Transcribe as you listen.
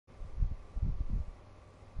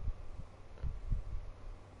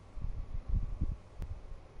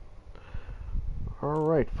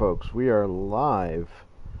Alright folks, we are live.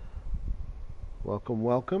 Welcome,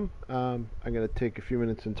 welcome. I'm going to take a few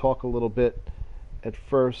minutes and talk a little bit. At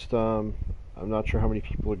first, I'm not sure how many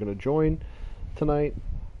people are going to join tonight,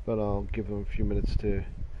 but I'll give them a few minutes to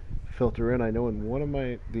filter in. I know in one of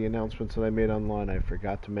the announcements that I made online, I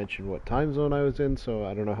forgot to mention what time zone I was in, so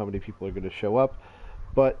I don't know how many people are going to show up,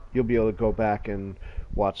 but you'll be able to go back and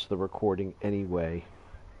watch the recording anyway.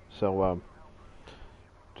 So,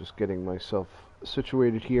 just getting myself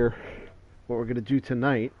situated here. What we're going to do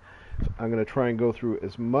tonight, I'm going to try and go through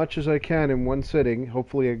as much as I can in one sitting.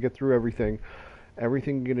 Hopefully I get through everything you're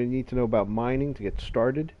going to need to know about mining to get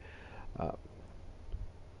started.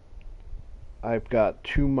 I've got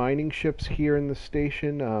two mining ships here in the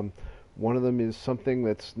station. One of them is something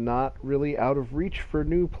that's not really out of reach for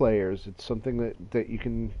new players. It's something that you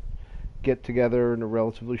can get together in a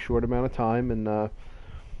relatively short amount of time, and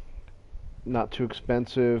not too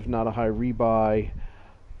expensive, not a high rebuy.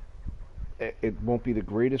 It won't be the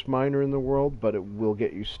greatest miner in the world, but it will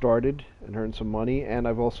get you started and earn some money. And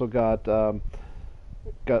I've also got a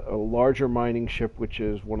larger mining ship, which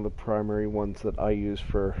is one of the primary ones that I use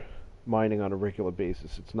for mining on a regular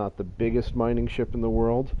basis. It's not the biggest mining ship in the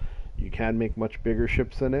world. You can make much bigger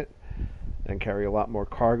ships than it and carry a lot more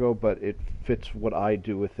cargo, but it fits what I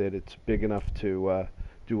do with it. It's big enough to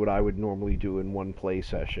do what I would normally do in one play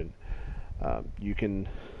session. You can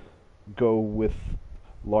go with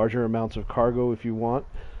larger amounts of cargo if you want,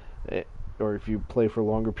 or if you play for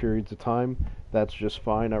longer periods of time, that's just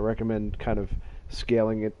fine. I recommend kind of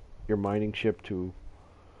scaling your mining ship to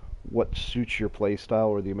what suits your play style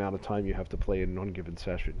or the amount of time you have to play in one given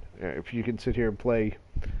session. If you can sit here and play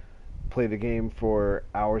the game for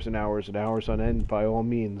hours and hours and hours on end, by all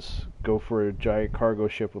means, go for a giant cargo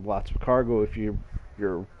ship with lots of cargo if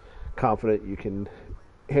you're confident you can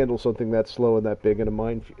handle something that slow and that big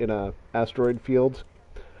in a asteroid field.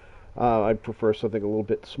 I'd prefer something a little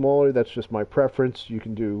bit smaller. That's just my preference. You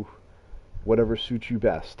can do whatever suits you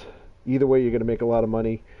best. Either way, you're going to make a lot of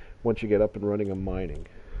money once you get up and running on mining.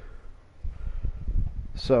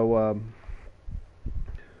 So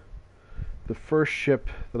the first ship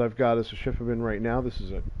that I've got is a ship I'm in right now. This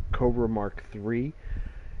is a Cobra Mark III.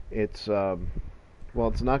 It's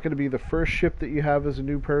it's not going to be the first ship that you have as a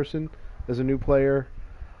new player.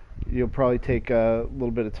 You'll probably take a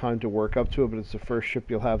little bit of time to work up to it, but it's the first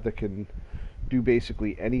ship you'll have that can do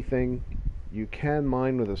basically anything. You can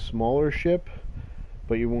mine with a smaller ship,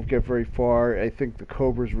 but you won't get very far. I think the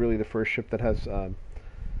Cobra is really the first ship that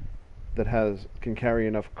can carry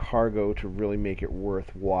enough cargo to really make it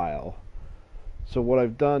worthwhile. So what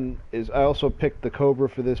I've done is I also picked the Cobra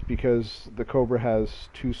for this because the Cobra has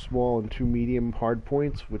 2 small and 2 medium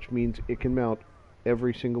hardpoints, which means it can mount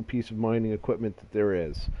every single piece of mining equipment that there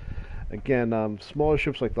is. Again, smaller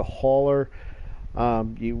ships like the hauler,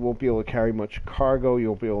 you won't be able to carry much cargo, you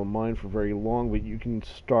won't be able to mine for very long, but you can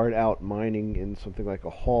start out mining in something like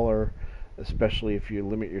a hauler, especially if you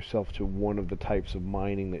limit yourself to one of the types of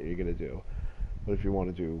mining that you're going to do. But if you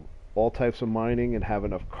want to do all types of mining and have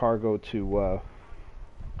enough cargo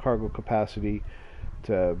capacity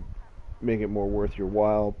to make it more worth your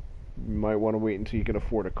while, you might want to wait until you can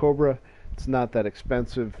afford a Cobra. It's not that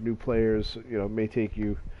expensive. New players, it may take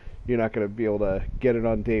you're not going to be able to get it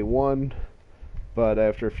on day one, but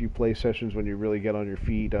after a few play sessions when you really get on your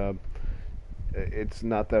feet, it's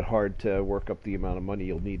not that hard to work up the amount of money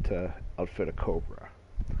you'll need to outfit a Cobra.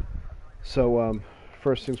 So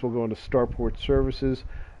first things, we'll go into Starport Services.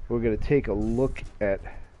 We're going to take a look at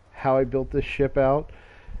how I built this ship out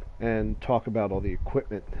and talk about all the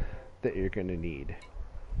equipment that you're going to need.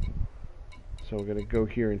 So we're going to go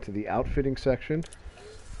here into the outfitting section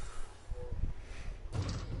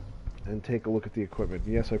and take a look at the equipment.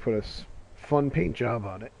 Yes, I put a fun paint job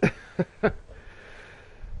on it.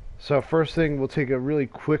 So first thing, we'll take a really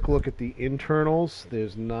quick look at the internals.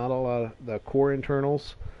 There's not a lot of the core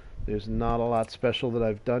internals. There's not a lot special that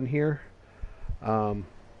I've done here.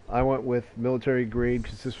 I went with military grade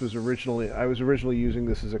because I was originally using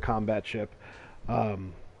this as a combat ship.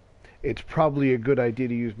 It's probably a good idea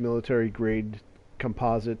to use military grade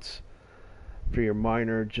composites for your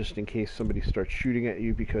miner just in case somebody starts shooting at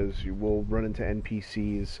you, because you will run into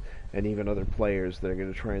NPCs and even other players that are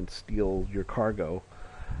going to try and steal your cargo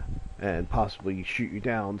and possibly shoot you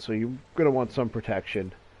down, so you're going to want some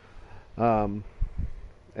protection. And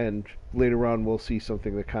later on we'll see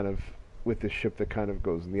something that kind of, with this ship, that kind of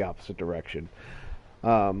goes in the opposite direction.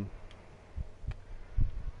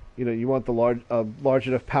 You want the large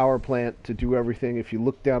enough power plant to do everything. If you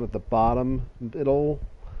look down at the bottom middle,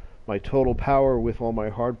 my total power with all my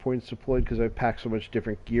hardpoints deployed, because I've packed so much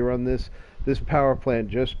different gear on this power plant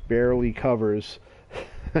just barely covers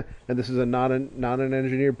And this is not an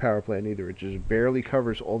engineered power plant either. It just barely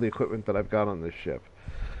covers all the equipment that I've got on this ship.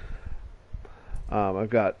 I've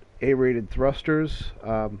got A-rated thrusters.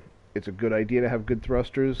 It's a good idea to have good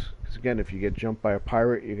thrusters because, again, if you get jumped by a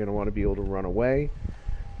pirate, you're going to want to be able to run away.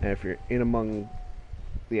 And if you're in among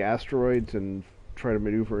the asteroids and try to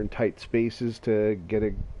maneuver in tight spaces to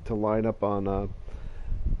line up on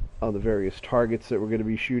the various targets that we're going to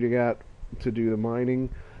be shooting at to do the mining,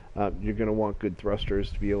 you're going to want good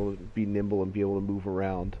thrusters to be able to be nimble and be able to move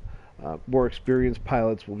around. More experienced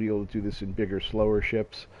pilots will be able to do this in bigger, slower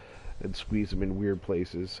ships and squeeze them in weird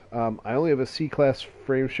places. I only have a C-class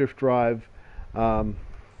frameshift drive.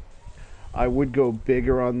 I would go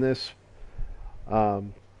bigger on this,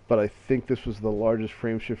 but I think this was the largest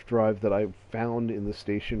frameshift drive that I found in the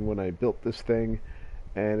station when I built this thing,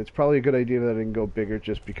 and it's probably a good idea that I didn't go bigger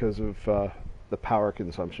just because of the power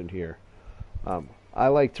consumption here. I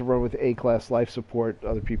like to run with A-class life support.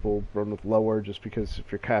 Other people run with lower just because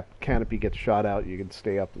if your canopy gets shot out, you can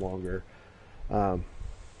stay up longer.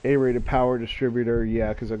 A-rated power distributor,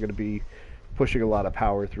 yeah, because I'm going to be pushing a lot of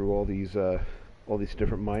power through all these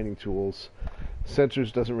different mining tools.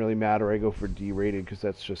 Sensors doesn't really matter. I go for D-rated because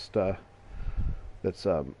that's just the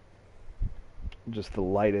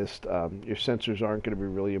lightest. Your sensors aren't going to be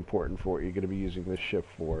really important for what you're going to be using this ship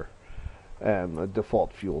for, and a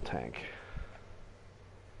default fuel tank.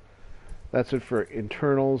 That's it for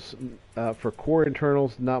internals. For core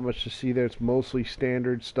internals, not much to see there. It's mostly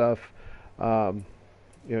standard stuff.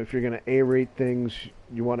 If you're going to A-rate things,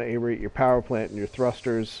 you want to A-rate your power plant and your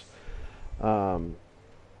thrusters.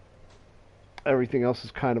 Everything else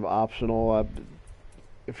is kind of optional.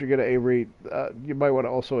 If you're going to A-rate, you might want to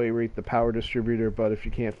also A-rate the power distributor, but if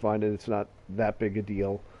you can't find it, it's not that big a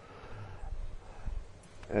deal.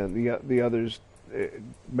 And the others, it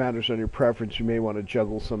matters on your preference. You may want to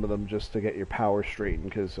juggle some of them just to get your power straightened,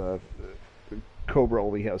 because Cobra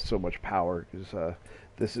only has so much power, because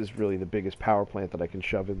this is really the biggest power plant that I can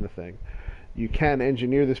shove in the thing. You can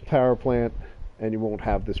engineer this power plant, and you won't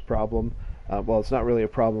have this problem. Well, it's not really a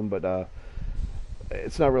problem, but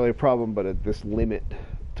this limit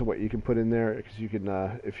to what you can put in there, because you can,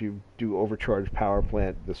 if you do overcharge power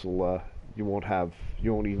plant, this will you won't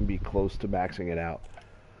even be close to maxing it out.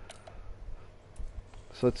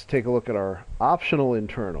 So let's take a look at our optional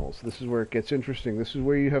internals. This is where it gets interesting. This is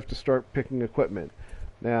where you have to start picking equipment.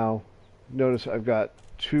 Now, notice I've got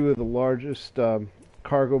two of the largest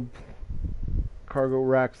cargo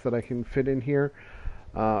racks that I can fit in here.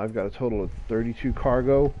 I've got a total of 32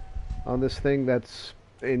 cargo on this thing. That's,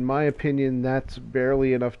 in my opinion, that's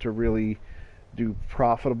barely enough to really do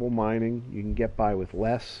profitable mining. You can get by with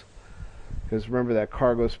less, because remember that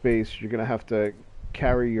cargo space, you're going to have to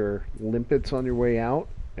carry your limpets on your way out,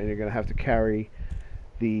 and you're going to have to carry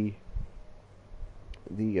the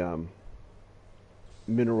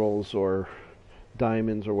minerals or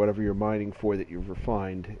diamonds or whatever you're mining for that you've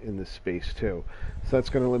refined in this space too. So that's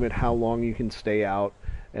going to limit how long you can stay out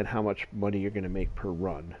and how much money you're going to make per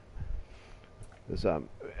run.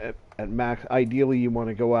 At max, ideally you want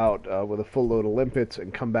to go out with a full load of limpets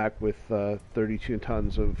and come back with 32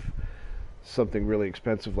 tons of something really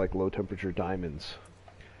expensive like low temperature diamonds.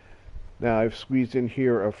 Now I've squeezed in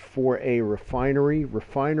here a 4A refinery.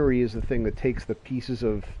 Refinery is the thing that takes the pieces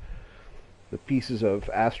of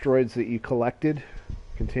asteroids that you collected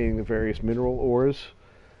containing the various mineral ores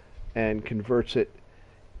and converts it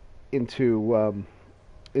into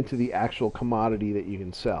the actual commodity that you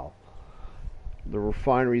can sell. The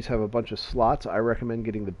refineries have a bunch of slots. I recommend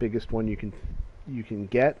getting the biggest one you can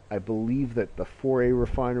get. I believe that the 4A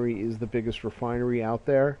refinery is the biggest refinery out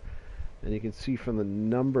there, and you can see from the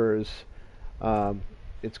numbers,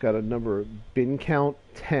 it's got a number, bin count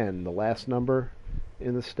 10, the last number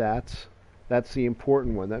in the stats. That's the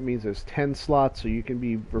important one. That means there's 10 slots, so you can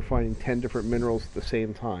be refining 10 different minerals at the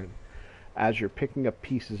same time. As you're picking up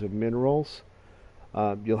pieces of minerals,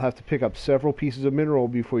 you'll have to pick up several pieces of mineral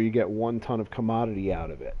before you get 1 ton of commodity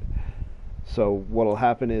out of it. So what'll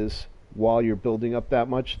happen is, while you're building up that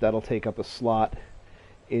much, that'll take up a slot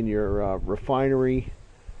in your refinery.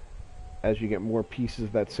 As you get more pieces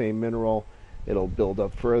of that same mineral, it'll build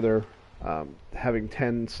up further. Having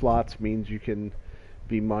 10 slots means you can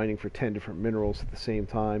be mining for 10 different minerals at the same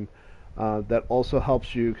time. That also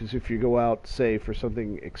helps you, because if you go out, say, for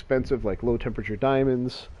something expensive like low temperature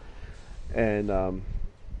diamonds, and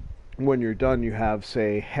when you're done you have,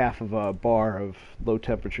 say, half of a bar of low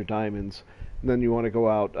temperature diamonds, and then you want to go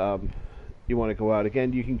out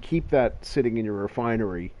again, you can keep that sitting in your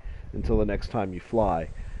refinery until the next time you fly.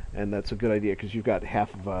 And that's a good idea, because you've got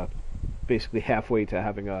basically halfway to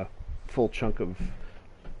having a full chunk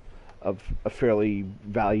of a fairly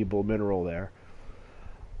valuable mineral there.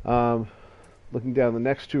 Looking down, the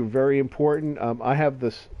next two, very important. I have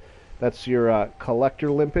this. That's your collector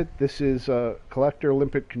limpet. This is a collector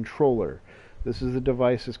limpet controller. This is the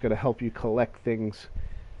device that's going to help you collect things,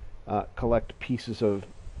 collect pieces of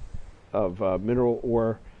mineral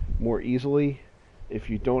ore more easily. If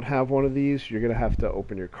you don't have one of these, you're going to have to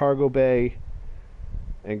open your cargo bay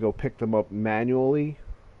and go pick them up manually,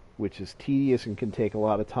 which is tedious and can take a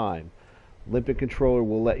lot of time. Limpet controller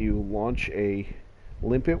will let you launch a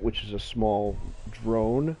limpet, which is a small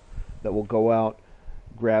drone that will go out,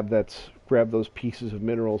 grab those pieces of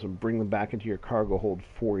minerals and bring them back into your cargo hold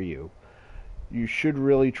for you. You should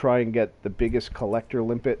really try and get the biggest collector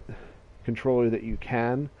limpet controller that you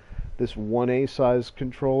can. This 1A size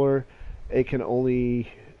controller, it can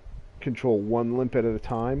only control one limpet at a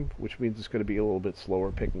time, which means it's going to be a little bit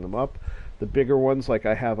slower picking them up. The bigger ones, like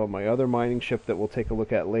I have on my other mining ship that we'll take a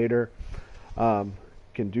look at later,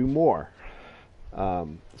 can do more.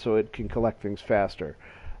 So it can collect things faster.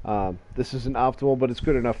 This isn't optimal, but it's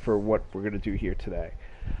good enough for what we're going to do here today.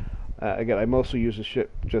 Again, I mostly use the ship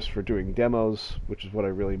just for doing demos, which is what I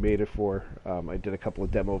really made it for. I did a couple of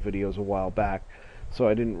demo videos a while back, so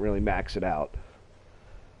I didn't really max it out.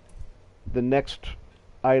 The next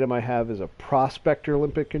item I have is a Prospector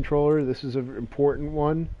limpet controller. This is an important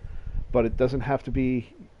one, but it doesn't have to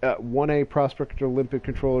be. 1A Prospector limpet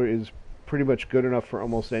controller is pretty much good enough for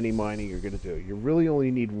almost any mining you're going to do. You really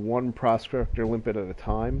only need one Prospector limpet at a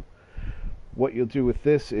time. What you'll do with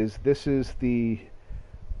this is this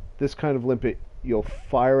kind of limpet, you'll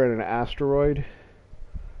fire at an asteroid.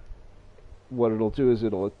 What it'll do is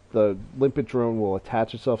the limpet drone will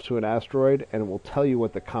attach itself to an asteroid, and it will tell you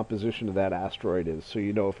what the composition of that asteroid is, so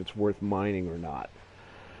you know if it's worth mining or not.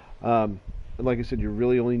 And like I said, you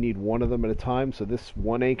really only need one of them at a time, so this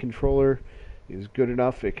 1A controller is good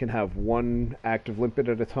enough. It can have one active limpet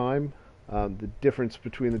at a time. The difference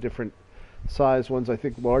between the different size ones, I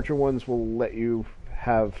think larger ones will let you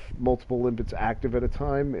have multiple limpets active at a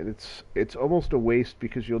time, and it's almost a waste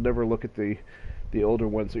because you'll never look at the older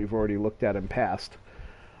ones that you've already looked at and passed.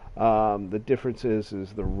 The difference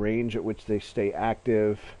is the range at which they stay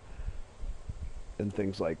active and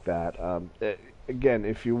things like that. Again,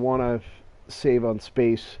 if you want to save on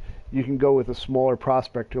space, you can go with a smaller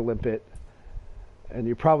Prospector limpet, and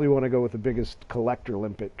you probably want to go with the biggest collector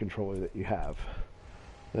limpet controller that you have.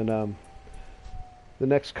 And the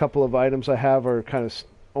next couple of items I have are kind of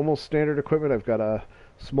almost standard equipment. I've got a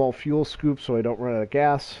small fuel scoop so I don't run out of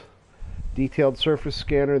gas. Detailed surface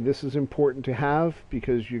scanner. This is important to have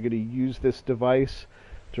because you're going to use this device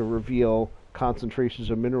to reveal concentrations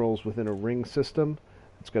of minerals within a ring system.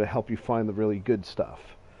 It's going to help you find the really good stuff.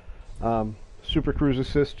 Super Cruise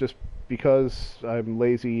Assist, just because I'm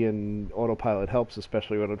lazy and autopilot helps,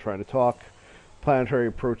 especially when I'm trying to talk. Planetary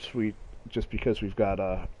Approach Suite, just because we've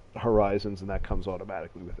got horizons and that comes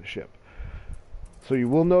automatically with the ship. So you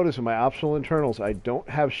will notice in my optional internals I don't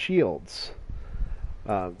have shields.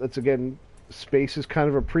 That's again, space is kind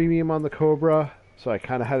of a premium on the Cobra, so I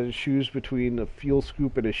kind of had to choose between a fuel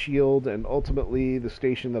scoop and a shield, and ultimately the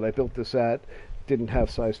station that I built this at didn't have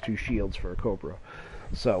size 2 shields for a Cobra,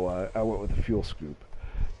 so I went with a fuel scoop.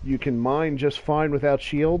 You can mine just fine without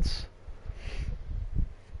shields.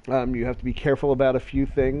 You have to be careful about a few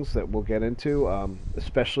things that we'll get into,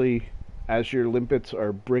 especially as your limpets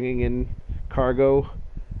are bringing in cargo.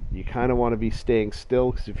 You kind of want to be staying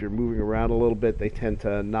still, because if you're moving around a little bit, they tend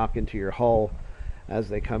to knock into your hull as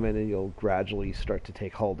they come in, and you'll gradually start to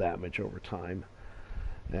take hull damage over time.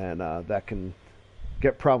 And that can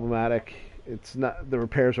get problematic. It's not, the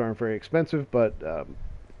repairs aren't very expensive, but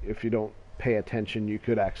if you don't pay attention, you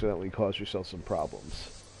could accidentally cause yourself some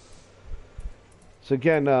problems. So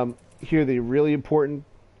again, here the really important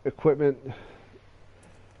equipment.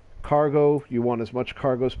 Cargo, you want as much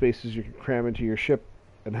cargo space as you can cram into your ship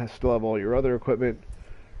and still have all your other equipment.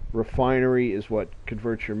 Refinery is what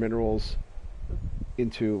converts your minerals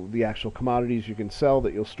into the actual commodities you can sell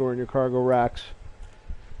that you'll store in your cargo racks.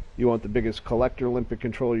 You want the biggest collector limpet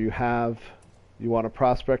controller you have. You want a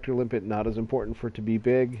Prospector limpet, not as important for it to be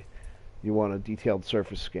big. You want a detailed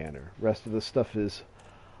surface scanner. Rest of the stuff is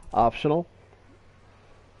optional.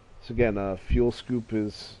 So again, a fuel scoop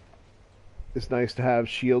is nice to have.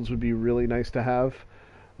 Shields would be really nice to have.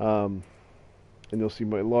 And you'll see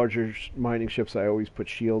my larger mining ships, I always put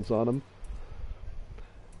shields on them.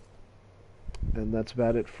 And that's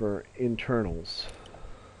about it for internals.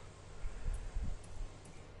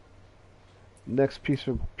 Next piece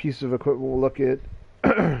of equipment we'll look at,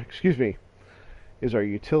 excuse me, is our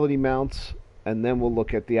utility mounts, and then we'll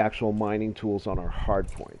look at the actual mining tools on our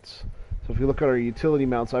hardpoints. So if you look at our utility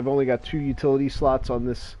mounts, I've only got 2 utility slots on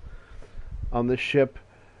this ship,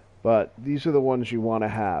 but these are the ones you want to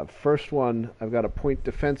have. First one, I've got a point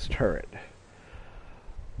defense turret.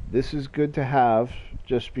 This is good to have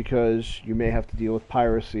just because you may have to deal with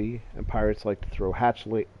piracy, and pirates like to throw hatch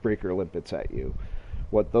breaker limpets at you.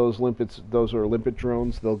 What those limpets, those are limpet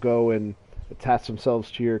drones. They'll go and attach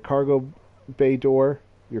themselves to your cargo bay door,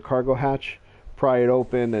 your cargo hatch, pry it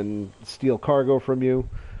open, and steal cargo from you.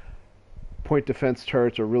 Point defense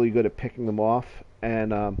turrets are really good at picking them off,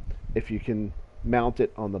 and if you can mount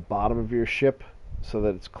it on the bottom of your ship so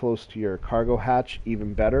that it's close to your cargo hatch,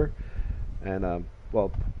 even better. And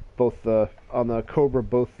well, on the Cobra,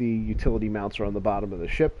 both the utility mounts are on the bottom of the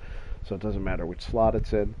ship, so it doesn't matter which slot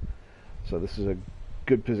it's in. So this is a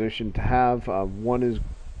good position to have.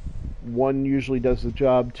 One usually does the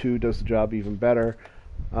job, 2 does the job even better.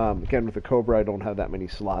 Again, with the Cobra, I don't have that many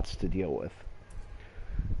slots to deal with.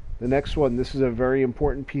 The next one, this is a very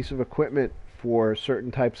important piece of equipment for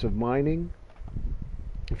certain types of mining.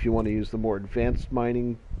 If you want to use the more advanced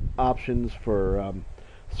mining options for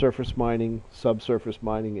surface mining, subsurface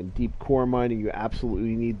mining, and deep core mining, you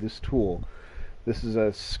absolutely need this tool. This is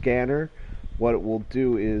a scanner. What it will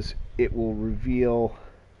do is it will reveal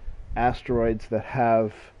asteroids that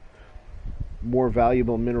have more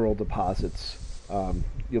valuable mineral deposits.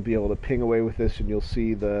 You'll be able to ping away with this, and you'll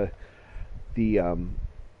see the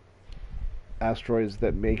asteroids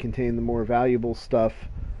that may contain the more valuable stuff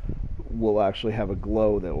will actually have a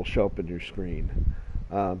glow that will show up in your screen.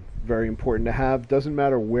 Very important to have. Doesn't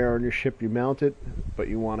matter where on your ship you mount it, but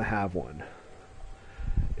you want to have one.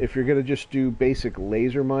 If you're going to just do basic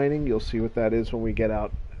laser mining, you'll see what that is when we get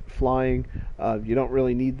out flying. You don't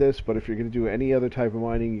really need this, but if you're going to do any other type of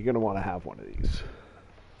mining, you're going to want to have one of these.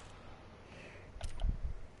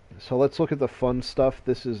 So let's look at the fun stuff.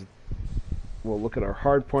 We'll look at our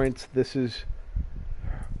hardpoints. This is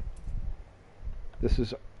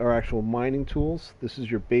our actual mining tools. This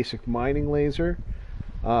is your basic mining laser.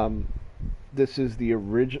 This is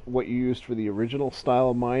what you used for the original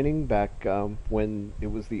style of mining back when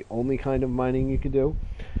it was the only kind of mining you could do.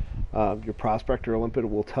 Your Prospector or Limpet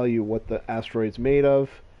will tell you what the asteroid's made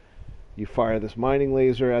of. You fire this mining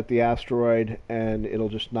laser at the asteroid, and it'll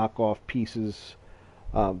just knock off pieces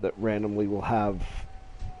that randomly will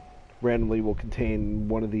contain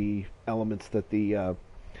one of the elements that the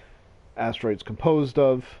asteroid's composed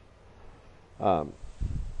of.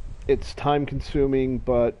 It's time consuming,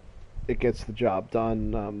 but it gets the job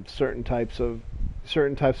done. Certain types of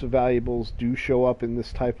valuables do show up in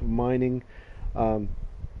this type of mining, so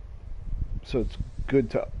it's good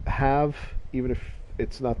to have, even if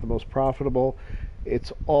it's not the most profitable.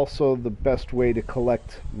 It's also the best way to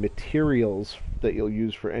collect materials that you'll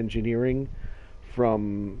use for engineering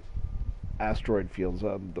from asteroid fields,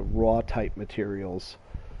 the raw type materials.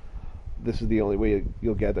 This is the only way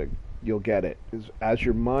you'll get it. As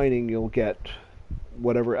you're mining, you'll get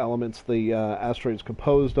whatever elements the asteroid is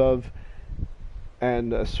composed of,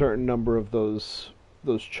 and a certain number of those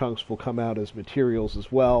chunks will come out as materials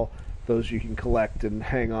as well. Those you can collect and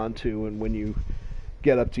hang on to, and when you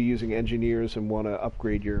get up to using engineers and want to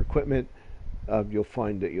upgrade your equipment, you'll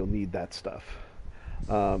find that you'll need that stuff.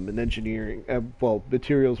 And engineering,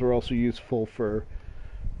 materials are also useful for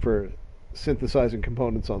synthesizing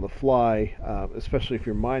components on the fly, especially if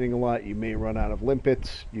you're mining a lot. You may run out of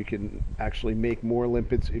limpets. You can actually make more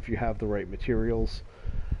limpets if you have the right materials.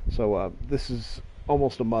 So this is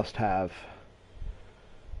almost a must-have.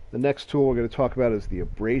 The next tool we're going to talk about is the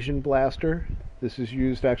Abrasion blaster. This is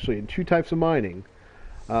used actually in 2 types of mining.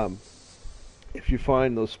 If you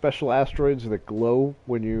find those special asteroids that glow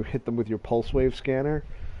when you hit them with your pulse wave scanner,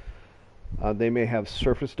 they may have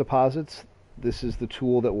surface deposits. This is the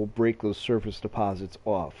tool that will break those surface deposits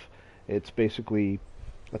off. It's basically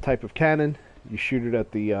a type of cannon. You shoot it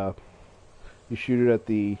at the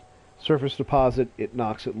surface deposit. It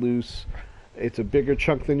knocks it loose. It's a bigger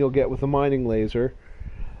chunk than you'll get with a mining laser,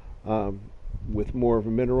 with more of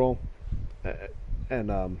a mineral,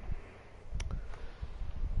 and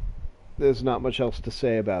there's not much else to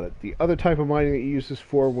say about it. The other type of mining that you use this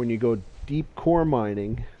for, when you go deep core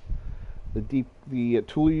mining, the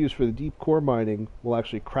tool you use for the deep core mining will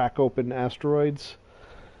actually crack open asteroids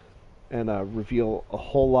and reveal a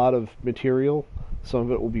whole lot of material. Some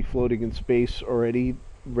of it will be floating in space already,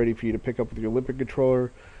 ready for you to pick up with your Limpet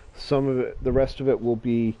controller. The rest of it will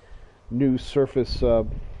be new surface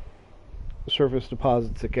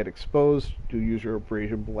deposits that get exposed. You use your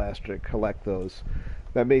Abrasion blaster to collect those.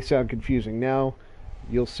 That may sound confusing now.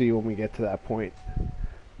 You'll see when we get to that point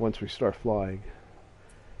once we start flying.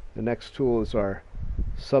 The next tool is our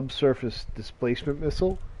subsurface displacement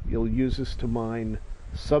missile. You'll use this to mine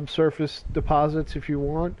subsurface deposits if you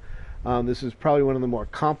want. This is probably one of the more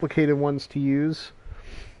complicated ones to use.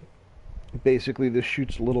 Basically, this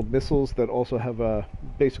shoots little missiles that also have a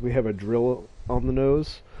drill on the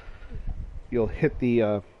nose. You'll hit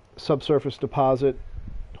the subsurface deposit,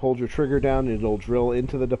 hold your trigger down, and it'll drill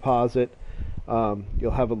into the deposit.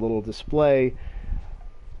 You'll have a little display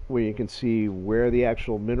where you can see where the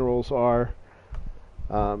actual minerals are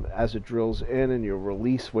as it drills in, and you'll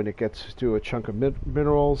release when it gets to a chunk of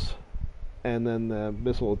minerals, and then the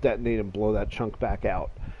missile will detonate and blow that chunk back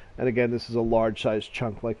out. And again, this is a large-sized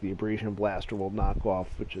chunk like the Abrasion blaster will knock off,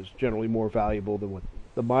 which is generally more valuable than what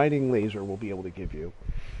the mining laser will be able to give you.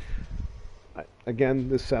 Again,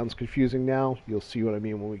 this sounds confusing now. You'll see what I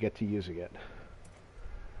mean when we get to using it.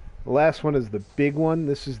 The last one is the big one.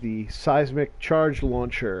 This is the Seismic Charge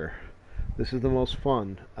Launcher. This is the most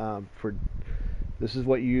fun. This is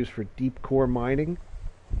what you use for deep core mining,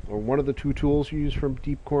 or one of the two tools you use for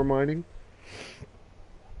deep core mining.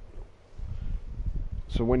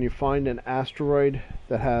 So when you find an asteroid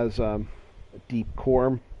that has deep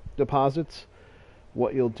core deposits,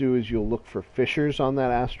 what you'll do is you'll look for fissures on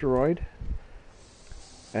that asteroid,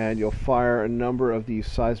 and you'll fire a number of these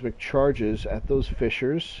seismic charges at those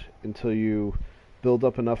fissures until you build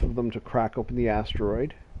up enough of them to crack open the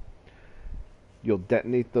asteroid. You'll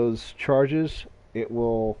detonate those charges. It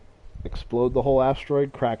will explode the whole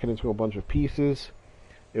asteroid, crack it into a bunch of pieces.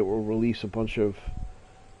 It will release a bunch of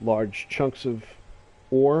large chunks of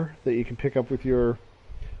ore that you can pick up with your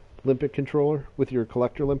limpet controller, with your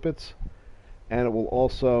collector limpets, and it will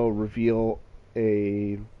also reveal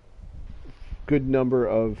a good number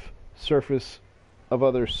of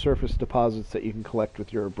other surface deposits that you can collect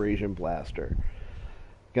with your Abrasion blaster.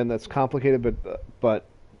 Again, that's complicated, but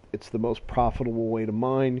it's the most profitable way to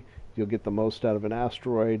mine. You'll get the most out of an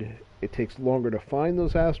asteroid. It takes longer to find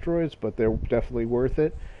those asteroids, but they're definitely worth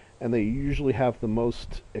it. And they usually have the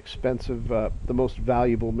most expensive, the most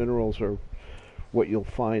valuable minerals are what you'll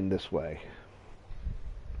find this way.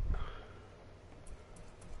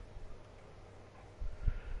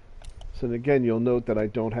 So again, you'll note that I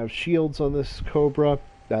don't have shields on this Cobra.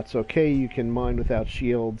 That's okay, you can mine without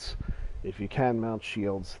shields. If you can mount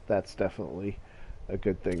shields, that's definitely a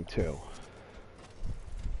good thing too.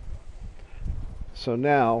 So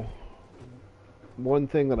now, one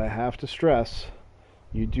thing that I have to stress,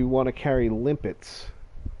 you do want to carry limpets.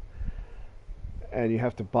 And you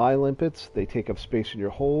have to buy limpets. They take up space in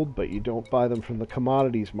your hold, but you don't buy them from the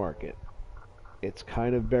commodities market. It's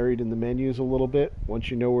kind of buried in the menus a little bit. Once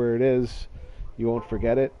you know where it is, you won't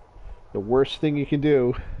forget it. The worst thing you can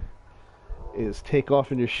do is take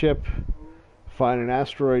off in your ship, find an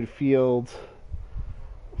asteroid field,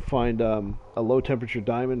 find a low temperature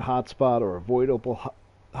diamond hotspot or a void opal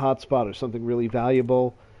hotspot or something really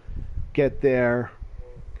valuable, get there,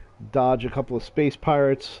 dodge a couple of space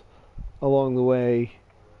pirates along the way,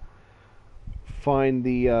 find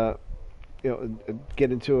the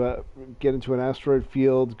get into an asteroid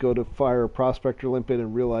field, go to fire a Prospector limpet,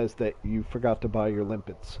 and realize that you forgot to buy your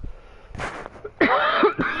limpets.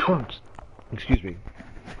 Excuse me.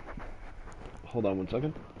 Hold on one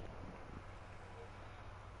second.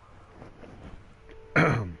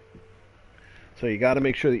 So you got to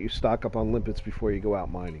make sure that you stock up on limpets before you go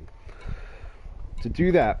out mining. To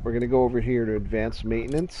do that, we're going to go over here to Advanced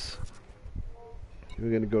Maintenance. We're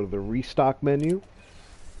going to go to the Restock menu.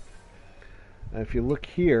 And if you look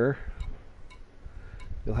here,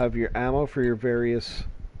 you'll have your ammo for your various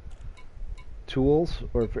tools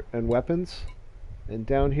and weapons. And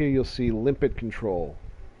down here you'll see limpet control.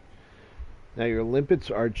 Now your limpets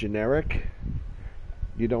are generic.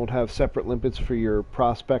 You don't have separate limpets for your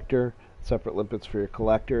Prospector, separate limpets for your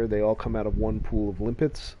collector. They all come out of one pool of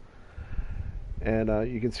limpets. And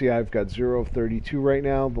you can see I've got 0 of 32 right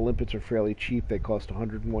now. The limpets are fairly cheap. They cost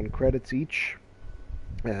 101 credits each.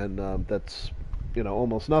 And that's,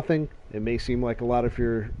 almost nothing. It may seem like a lot if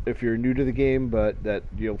you're new to the game, but that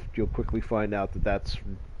you'll quickly find out that that's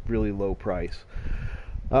really low price.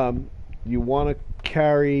 You want to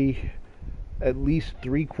carry at least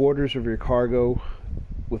 3/4 of your cargo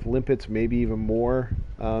with limpets, maybe even more.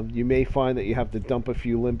 You may find that you have to dump a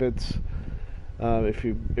few limpets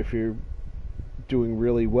if you're doing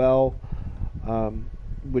really well,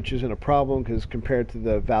 which isn't a problem because compared to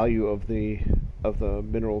the value of the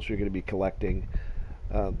minerals you're going to be collecting,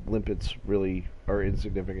 limpets really are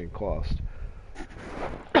insignificant cost.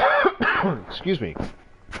 Excuse me.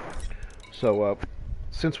 So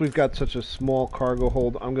since we've got such a small cargo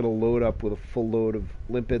hold, I'm going to load up with a full load of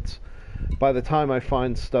limpets. By the time I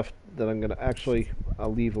find stuff that I'm going to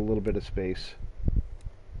I'll leave a little bit of space.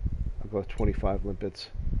 I'll go with 25 limpets.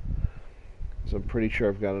 So I'm pretty sure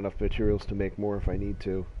I've got enough materials to make more if I need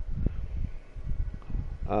to.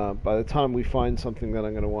 By the time we find something that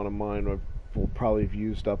I'm going to want to mine, we'll probably have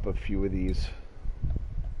used up a few of these.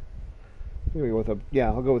 I'm gonna go with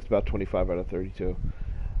I'll go with about 25 out of 32.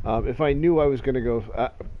 If I knew I was going to go,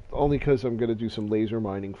 only because I'm going to do some laser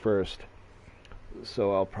mining first,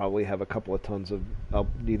 so I'll probably have a couple of tons of, I'll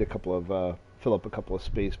need a couple of, fill up a couple of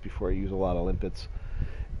space before I use a lot of limpets.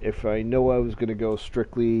 If I know I was going to go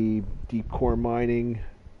strictly deep core mining,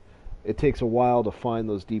 it takes a while to find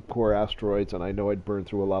those deep core asteroids, and I know I'd burn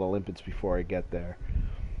through a lot of limpets before I get there.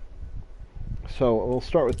 So we'll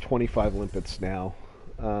start with 25 limpets now.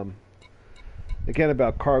 Again,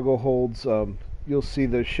 about cargo holds, you'll see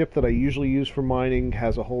the ship that I usually use for mining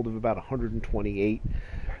has a hold of about 128,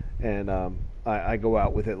 and I go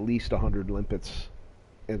out with at least 100 limpets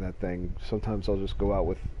in that thing. Sometimes I'll just go out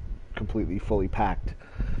with completely fully packed,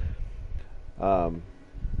 and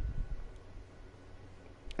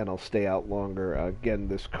I'll stay out longer. Again,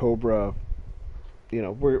 this Cobra,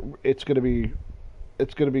 it's going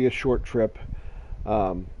to be a short trip,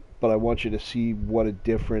 but I want you to see what a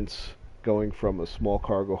difference going from a small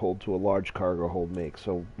cargo hold to a large cargo hold makes.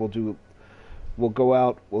 So we'll go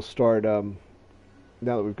out, we'll start, now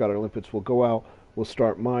that we've got our limpets, we'll go out, we'll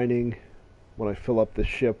start mining. When I fill up the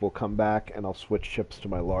ship, we'll come back and I'll switch ships to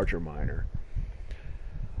my larger miner.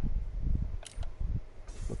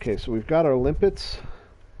 Okay, so we've got our limpets,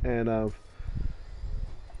 and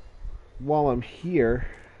while I'm here,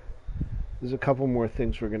 there's a couple more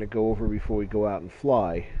things we're going to go over before we go out and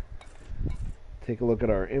fly. Take a look at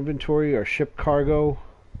our inventory, our ship cargo.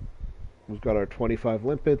 We've got our 25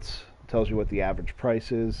 limpets. It tells you what the average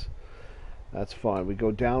price is. That's fine. We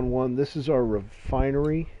go down one. This is our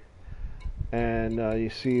refinery. And you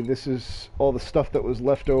see this is all the stuff that was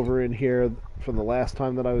left over in here from the last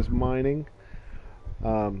time that I was mining.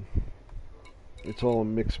 It's all a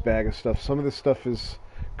mixed bag of stuff. Some of this stuff is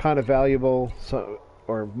kind of valuable,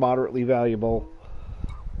 or moderately valuable,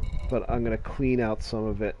 but I'm going to clean out some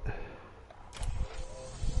of it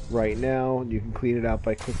right now. You can clean it out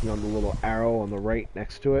by clicking on the little arrow on the right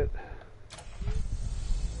next to it.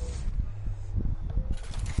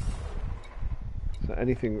 So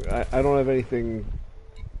anything, I don't have anything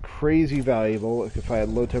crazy valuable. If I had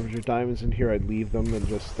low temperature diamonds in here, I'd leave them and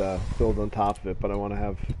just build on top of it, but I want to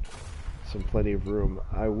have some plenty of room.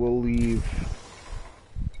 I will leave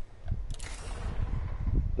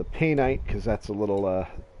the painite, because that's a little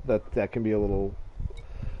that can be a little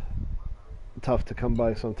tough to come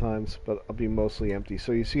by sometimes, but I'll be mostly empty.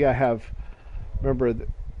 So you see remember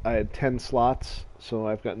I had 10 slots, so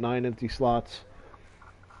I've got 9 empty slots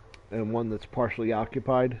and one that's partially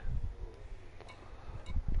occupied.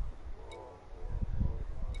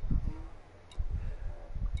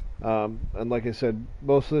 And like I said,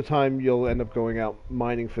 most of the time you'll end up going out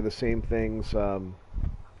mining for the same things,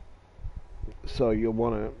 so you'll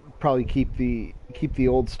want to probably keep the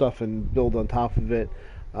old stuff and build on top of it.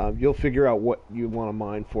 You'll figure out what you want to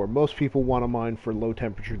mine for. Most people want to mine for low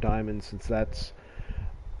temperature diamonds, since that's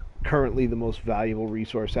currently the most valuable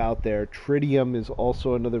resource out there. Tritium is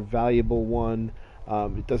also another valuable one.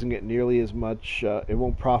 It doesn't get nearly as much, it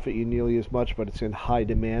won't profit you nearly as much, but it's in high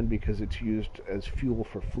demand because it's used as fuel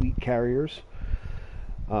for fleet carriers.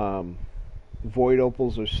 Void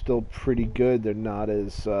opals are still pretty good. They're not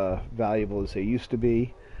as valuable as they used to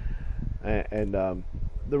be. And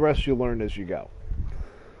the rest you'll learn as you go.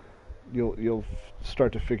 You'll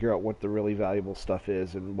start to figure out what the really valuable stuff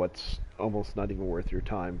is and what's almost not even worth your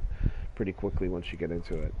time pretty quickly once you get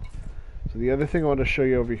into it. So the other thing I want to show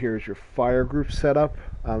you over here is your fire group setup.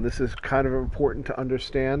 This is kind of important to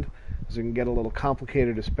understand, because it can get a little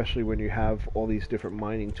complicated, especially when you have all these different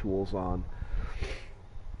mining tools on.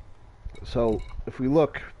 So if we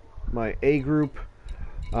look, my A group,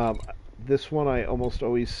 this one I almost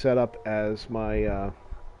always set up as my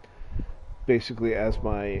basically as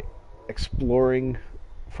my exploring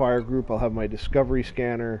fire group. I'll have my discovery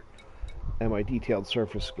scanner and my detailed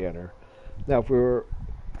surface scanner. Now if we were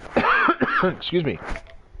excuse me,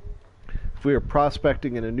 if we were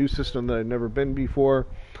prospecting in a new system that I've never been before,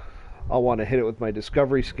 I'll want to hit it with my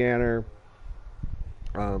discovery scanner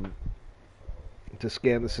to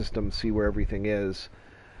scan the system, see where everything is.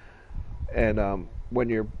 And when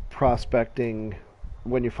you're prospecting,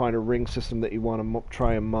 when you find a ring system that you want to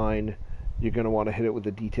try and mine, you're going to want to hit it with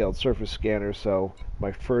a detailed surface scanner. So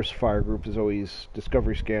my first fire group is always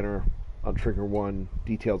discovery scanner on trigger 1,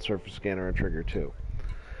 detailed surface scanner on trigger 2.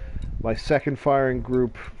 My second firing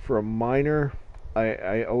group for a miner,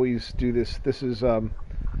 I always do this. This is the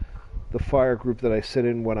fire group that I sit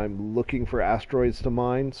in when I'm looking for asteroids to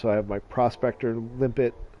mine. So I have my Prospector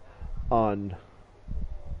limpet on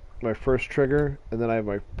my first trigger, and then I have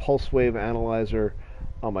my pulse wave analyzer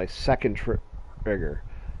on my second trigger.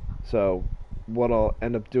 So what I'll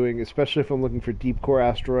end up doing, especially if I'm looking for deep core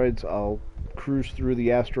asteroids, I'll cruise through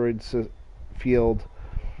the asteroid field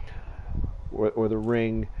or the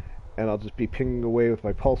ring, and I'll just be pinging away with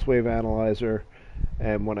my pulse wave analyzer,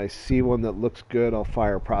 and when I see one that looks good, I'll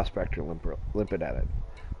fire Prospector Limpet at it.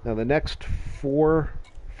 Now the next 4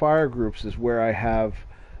 fire groups is where I have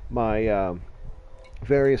my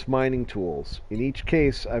various mining tools. In each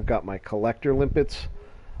case, I've got my collector limpets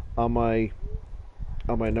on my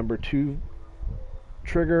number 2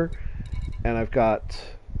 trigger, and I've got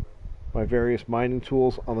my various mining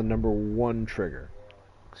tools on the number 1 trigger.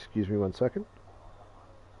 Excuse me one second.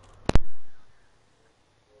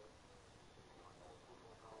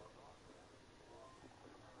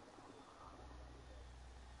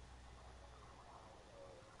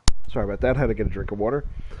 Sorry about that, I had to get a drink of water.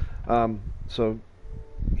 So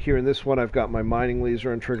here in this one, I've got my mining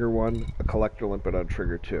laser on trigger 1, a collector limpet on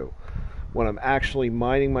trigger 2. When I'm actually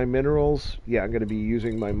mining my minerals, yeah, I'm going to be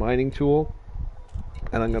using my mining tool,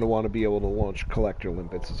 and I'm going to want to be able to launch collector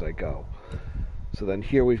limpets as I go. So then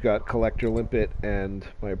here we've got collector limpet and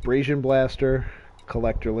my abrasion blaster,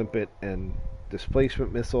 collector limpet and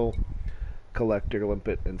displacement missile, collector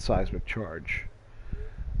limpet and seismic charge.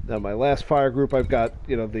 Now my last fire group, I've got,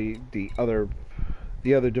 you know, the other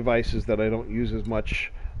devices that I don't use as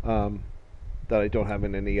much, that I don't have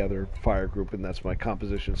in any other fire group, and that's my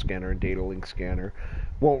composition scanner and data link scanner.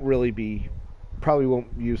 Probably won't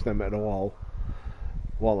use them at all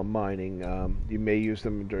while I'm mining. You may use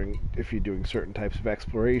them if you're doing certain types of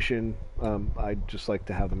exploration. I just like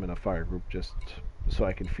to have them in a fire group just so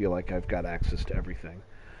I can feel like I've got access to everything.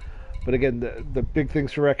 But again, the big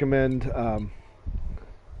things to recommend,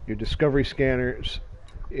 your discovery scanners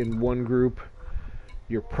in one group,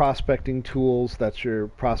 your prospecting tools, that's your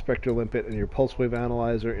Prospector Limpet and your pulse wave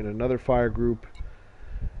analyzer, in another fire group,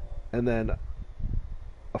 and then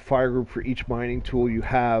a fire group for each mining tool you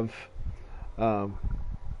have.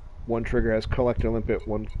 One trigger has collector limpet,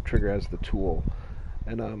 one trigger has the tool.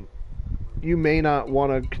 And you may not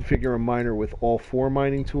want to configure a miner with all 4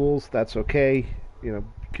 mining tools. That's okay. You know,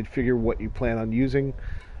 configure what you plan on using.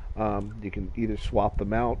 You can either swap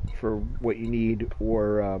them out for what you need,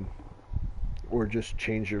 or just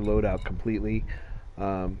change your loadout completely.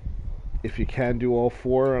 If you can do all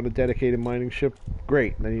 4 on a dedicated mining ship,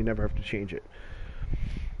 great. Then you never have to change it.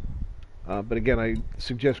 But again, I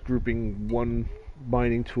suggest grouping one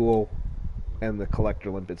mining tool and the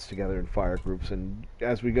collector limpets together in fire groups, and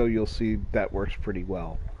as we go, you'll see that works pretty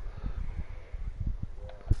well.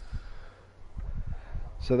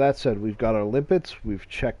 So that said, we've got our limpets, we've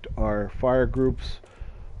checked our fire groups,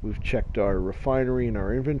 we've checked our refinery and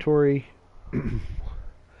our inventory.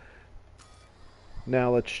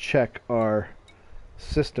 Now let's check our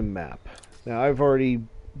system map. Now I've already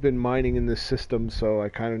been mining in this system, so I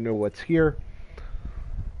kind of know what's here,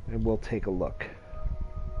 and we'll take a look.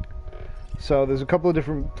 So there's a couple of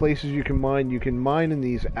different places you can mine. You can mine in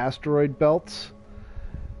these asteroid belts.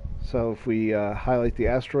 So if we highlight the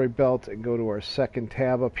asteroid belt and go to our second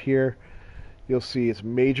tab up here, you'll see it's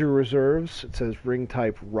major reserves. It says ring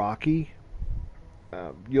type rocky.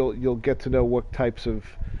 You'll get to know what types of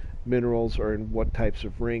minerals are in what types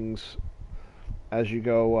of rings as you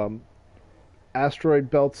go. Asteroid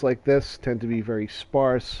belts like this tend to be very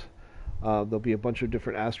sparse. There'll be a bunch of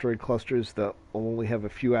different asteroid clusters that will only have a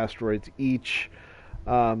few asteroids each.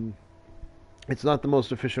 It's not the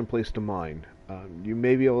most efficient place to mine. You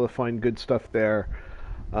may be able to find good stuff there.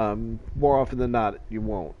 More often than not, you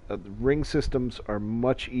won't. Ring systems are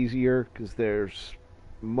much easier because there's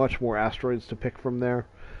much more asteroids to pick from there.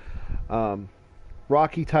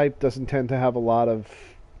 Rocky type doesn't tend to have a lot of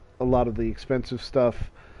the expensive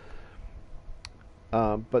stuff.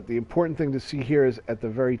 But the important thing to see here is at the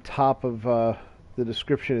very top of the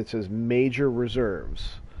description, it says major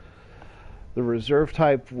reserves. The reserve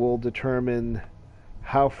type will determine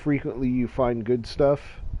how frequently you find good stuff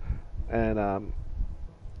and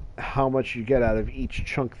how much you get out of each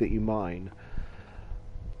chunk that you mine.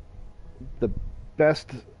 The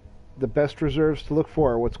best reserves to look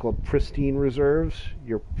for are what's called pristine reserves.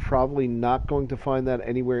 You're probably not going to find that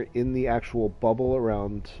anywhere in the actual bubble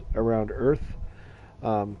around Earth.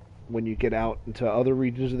 When you get out into other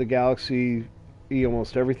regions of the galaxy,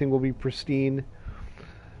 almost everything will be pristine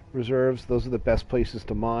reserves. Those are the best places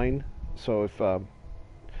to mine. So if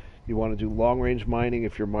you want to do long-range mining,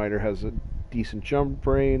 if your miner has a decent jump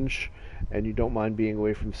range and you don't mind being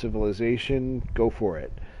away from civilization, go for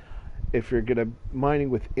it. if you're going to mining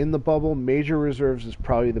within the bubble, major reserves is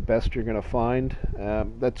probably the best you're going to find.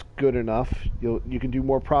 That's good enough. You can do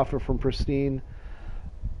more profit from pristine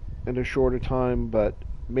in a shorter time, but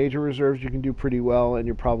major reserves you can do pretty well, and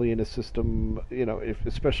you're probably in a system,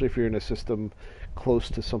 especially if you're in a system close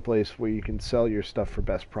to someplace where you can sell your stuff for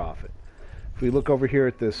best profit. If we look over here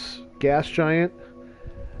at this gas giant,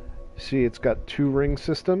 see it's got 2 ring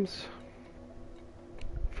systems.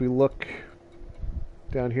 If we look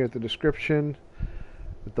down here at the description,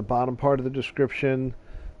 at the bottom part of the description,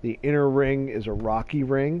 the inner ring is a rocky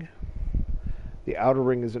ring. The outer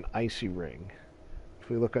ring is an icy ring. If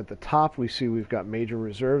we look at the top, we see we've got major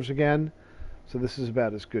reserves again. So this is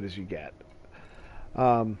about as good as you get.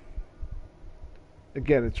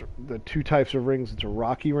 Again, it's the 2 types of rings. It's a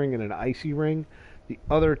rocky ring and an icy ring. The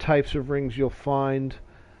other types of rings you'll find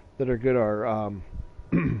that are good are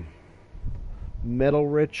metal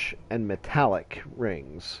rich and metallic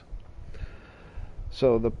rings.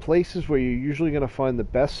 So the places where you're usually going to find the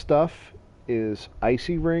best stuff is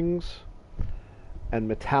icy rings and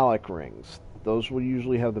metallic rings. Those will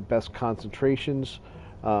usually have the best concentrations.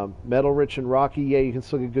 Metal rich and rocky, yeah, you can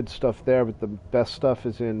still get good stuff there, but the best stuff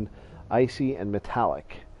is in icy and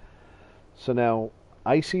metallic. So now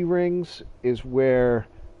icy rings is where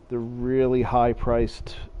the really high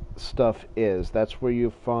priced stuff is. That's where you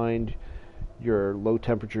find your low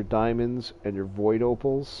temperature diamonds and your void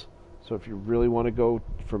opals. So if you really want to go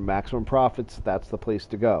for maximum profits, that's the place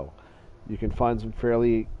to go. You can find some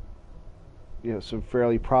fairly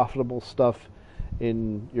profitable stuff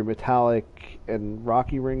in your metallic and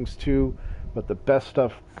rocky rings too, but the best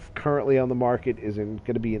stuff currently on the market is going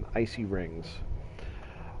to be in icy rings.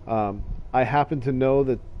 I happen to know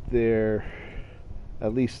that there,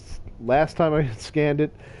 at least last time I scanned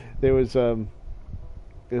it, there's a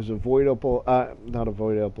void opal, not a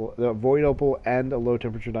void opal, a void opal and a low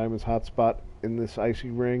temperature diamonds hotspot in this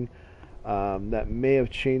icy ring. That may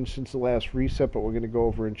have changed since the last reset, but we're going to go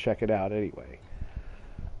over and check it out anyway.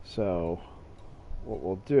 So what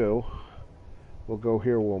we'll do, we'll go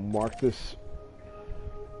here, we'll mark this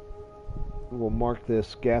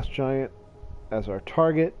gas giant as our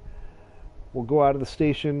target. We'll go out of the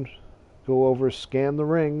station, go over, scan the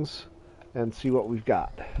rings, and see what we've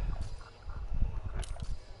got.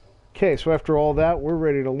 Okay, so after all that, we're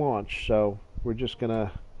ready to launch, so we're just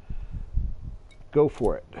gonna go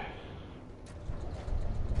for it.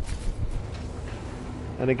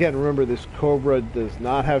 And again, remember, this Cobra does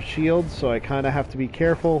not have shields, so I kind of have to be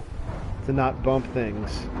careful to not bump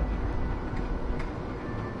things.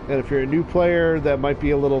 And if you're a new player, that might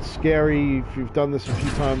be a little scary. If you've done this a few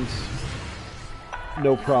times,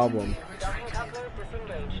 no problem.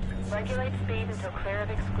 Regulate speed until clear of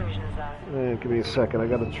exclusion zone. Give me a second. I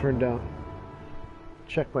got to turn down,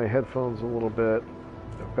 check my headphones a little bit.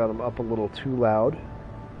 I've got them up a little too loud.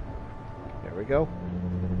 There we go.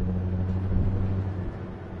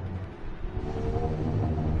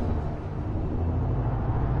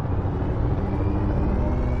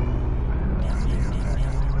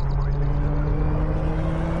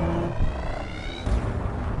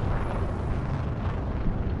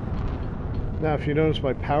 Now, if you notice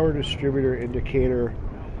my power distributor indicator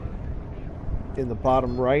in the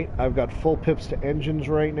bottom right, I've got full pips to engines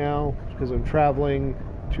right now because I'm traveling,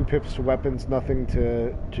 2 pips to weapons, nothing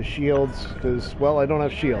to shields because, well, I don't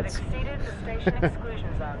have shields. Exceeded the station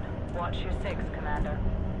exclusion zone. Watch your 6, Commander.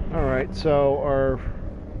 Alright, so our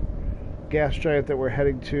gas giant that we're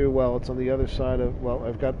heading to, well, it's on the other side of, well,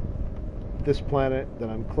 I've got this planet that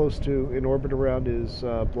I'm close to in orbit around is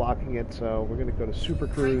blocking it, so we're going to go to super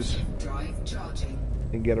cruise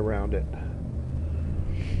and get around it.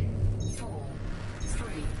 4,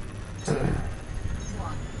 3, 2,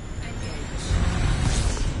 1, engage.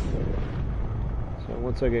 So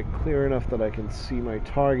once I get clear enough that I can see my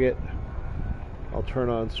target, I'll turn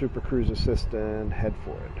on super cruise assist and head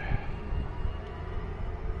for it.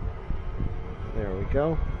 There we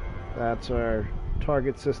go. That's our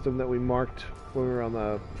target system that we marked when we were on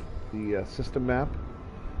the system map.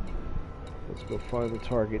 Let's go find the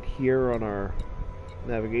target here on our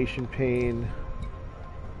navigation pane.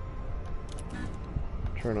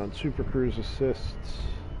 Turn on super cruise assists.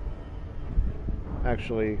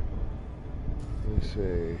 Actually, let me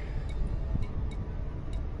see.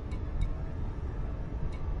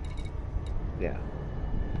 Yeah.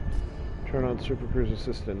 Turn on super cruise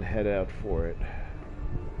assist and head out for it.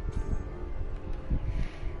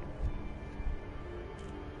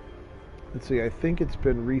 Let's see, I think it's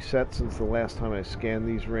been reset since the last time I scanned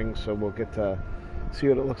these rings, so we'll get to see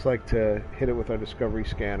what it looks like to hit it with our discovery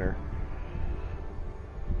scanner.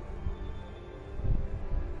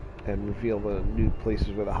 and reveal the new places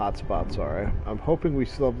where the hotspots are. I'm hoping we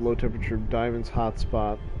still have low temperature diamonds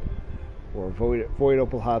hotspot or void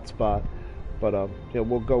opal hotspot, but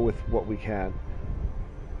we'll go with what we can.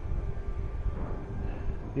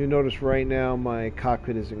 You notice right now my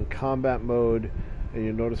cockpit is in combat mode, and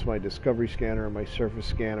you notice my discovery scanner and my surface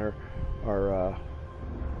scanner are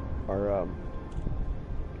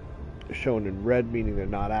shown in red, meaning they're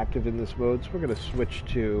not active in this mode. So we're going to switch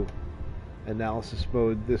to analysis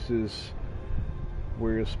mode. This is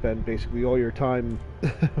where you'll spend basically all your time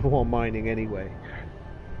while mining anyway.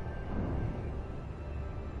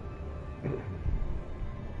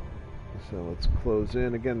 So let's close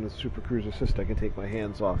in. Again, the Super Cruise Assist, I can take my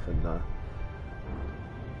hands off, and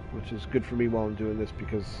which is good for me while I'm doing this,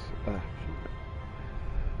 because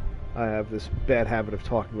I have this bad habit of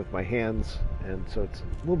talking with my hands, and so it's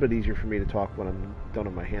a little bit easier for me to talk when I don't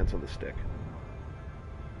have my hands on the stick.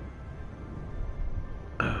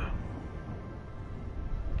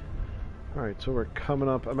 Alright, so we're coming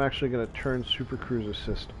up. I'm actually going to turn Super Cruise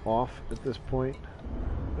Assist off at this point.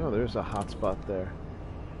 Oh, there's a hotspot there.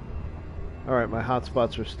 Alright, my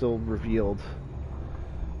hotspots are still revealed,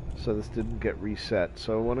 so this didn't get reset.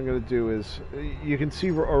 So what I'm going to do is, you can see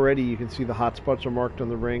already, you can see the hotspots are marked on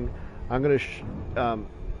the ring. I'm going to,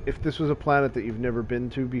 if this was a planet that you've never been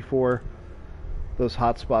to before, those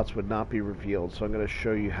hotspots would not be revealed. So I'm going to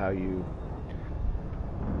show you how you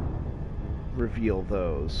reveal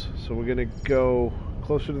those. So we're going to go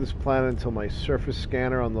closer to this planet until my surface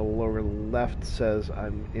scanner on the lower left says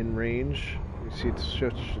I'm in range. You see it's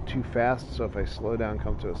just too fast, so if I slow down,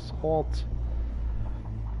 come to a halt,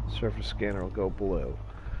 surface scanner will go blue.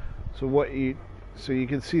 So you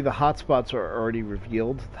can see the hotspots are already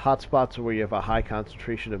revealed. The hotspots are where you have a high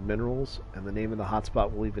concentration of minerals, and the name of the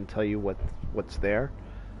hotspot will even tell you what's there.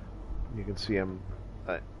 You can see I'm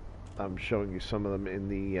showing you some of them in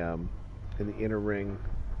the inner ring.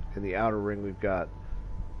 In the outer ring, we've got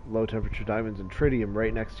low temperature diamonds and tritium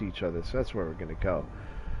right next to each other, so that's where we're going to go.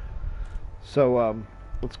 So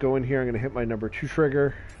let's go in here. I'm going to hit my number 2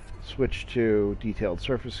 trigger, switch to detailed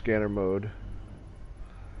surface scanner mode.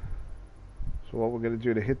 So what we're going to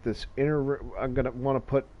do to hit this inner, I'm going to want to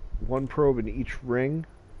put one probe in each ring.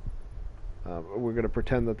 We're going to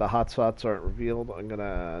pretend that the hotspots aren't revealed. I'm going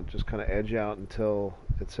to just kind of edge out until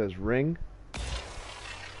it says ring.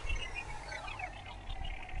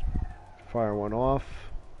 Fire one off.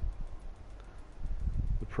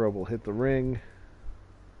 The probe will hit the ring.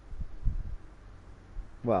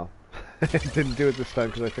 Well, it didn't do it this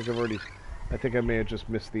time because I think I may have just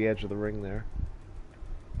missed the edge of the ring there.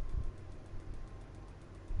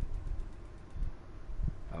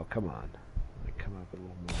 Oh, come on. Let me come up a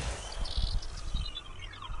little more.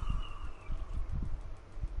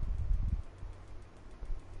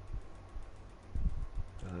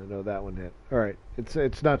 I know that one hit. Alright,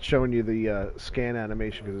 it's not showing you the scan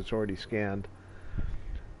animation because it's already scanned.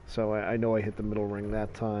 So I know I hit the middle ring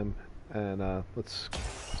that time. And let's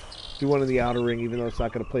do one in the outer ring, even though it's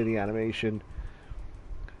not going to play the animation.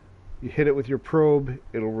 You hit it with your probe,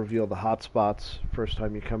 it'll reveal the hotspots. First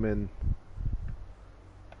time you come in,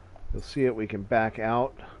 you'll see it. We can back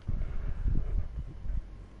out.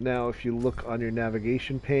 Now if you look on your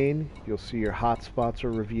navigation pane, you'll see your hotspots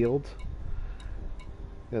are revealed.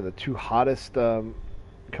 The two hottest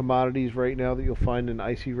commodities right now that you'll find in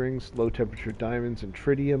icy rings, low temperature diamonds and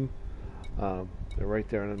tritium. They're right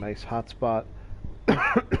there in a nice hotspot.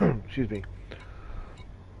 Excuse me.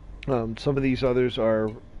 Some of these others are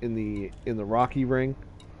in the rocky ring.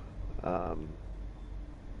 I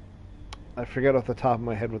forget off the top of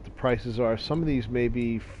my head what the prices are. Some of these may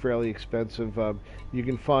be fairly expensive. You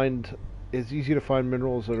can find, it's easy to find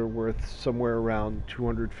minerals that are worth somewhere around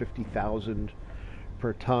 250,000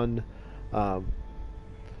 per ton.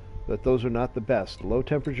 But those are not the best. Low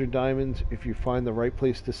temperature diamonds, if you find the right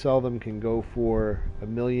place to sell them, can go for $1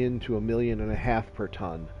 million to $1.5 million per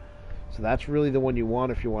ton. So that's really the one you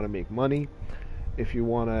want if you want to make money. If you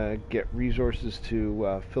want to get resources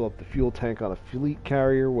to fill up the fuel tank on a fleet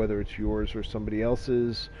carrier, whether it's yours or somebody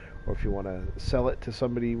else's, or if you want to sell it to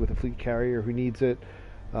somebody with a fleet carrier who needs it,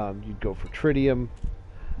 you'd go for tritium.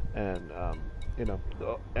 And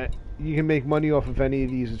you can make money off of any of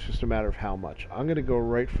these. It's just a matter of how much. I'm going to go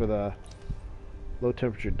right for the low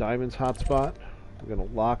temperature diamonds hotspot. I'm going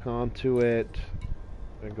to lock onto it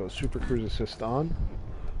and go Super Cruise Assist on,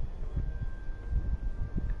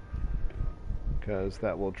 because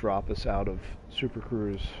that will drop us out of Super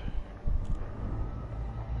Cruise.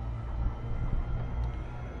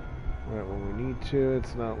 Right when we need to.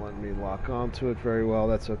 It's not letting me lock onto it very well.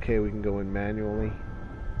 That's okay. We can go in manually.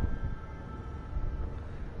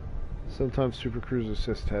 Sometimes Super Cruise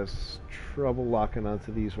Assist has trouble locking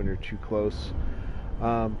onto these when you're too close.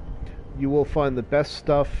 You will find the best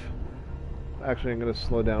stuff. Actually, I'm going to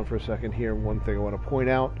slow down for a second here. One thing I want to point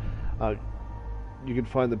out. You can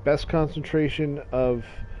find the best concentration of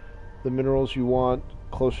the minerals you want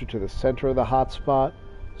closer to the center of the hotspot.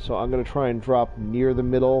 So I'm going to try and drop near the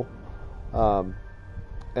middle. And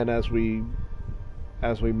as we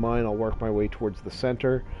mine, I'll work my way towards the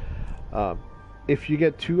center. If you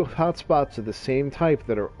get two hotspots of the same type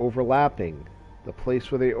that are overlapping, the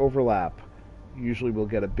place where they overlap usually will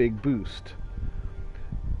get a big boost.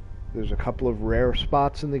 There's a couple of rare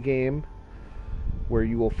spots in the game where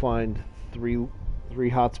you will find three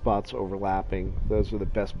hotspots overlapping. Those are the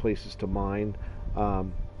best places to mine.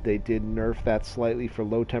 They did nerf that slightly for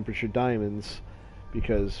low temperature diamonds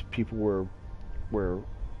because people were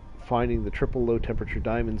finding the triple low temperature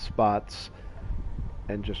diamond spots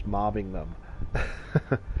and just mobbing them.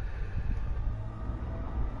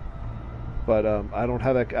 But I don't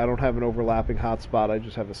have an overlapping hotspot. I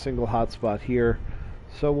just have a single hotspot here,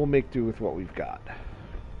 so we'll make do with what we've got.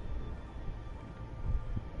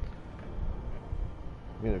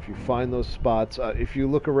 And if you find those spots, if you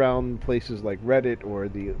look around places like Reddit or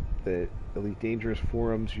the Elite Dangerous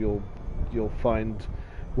forums, you'll find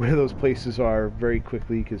where those places are very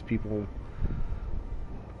quickly because people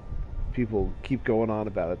keep going on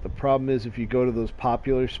about it. The problem is if you go to those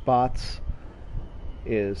popular spots,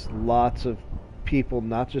 is lots of people,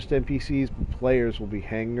 not just NPCs, but players will be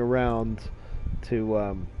hanging around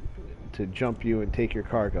to jump you and take your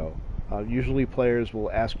cargo. Usually players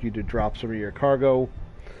will ask you to drop some of your cargo,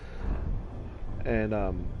 and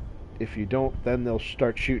if you don't, then they'll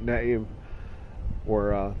start shooting at you,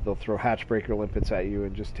 or they'll throw hatchbreaker limpets at you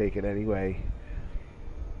and just take it anyway.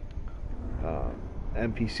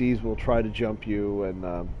 NPCs will try to jump you, and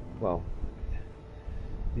well,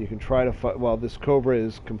 you can try to fight. Well, this Cobra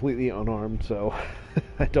is completely unarmed, so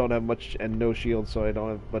I don't have much, and no shield, so I don't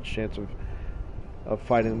have much chance of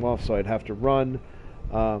fighting them off, so I'd have to run.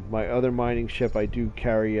 My other mining ship, I do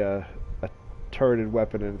carry a turreted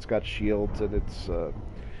weapon, and it's got shields, and it's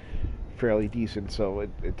fairly decent, so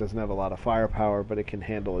it doesn't have a lot of firepower, but it can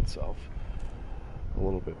handle itself a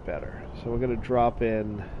little bit better. So we're going to drop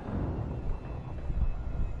in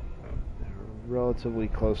relatively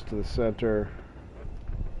close to the center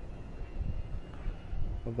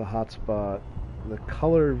of the hotspot. The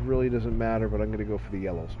color really doesn't matter, but I'm going to go for the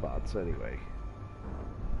yellow spots anyway.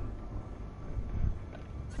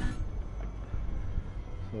 So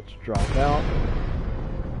let's drop out,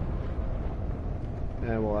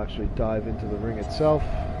 and we'll actually dive into the ring itself.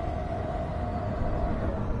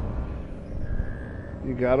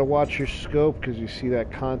 You got to watch your scope because you see that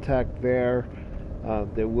contact there.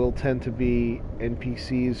 There will tend to be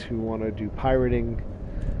NPCs who want to do pirating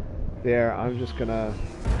there. I'm just gonna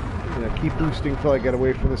keep boosting till I get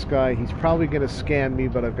away from this guy. He's probably gonna scan me,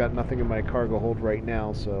 but I've got nothing in my cargo hold right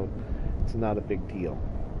now, so it's not a big deal.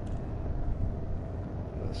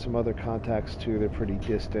 Some other contacts too, they're pretty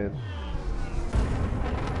distant.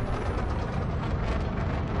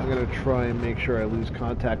 I'm gonna try and make sure I lose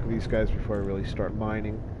contact with these guys before I really start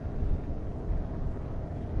mining.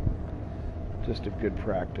 Just a good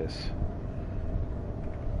practice.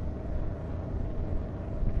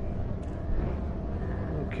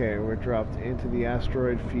 Okay, we're dropped into the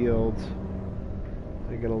asteroid field.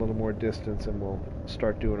 I get a little more distance and we'll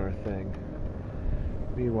start doing our thing.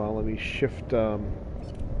 Meanwhile, let me shift to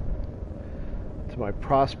my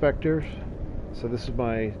prospectors. So this is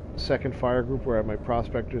my second fire group where I have my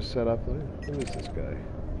prospectors set up. Who is this guy?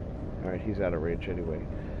 Alright, he's out of range anyway.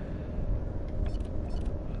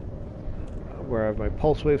 Where I have my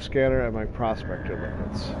pulse wave scanner and my prospector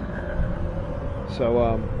limpets.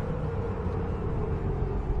 So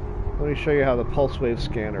let me show you how the pulse wave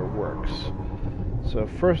scanner works. So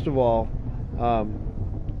first of all,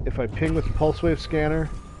 if I ping with the pulse wave scanner,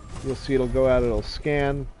 you'll see it'll go out, it'll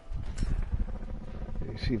scan.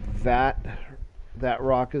 You see that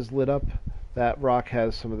rock is lit up. That rock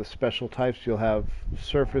has some of the special types. You'll have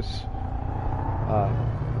surface,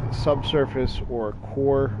 subsurface, or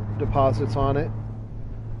core deposits on it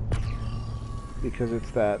because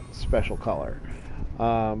it's that special color.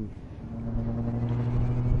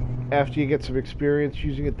 After you get some experience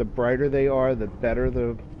using it, the brighter they are, the better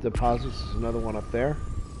the deposits. There's another one up there.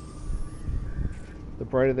 The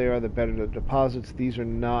brighter they are, the better the deposits. These are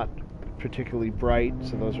not particularly bright,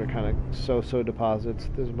 so those are kind of so-so deposits.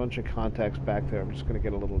 There's a bunch of contacts back there. I'm just going to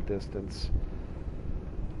get a little distance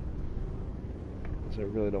because I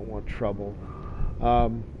really don't want trouble.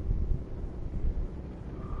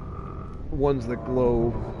 Ones that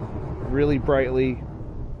glow really brightly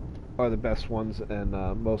are the best ones and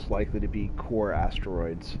most likely to be core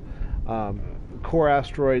asteroids. Core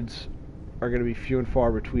asteroids are going to be few and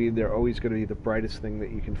far between. They're always going to be the brightest thing that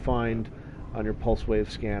you can find on your pulse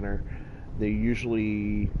wave scanner. They're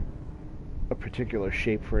usually a particular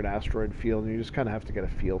shape for an asteroid field, and you just kind of have to get a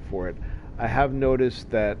feel for it. I have noticed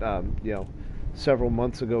that, several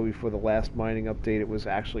months ago before the last mining update, it was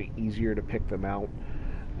actually easier to pick them out,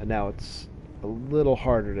 and now it's a little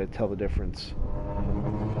harder to tell the difference.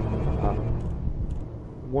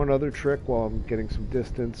 One other trick while I'm getting some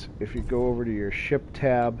distance, if you go over to your ship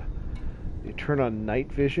tab, you turn on night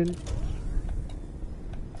vision.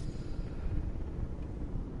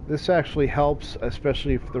 This actually helps,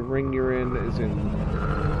 especially if the ring you're in is in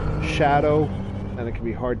shadow and it can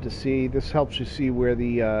be hard to see. This helps you see where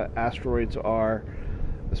the asteroids are,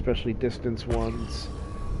 especially distance ones,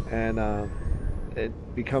 and it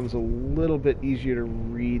becomes a little bit easier to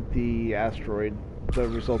read the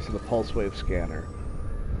results of the pulse wave scanner.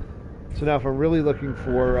 So now if I'm really looking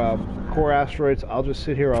for core asteroids, I'll just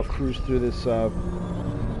sit here, I'll cruise through this,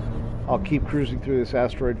 I'll keep cruising through this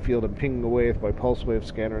asteroid field and pinging away with my pulse wave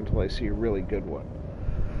scanner until I see a really good one.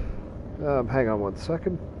 Hang on one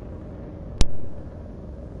second.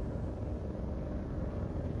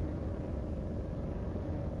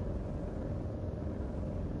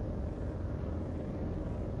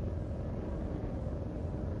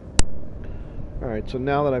 Alright, so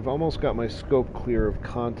now that I've almost got my scope clear of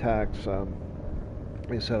contacts, like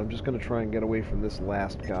I said, I'm just going to try and get away from this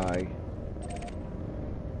last guy.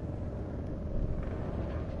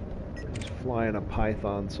 He's flying a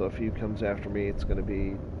Python, so if he comes after me, it's going to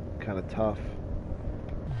be kind of tough.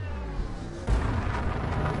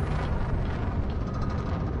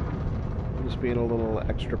 I'm just being a little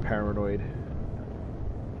extra paranoid.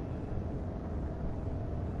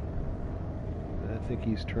 I think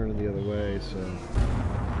he's turning the other way, so...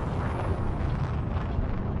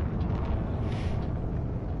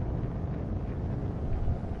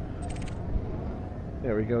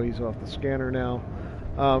 There we go, he's off the scanner now.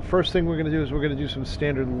 First thing we're going to do is we're going to do some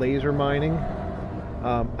standard laser mining.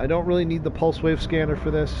 I don't really need the pulse wave scanner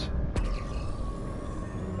for this.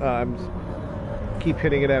 I'm keep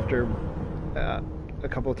hitting it after a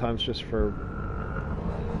couple of times just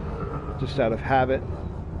out of habit.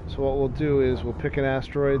 So what we'll do is we'll pick an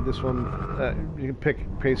asteroid. This one, you can pick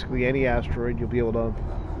basically any asteroid. You'll be able to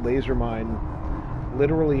laser mine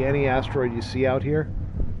literally any asteroid you see out here.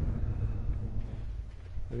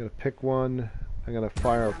 I'm going to pick one. I'm going to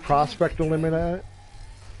fire a Prospector limit at it.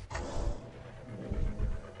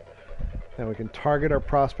 Now we can target our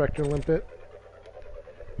Prospector limpet.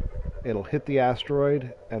 It'll hit the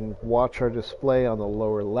asteroid and watch our display on the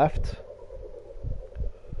lower left.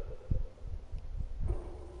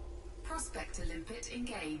 Prospector limpet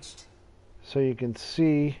engaged. So you can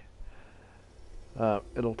see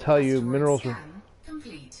it'll tell you minerals scan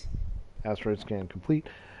complete. Asteroid scan complete.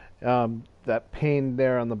 That pane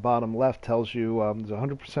there on the bottom left tells you there's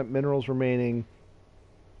 100% minerals remaining.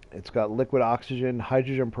 It's got liquid oxygen,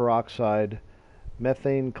 hydrogen peroxide,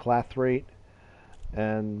 methane clathrate,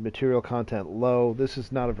 and material content low. This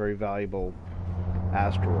is not a very valuable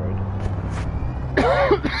asteroid.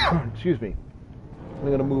 Excuse me. I'm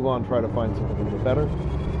going to move on, try to find something a little bit better.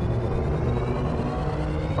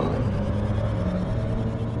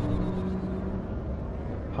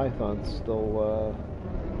 Python's still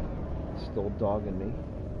dogging me.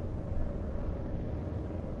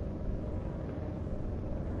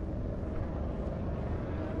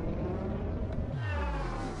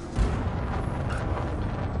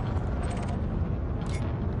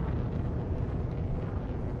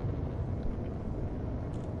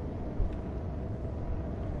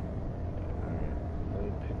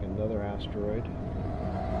 Asteroid.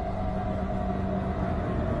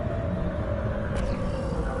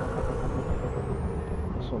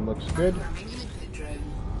 This one looks good.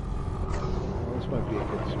 Well, this might be a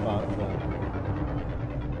good spot.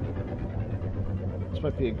 This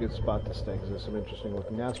might be a good spot to stay because there's some interesting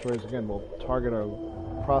looking asteroids. Again, we'll target our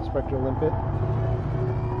Prospector limpet.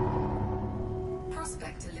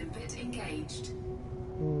 Prospector limpet engaged.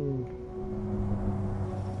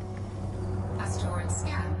 Asteroid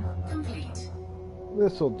scan complete.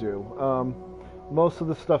 This'll do. Most of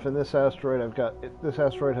the stuff in this asteroid, this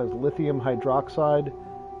asteroid has lithium hydroxide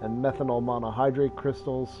and methanol monohydrate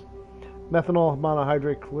crystals. Methanol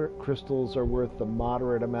monohydrate crystals are worth a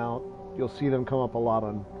moderate amount. You'll see them come up a lot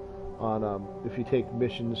on if you take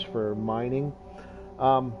missions for mining.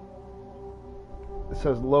 It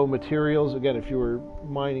says low materials. Again, if you were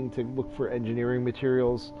mining to look for engineering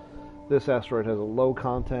materials, this asteroid has a low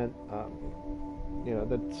content.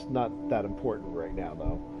 That's not that important right now,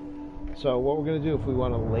 though. So what we're going to do, if we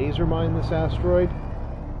want to laser mine this asteroid,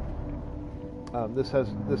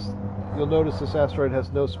 you'll notice this asteroid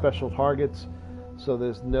has no special targets, so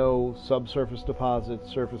there's no subsurface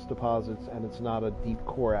deposits, surface deposits, and it's not a deep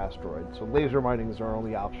core asteroid. So laser mining is our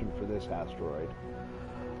only option for this asteroid.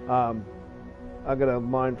 I'm going to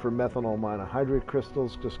mine for methanol monohydrate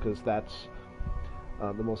crystals just because that's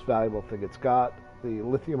the most valuable thing it's got. The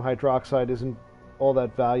lithium hydroxide isn't all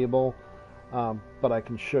that valuable, but I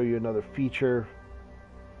can show you another feature.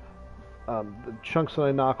 The chunks that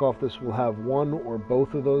I knock off this will have one or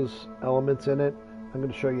both of those elements in it. I'm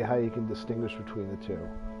going to show you how you can distinguish between the two.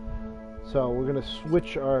 So we're going to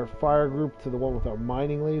switch our fire group to the one with our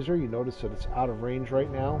mining laser. You notice that it's out of range right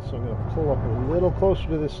now, so I'm going to pull up a little closer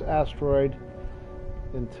to this asteroid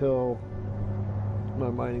until my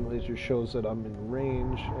mining laser shows that I'm in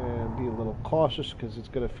range, and be a little cautious because it's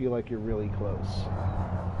going to feel like you're really close.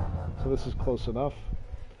 So this is close enough.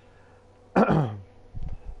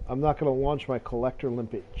 I'm not going to launch my collector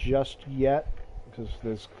limpet just yet because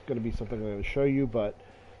there's going to be something I'm going to show you, but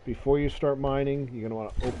before you start mining, you're going to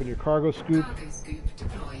want to open your cargo scoop. Cargo scoop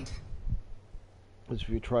deployed. Because if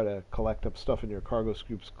you try to collect up stuff and your cargo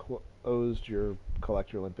scoop's closed, your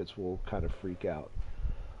collector limpets will kind of freak out.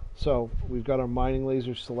 So we've got our mining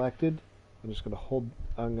laser selected. I'm just going to hold,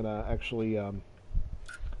 I'm going to actually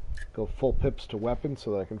go full pips to weapon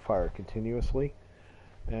so that I can fire continuously.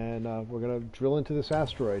 And we're going to drill into this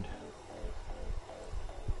asteroid.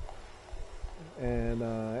 And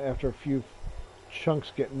after a few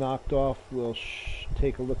chunks get knocked off, we'll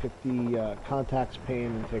take a look at the contacts pane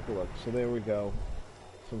and take a look. So there we go.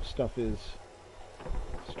 Some stuff is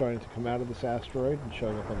starting to come out of this asteroid and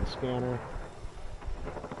showing up on the scanner.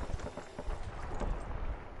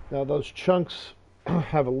 Now those chunks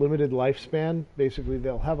have a limited lifespan. Basically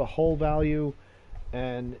they'll have a hull value,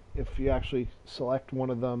 and if you actually select one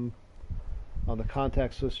of them on the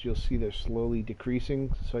contacts list, you'll see they're slowly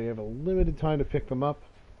decreasing, so you have a limited time to pick them up.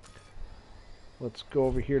 Let's go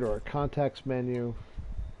over here to our contact menu.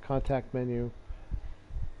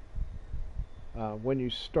 When you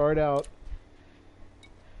start out,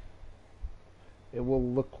 it will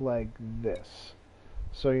look like this.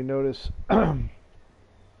 So you notice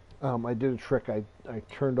I did a trick. I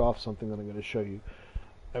turned off something that I'm going to show you.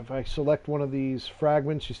 If I select one of these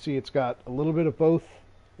fragments, you see it's got a little bit of both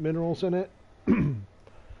minerals in it.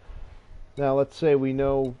 Now let's say we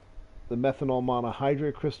know the methanol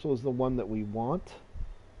monohydrate crystal is the one that we want.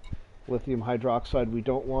 Lithium hydroxide we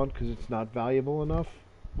don't want because it's not valuable enough.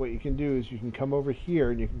 What you can do is you can come over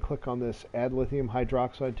here and you can click on this add lithium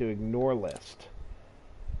hydroxide to ignore list.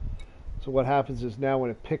 So what happens is now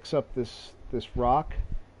when it picks up this rock,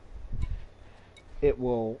 it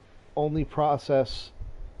will only process,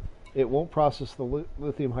 it won't process the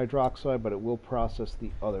lithium hydroxide, but it will process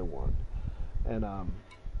the other one. And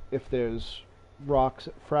if there's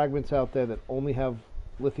fragments out there that only have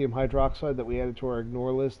lithium hydroxide that we added to our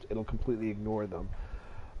ignore list, it'll completely ignore them.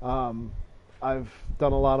 I've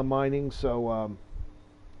done a lot of mining, so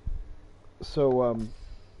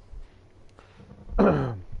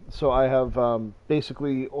so I have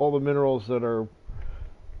basically all the minerals that are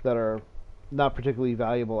not particularly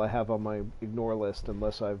valuable I have on my ignore list,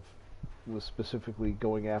 unless I was specifically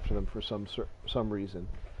going after them for some reason.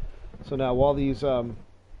 So now while these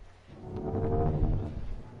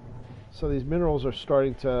these minerals are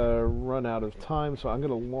starting to run out of time, so I'm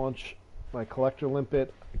going to launch my collector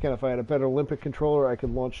limpet. Again, if I had a better limpet controller, I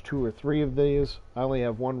could launch 2 or 3 of these. I only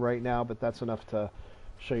have 1 right now, but that's enough to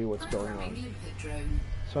show you what's going on.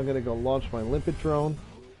 So I'm going to go launch my limpet drone.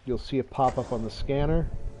 You'll see it pop up on the scanner.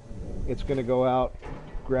 It's going to go out,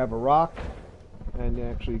 grab a rock, and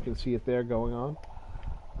actually you can see it there going on.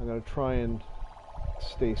 I'm going to try and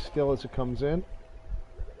stay still as it comes in.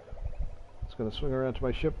 It's going to swing around to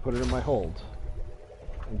my ship, put it in my hold,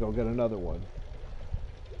 and go get another one.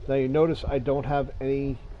 Now you notice I don't have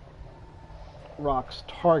any rocks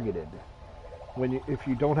targeted. If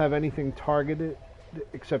you don't have anything targeted,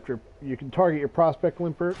 except you can target your prospect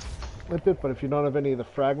limpet, but if you don't have any of the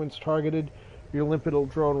fragments targeted, your limpet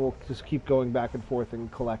drone will just keep going back and forth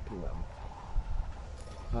and collecting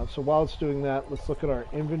them. So while it's doing that, let's look at our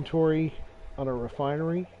inventory on our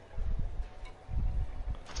refinery.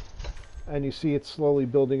 And you see it's slowly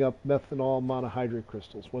building up methanol monohydrate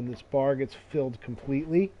crystals. When this bar gets filled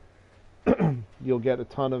completely, you'll get a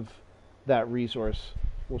ton of that resource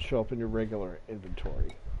will show up in your regular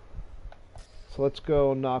inventory. So let's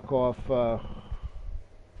go knock off a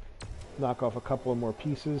couple of more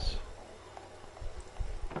pieces.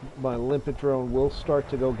 My limpet drone will start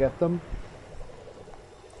to go get them.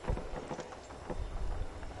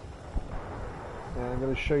 I'm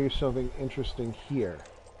going to show you something interesting here.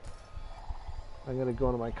 I'm going to go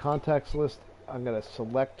into my contacts list. I'm going to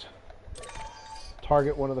select,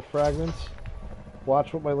 target one of the fragments.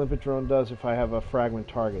 Watch what my limpet drone does if I have a fragment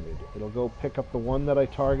targeted. It'll go pick up the one that I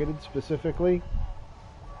targeted specifically,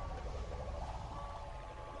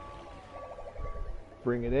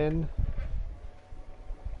 bring it in.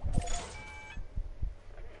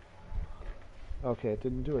 Okay, it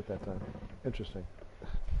didn't do it that time. Interesting.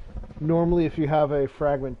 Normally, if you have a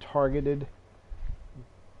fragment targeted,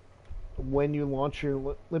 when you launch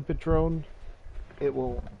your limpet drone, it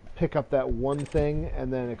will pick up that one thing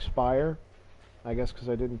and then expire. I guess because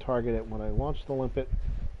I didn't target it when I launched the limpet.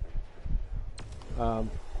 So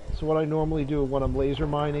what I normally do when I'm laser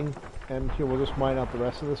mining, and here we'll just mine out the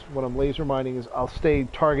rest of this, when I'm laser mining is I'll stay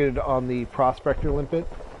targeted on the Prospector limpet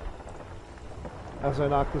as I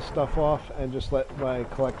knock this stuff off, and just let my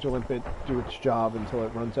collector limpet do its job until it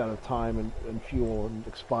runs out of time and fuel and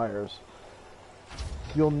expires.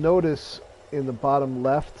 You'll notice in the bottom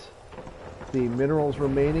left, the minerals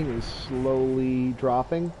remaining is slowly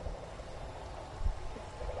dropping.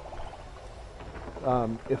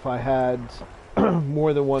 If I had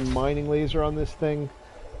more than one mining laser on this thing,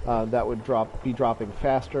 that would be dropping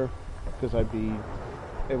faster, because I'd be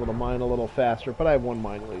able to mine a little faster, but I have one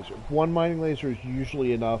mining laser. One mining laser is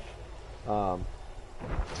usually enough.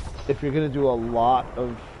 If you're going to do a lot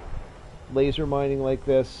of laser mining like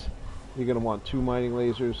this, you're going to want two mining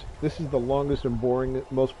lasers. This is the longest and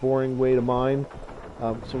most boring way to mine,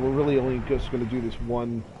 so we're really only just going to do this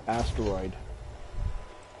one asteroid.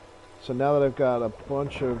 So now that I've got a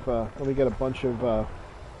bunch of, let me get a bunch of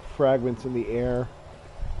fragments in the air,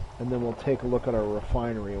 and then we'll take a look at our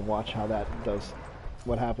refinery and watch how that does,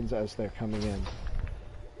 what happens as they're coming in.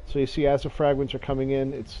 So you see, as the fragments are coming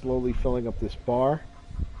in, it's slowly filling up this bar.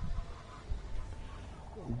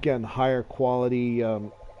 Again, higher quality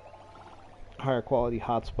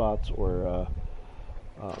hotspots or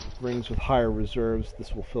rings with higher reserves,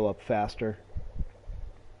 this will fill up faster.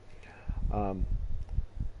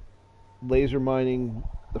 Laser mining,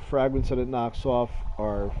 the fragments that it knocks off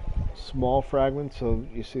are small fragments, so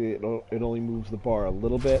you see it only moves the bar a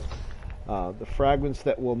little bit. The fragments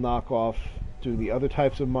that will knock off do the other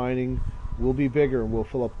types of mining will be bigger and will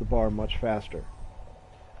fill up the bar much faster.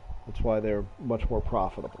 That's why they're much more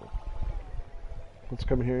profitable. Let's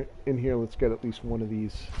come in here, let's get at least one of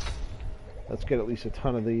these. Let's get at least a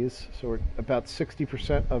ton of these. So we're about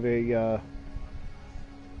 60% of a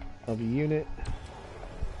unit.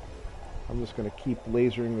 I'm just going to keep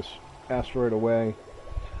lasering this asteroid away.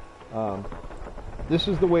 This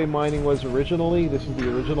is the way mining was originally. This is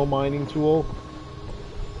the original mining tool.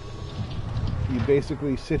 You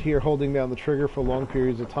basically sit here holding down the trigger for long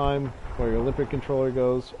periods of time while your limpet controller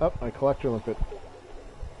goes, oh, my collector limpet.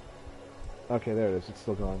 Okay, there it is. It's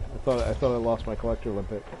still going. I thought I lost my collector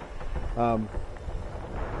limpet.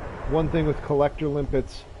 One thing with collector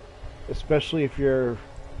limpets, especially if you're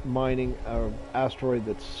mining an asteroid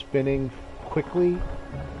that's spinning quickly,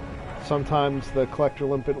 sometimes the collector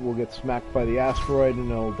limpet will get smacked by the asteroid and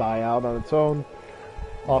it'll die out on its own.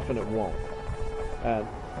 Often it won't. And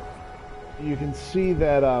you can see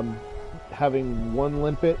that having one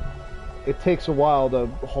limpet, it takes a while to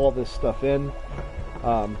haul this stuff in.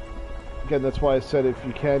 Again, that's why I said if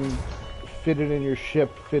you can fit it in your ship,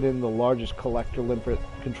 fit in the largest collector limpet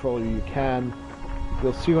controller you can.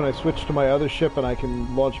 You'll see when I switch to my other ship and I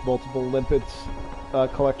can launch multiple limpets,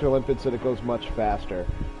 collector limpets, and it goes much faster.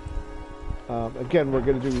 Again, we're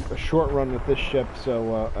going to do a short run with this ship,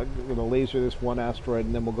 so I'm going to laser this one asteroid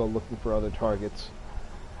and then we'll go looking for other targets.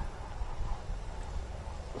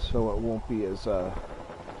 So it won't be as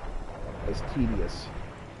tedious.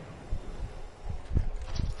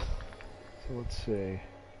 So let's see.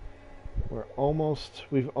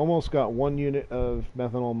 We've almost got 1 unit of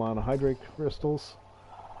methanol monohydrate crystals.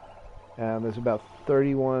 And there's about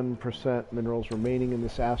 31% minerals remaining in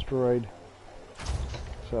this asteroid.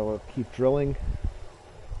 So we'll keep drilling.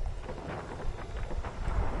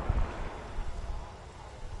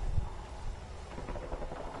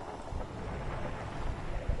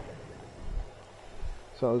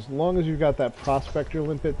 So as long as you've got that Prospector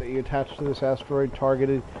limpet that you attach to this asteroid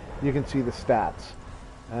targeted, you can see the stats.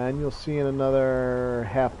 And you'll see in another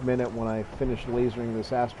half minute when I finish lasering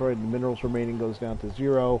this asteroid, the minerals remaining goes down to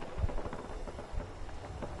 0.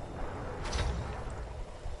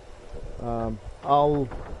 I'll,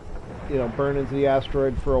 burn into the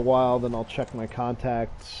asteroid for a while, then I'll check my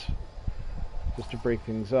contacts just to break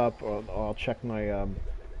things up. Or I'll check my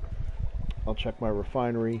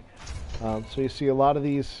refinery. So you see a lot of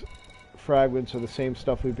these fragments are the same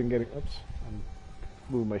stuff we've been getting. Oops, I'm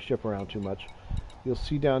moving my ship around too much. you'll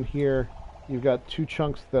see down here you've got two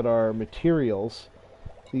chunks that are materials.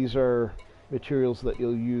 These are materials that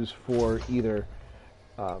you'll use for either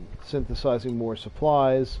synthesizing more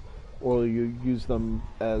supplies, or you use them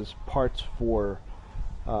as parts for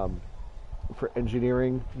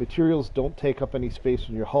engineering. Materials don't take up any space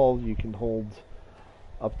in your hull. You can hold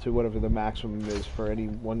up to whatever the maximum is for any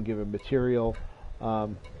one given material.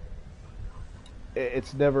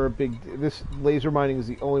 It's never a big... This laser mining is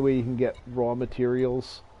the only way you can get raw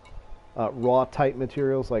materials, raw type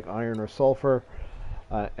materials like iron or sulfur,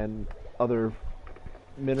 and other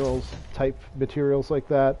minerals type materials like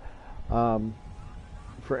that,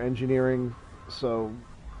 for engineering. So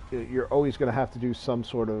you're always going to have to do some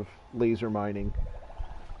sort of laser mining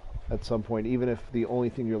at some point, even if the only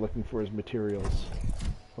thing you're looking for is materials.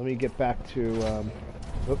 Let me get back to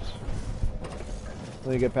oops.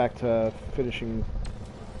 Let me get back to finishing.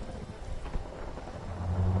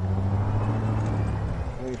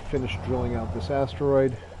 Let me finish drilling out this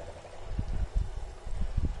asteroid.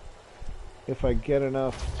 If I get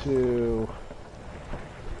enough to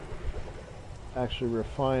actually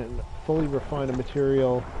fully refine a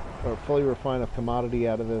material, or fully refine a commodity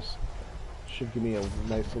out of this, should give me a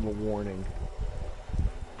nice little warning.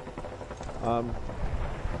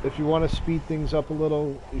 If you want to speed things up a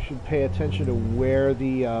little, you should pay attention to where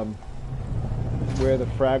the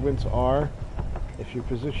fragments are. If you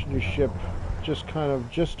position your ship just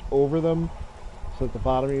over them, so that the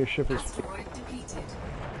bottom of your ship is... Asteroid depleted.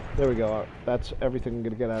 There we go. That's everything I'm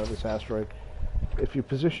going to get out of this asteroid. If you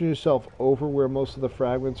position yourself over where most of the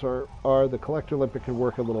fragments are the collector limpet can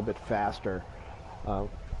work a little bit faster.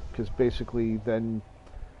 Because basically then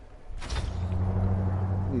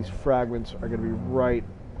these fragments are going to be right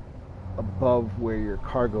above where your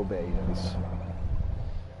cargo bay is.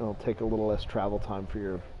 It'll take a little less travel time for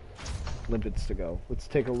your limpets to go. Let's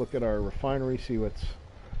take a look at our refinery, see what's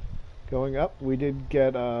going up. We did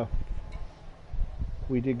get one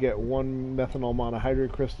methanol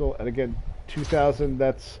monohydrate crystal, and again 2,000.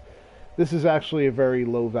 This is actually a very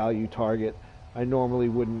low value target. I normally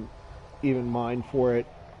wouldn't even mine for it.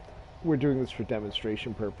 We're doing this for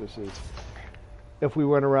demonstration purposes. If we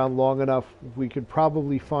went around long enough, we could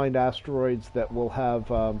probably find asteroids that will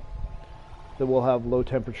have low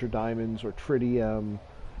temperature diamonds or tritium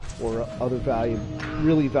or other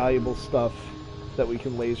really valuable stuff that we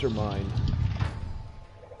can laser mine.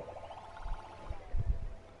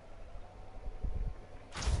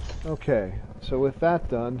 Okay, so with that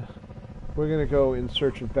done, we're going to go in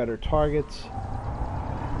search of better targets.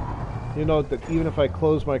 You note that even if I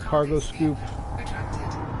close my cargo scoop,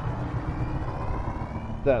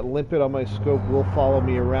 that limpet on my scope will follow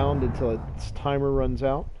me around until its timer runs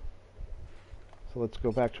out. So let's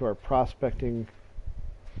go back to our prospecting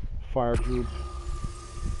fire group,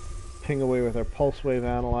 ping away with our pulse wave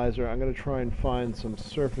analyzer. I'm going to try and find some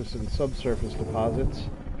surface and subsurface deposits.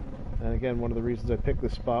 And again, one of the reasons I picked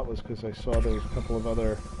this spot was because I saw there was a couple of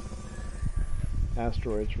other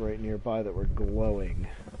asteroids right nearby that were glowing.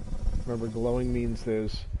 Remember, glowing means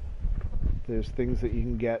there's things that you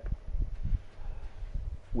can get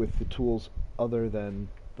with the tools other than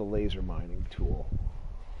the laser mining tool.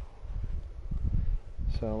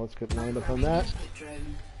 So let's get lined up on that.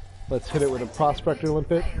 Let's hit it with a Prospector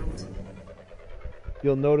Limpet.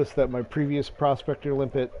 You'll notice that my previous Prospector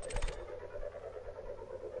Limpet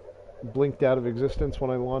blinked out of existence when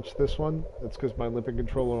I launched this one. That's because my limpet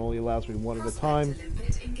controller only allows me one at a time,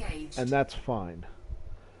 and that's fine.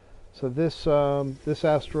 So this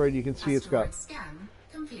asteroid, you can see it's got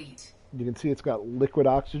liquid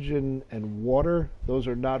oxygen and water. Those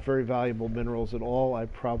are not very valuable minerals at all. I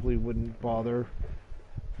probably wouldn't bother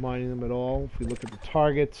mining them at all. If we look at the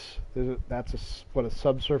targets, that's what a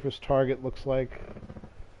subsurface target looks like.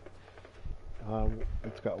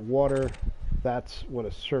 It's got water. That's what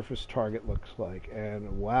a surface target looks like.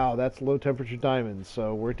 And wow, that's low temperature diamonds.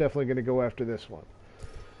 So we're definitely going to go after this one.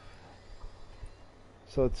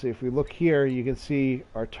 So let's see, if we look here, you can see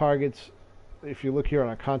our targets. If you look here on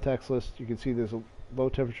our contacts list, you can see there's a low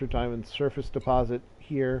temperature diamond surface deposit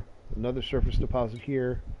here, another surface deposit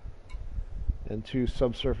here, and two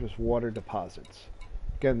subsurface water deposits.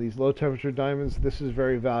 Again, these low temperature diamonds, this is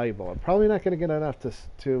very valuable. I'm probably not going to get enough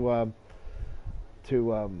to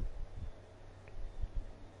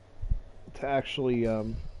actually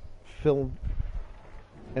fill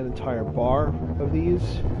an entire bar of these,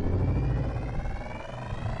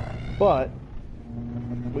 but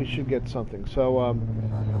we should get something. So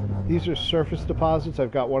these are surface deposits.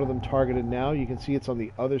 I've got one of them targeted now. You can see it's on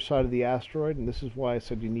the other side of the asteroid, and this is why I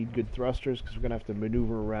said you need good thrusters, because we're going to have to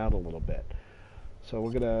maneuver around a little bit. So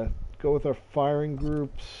we're going to go with our firing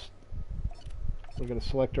groups. We're going to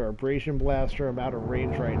select our Abrasion blaster. I'm out of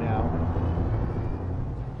range right now.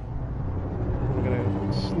 We're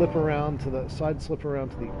going to slip around to the slip around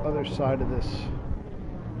to the other side of this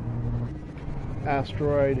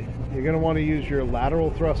asteroid. You're going to want to use your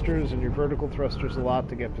lateral thrusters and your vertical thrusters a lot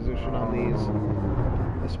to get position on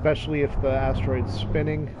these, especially if the asteroid's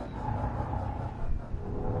spinning.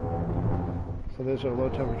 So there's our low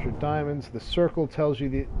temperature diamonds. The circle tells you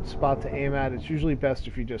the spot to aim at. It's usually best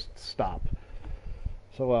if you just stop.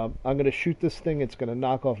 So I'm going to shoot this thing. It's going to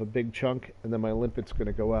knock off a big chunk, and then my limpet's going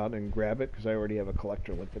to go out and grab it because I already have a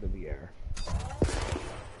collector limpet in the air.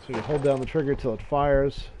 So you hold down the trigger till it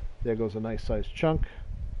fires. There goes a nice sized chunk.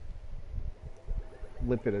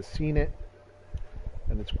 Limpet has seen it,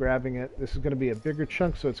 and it's grabbing it. This is going to be a bigger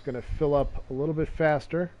chunk, so it's going to fill up a little bit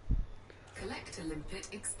faster. Collector limpet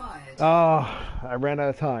expired. Oh, I ran out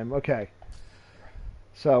of time. Okay.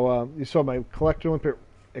 So you saw my collector limpet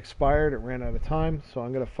expired. It ran out of time, so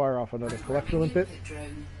I'm going to fire off another collector limpet.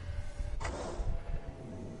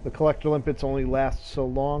 The collector limpets only last so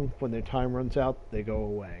long. When their time runs out, they go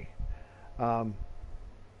away. The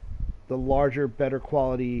larger, better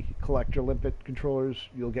quality collector limpet controllers,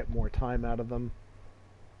 you'll get more time out of them.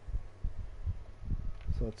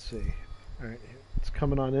 So let's see. All right, it's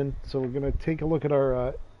coming on in. So we're going to take a look at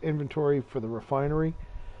our inventory for the refinery.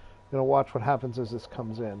 Going to watch what happens as this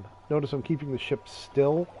comes in. Notice I'm keeping the ship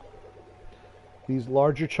still. These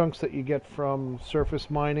larger chunks that you get from surface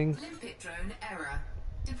mining. Limpet drone error.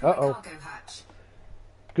 Deploy cargo hatch.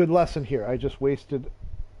 Good lesson here. I just wasted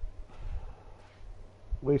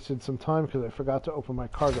some time because I forgot to open my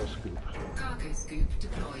cargo scoop. Cargo scoop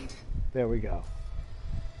deployed. There we go.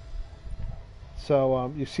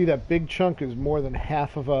 So you see that big chunk is more than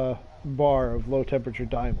half of a bar of low temperature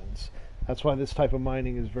diamonds. That's why this type of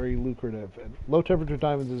mining is very lucrative. And low temperature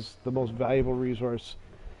diamonds is the most valuable resource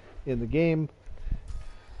in the game.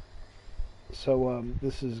 So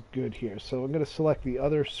this is good here. So I'm going to select the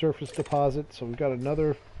other surface deposit. So we've got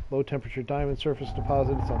another low temperature diamond surface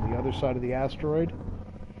deposit. It's on the other side of the asteroid.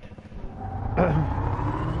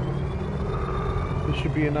 This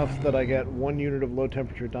should be enough that I get 1 unit of low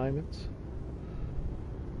temperature diamonds.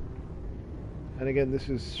 And again, this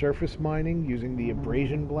is surface mining using the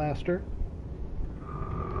Abrasion blaster.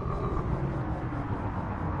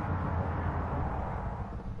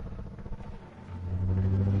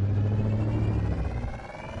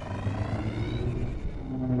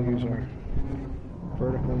 Use our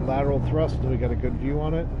vertical and lateral thrust so we got a good view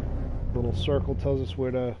on it. Little circle tells us where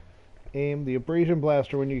to aim. The Abrasion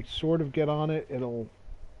blaster, when you sort of get on it,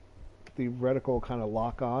 the reticle will kind of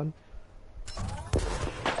lock on.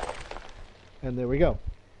 And there we go.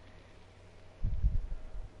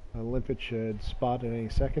 My limpet should spot at any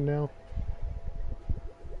second now.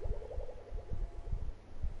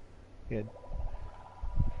 Yeah.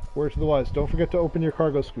 Word to the wise, don't forget to open your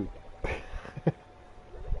cargo scoop.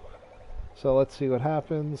 So let's see what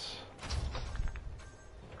happens.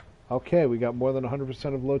 Okay, we got more than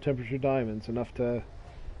 100% of low temperature diamonds, enough to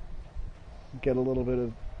get a little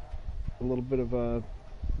bit of a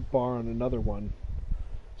bar on another one.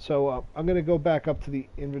 So I'm going to go back up to the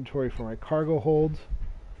inventory for my cargo hold.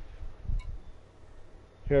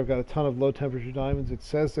 Here I've got a ton of low temperature diamonds. It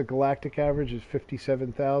says the galactic average is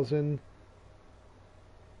 57,000.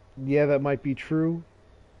 Yeah, that might be true,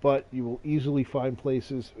 but you will easily find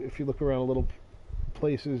places, if you look around a little,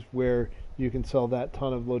 places where you can sell that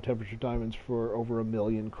ton of low temperature diamonds for over 1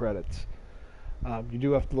 million credits. You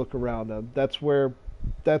do have to look around. That's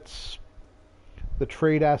the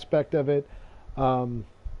trade aspect of it.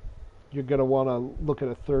 You're going to want to look at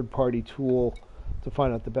a third-party tool to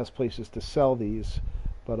find out the best places to sell these.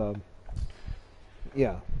 But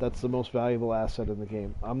yeah, that's the most valuable asset in the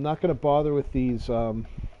game. I'm not going to bother with these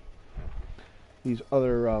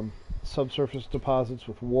other subsurface deposits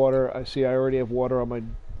with water. I already have water on my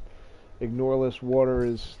ignore list. Water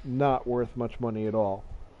is not worth much money at all.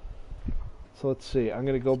 So let's see. I'm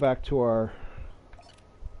going to go back to our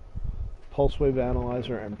pulse wave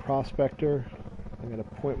analyzer and prospector. I'm going to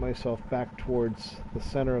point myself back towards the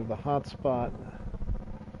center of the hotspot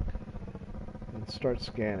and start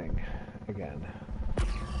scanning again.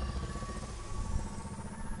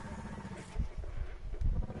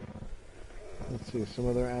 Let's see, some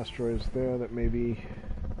other asteroids there that may be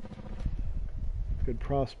good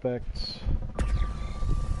prospects.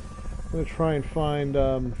 I'm going to try and find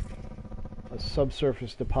a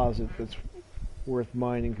subsurface deposit that's worth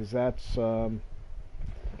mining, because that's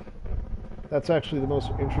actually the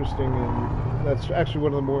most interesting, and that's actually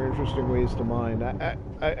one of the more interesting ways to mine.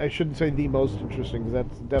 I shouldn't say the most interesting, because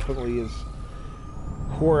that definitely is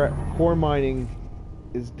core mining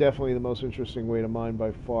is definitely the most interesting way to mine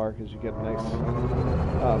by far, because you get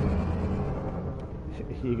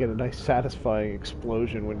a nice satisfying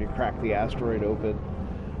explosion when you crack the asteroid open.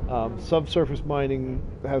 Subsurface mining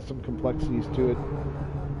has some complexities to it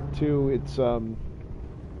too. It's a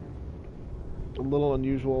little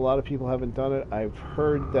unusual. A lot of people haven't done it. I've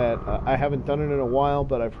heard that I haven't done it in a while,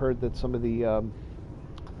 but I've heard that some of the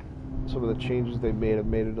changes they've made have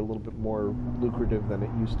made it a little bit more lucrative than it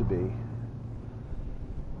used to be.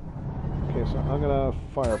 Okay, so I'm gonna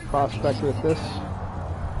fire a Prospector at this.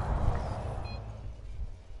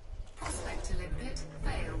 Prospector limpet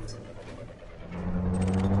failed.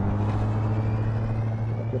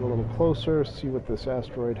 I'll get a little closer, see what this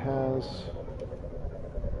asteroid has.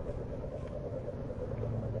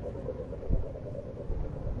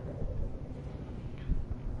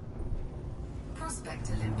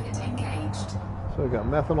 Prospector limpet engaged. So we've got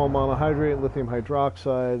methanol monohydrate, lithium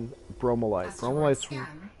hydroxide, bromolite. Asteroid scan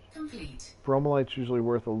complete. Bromolite's usually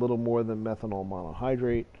worth a little more than methanol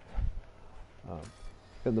monohydrate.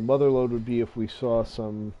 And the mother lode would be if we saw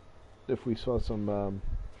some low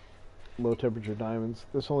temperature diamonds.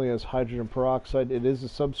 This only has hydrogen peroxide. It is a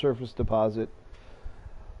subsurface deposit.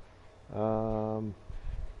 I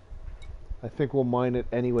think we'll mine it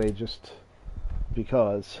anyway, just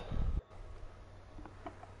because.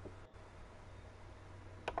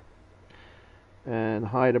 And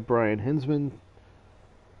hi to Brian Hinsman,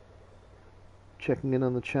 checking in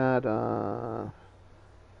on the chat. Yeah,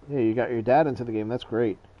 you got your dad into the game. That's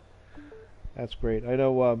great. That's great. I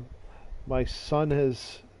know my son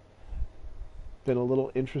has been a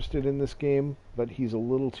little interested in this game, but he's a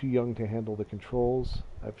little too young to handle the controls.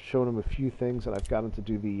 I've shown him a few things, and I've got him to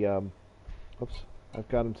do the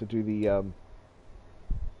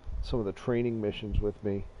some of the training missions with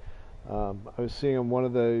me. I was seeing on one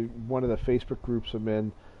of the Facebook groups I'm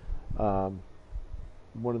in. One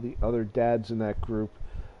of the other dads in that group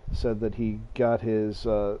said that he got his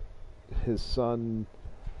son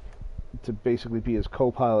to basically be his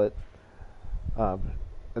co-pilot,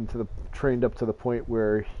 and trained up to the point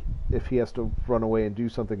where if he has to run away and do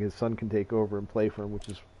something, his son can take over and play for him, which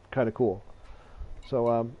is kind of cool.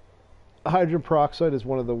 So hydrogen peroxide is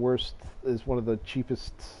one of the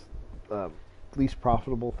cheapest, least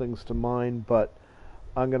profitable things to mine, but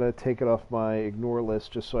I'm going to take it off my ignore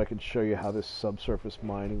list just so I can show you how this subsurface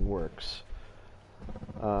mining works.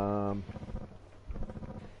 So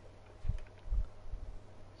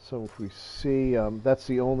if we see, that's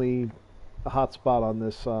the only hotspot on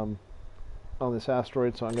this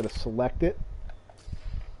asteroid, so I'm going to select it.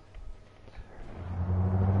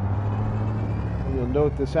 And you'll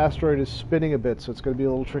note this asteroid is spinning a bit, so it's going to be a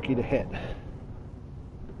little tricky to hit.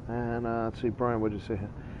 And let's see, Brian, what did you say?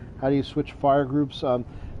 How do you switch fire groups?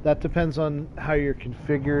 That depends on how you're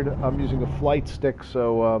configured. I'm using a flight stick,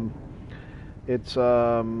 so it's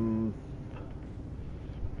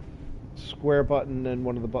square button and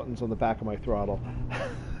one of the buttons on the back of my throttle.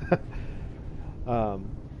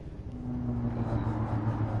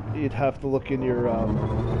 You'd have to look in your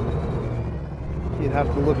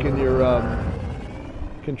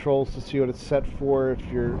controls to see what it's set for if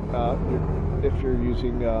you're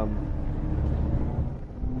using a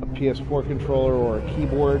PS4 controller or a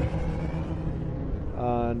keyboard,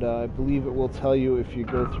 and I believe it will tell you if you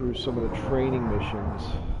go through some of the training missions.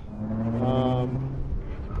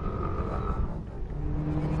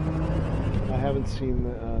 I haven't seen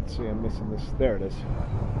the, let's see, I'm missing this. There it is.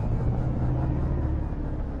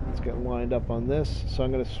 Let's get lined up on this. So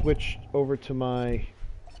I'm going to switch over to my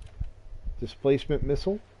displacement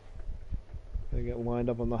missile. I get lined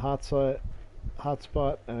up on the hotspot,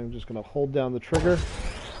 and I'm just going to hold down the trigger.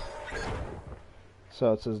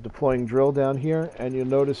 So it says deploying drill down here, and you'll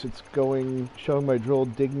notice it's showing my drill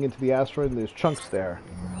digging into the asteroid, and there's chunks there.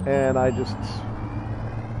 And I just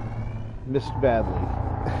missed badly.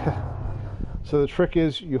 So the trick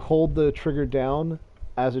is you hold the trigger down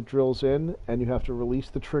as it drills in, and you have to release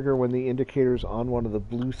the trigger when the indicator's on one of the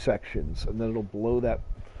blue sections, and then it'll blow that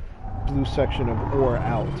blue section of ore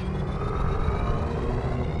out.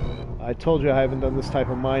 I told you I haven't done this type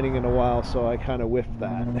of mining in a while, so I kind of whiffed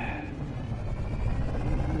that.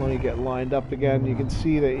 When you get lined up again, you can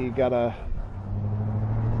see that you gotta...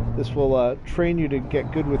 This will train you to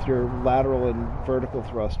get good with your lateral and vertical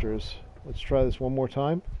thrusters. Let's try this one more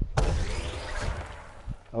time.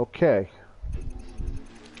 Okay.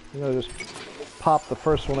 I'm going to just pop the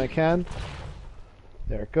first one I can.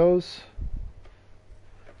 There it goes.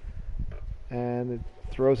 And it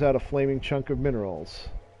throws out a flaming chunk of minerals.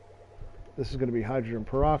 This is going to be hydrogen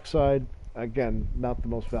peroxide. Again, not the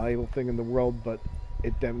most valuable thing in the world, but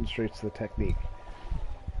it demonstrates the technique.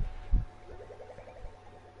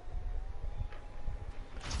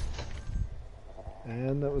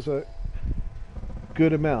 And that was a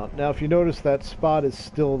good amount. Now, if you notice that spot is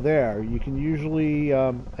still there, you can usually,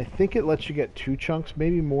 I think it lets you get 2 chunks,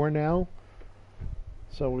 maybe more now.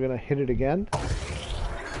 So we're going to hit it again.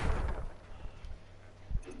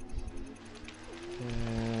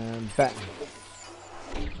 And bang.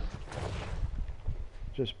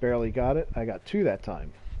 Just barely got it. I got 2 that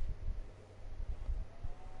time.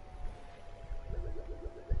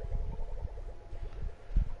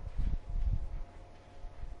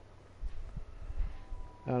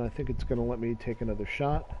 And I think it's going to let me take another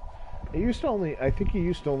shot. It used to only, I think you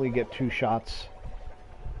used to only get 2 shots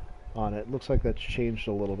on it. Looks like that's changed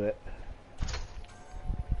a little bit.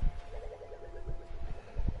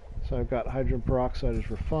 So I've got hydrogen peroxide is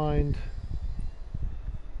refined.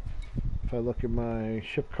 If I look at my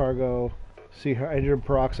ship cargo, see hydrogen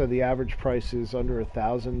peroxide, the average price is under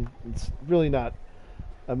 1,000. It's really not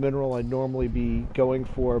a mineral I'd normally be going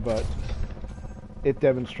for, but it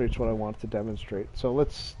demonstrates what I want to demonstrate. So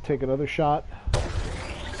let's take another shot.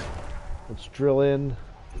 Let's drill in.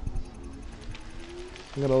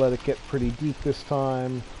 I'm gonna let it get pretty deep this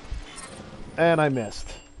time. And I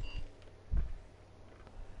missed.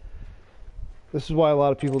 This is why a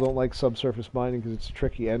lot of people don't like subsurface mining, because it's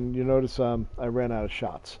tricky. And you notice I ran out of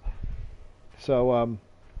shots. So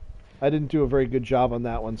I didn't do a very good job on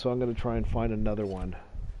that one, so I'm gonna try and find another one.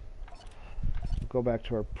 Go back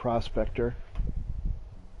to our prospector.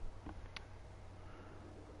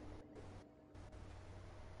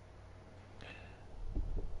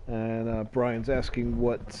 And Brian's asking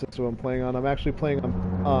what system I'm playing on. I'm actually playing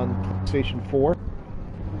on PlayStation 4.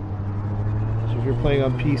 So if you're playing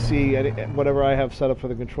on PC, whatever I have set up for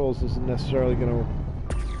the controls isn't necessarily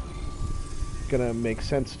gonna make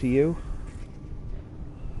sense to you.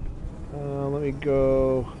 Let me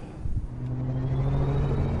go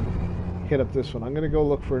hit up this one. I'm gonna go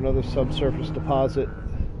look for another subsurface deposit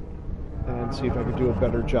and see if I can do a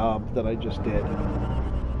better job than I just did.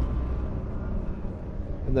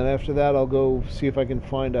 And then after that, I'll go see if I can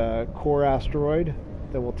find a core asteroid.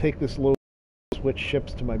 Then we'll take this low, switch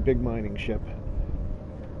ships to my big mining ship.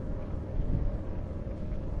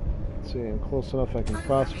 Let's see, I'm close enough I can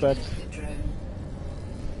prospect.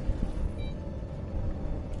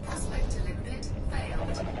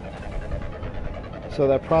 So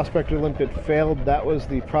that Prospector Limpet failed. That was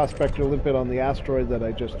the Prospector Limpet on the asteroid that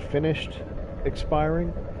I just finished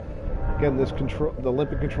expiring. Again, the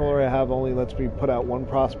Limpet controller I have only lets me put out 1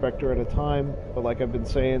 Prospector at a time, but like I've been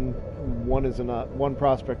saying, 1 is enough. 1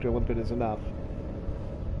 Prospector Limpet is enough.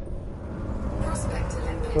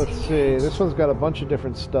 Let's see, this one's got a bunch of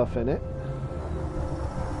different stuff in it.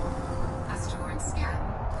 Asteroid scan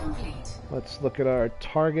complete. Let's look at our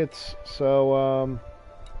targets. So,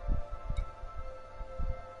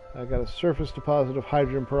 I got a surface deposit of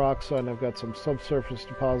hydrogen peroxide, and I've got some subsurface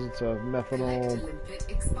deposits of methanol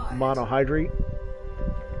monohydrate.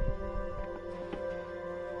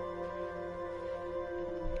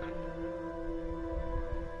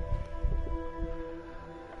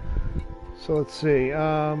 So let's see.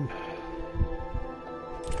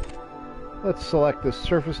 Let's select this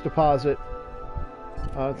surface deposit.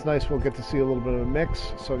 It's nice, we'll get to see a little bit of a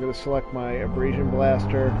mix. So I'm going to select my Abrasion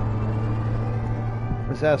blaster.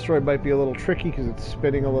 This asteroid might be a little tricky because it's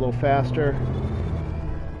spinning a little faster.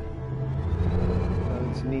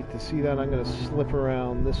 It's neat to see that. I'm going to slip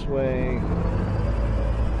around this way.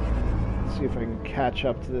 See if I can catch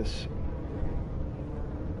up to this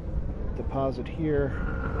deposit here.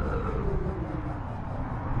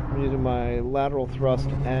 I'm using my lateral thrust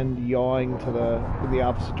and yawing to in the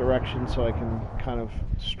opposite direction so I can kind of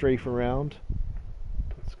strafe around.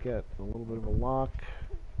 Let's get a little bit of a lock.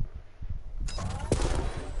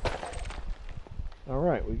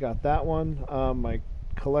 Alright, we got that one. My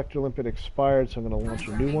collector limpet expired, so I'm going to launch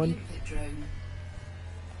a new one.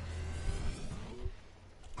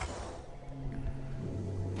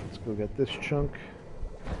 Let's go get this chunk.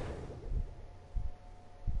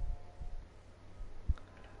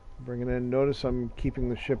 Bring it in. Notice I'm keeping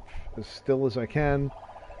the ship as still as I can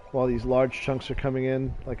while these large chunks are coming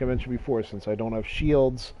in. Like I mentioned before, since I don't have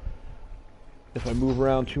shields, if I move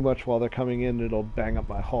around too much while they're coming in, it'll bang up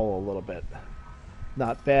my hull a little bit.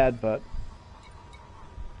 Not bad, but...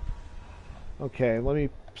 Okay, let me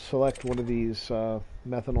select one of these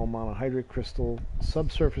methanol monohydrate crystal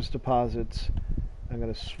subsurface deposits. I'm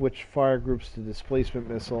going to switch fire groups to displacement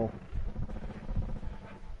missile.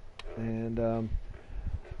 And let's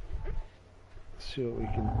see what we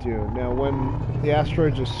can do. Now, when the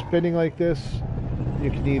asteroids are spinning like this,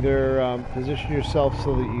 you can either position yourself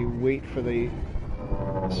so that you wait for the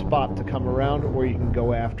spot to come around, or you can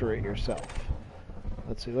go after it yourself.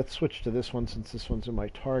 Let's see, let's switch to this one since this one's in my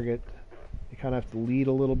target. You kind of have to lead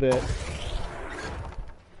a little bit.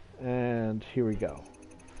 And here we go.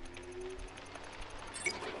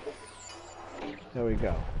 There we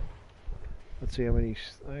go. Let's see how many...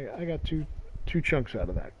 I got two chunks out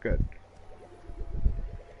of that. Good.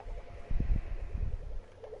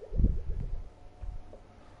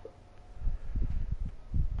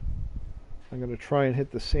 I'm going to try and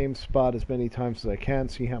hit the same spot as many times as I can,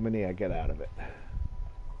 see how many I get out of it.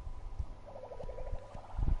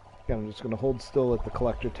 Again, I'm just going to hold still, let the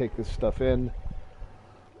collector take this stuff in.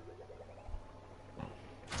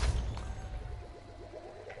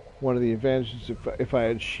 One of the advantages, if I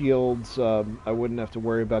had shields, I wouldn't have to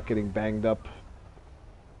worry about getting banged up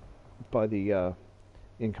by the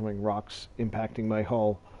incoming rocks impacting my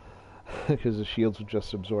hull, because the shields would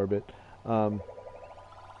just absorb it. But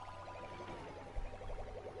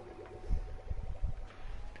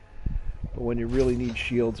when you really need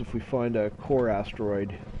shields, if we find a core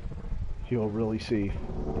asteroid, you'll really see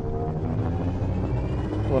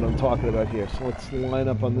what I'm talking about here. So let's line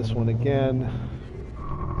up on this one again.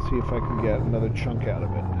 See if I can get another chunk out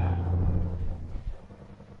of it.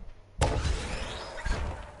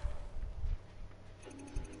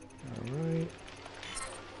 Alright.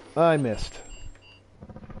 I missed.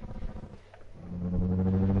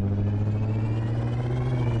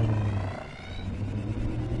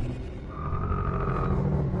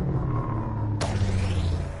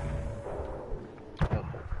 Oh,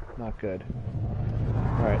 not good.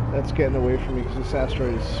 Alright, that's getting away from me because this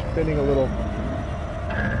asteroid is spinning a little.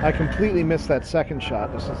 I completely missed that second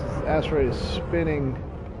shot. This asteroid is spinning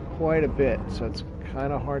quite a bit, so it's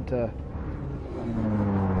kind of hard to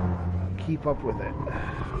keep up with it.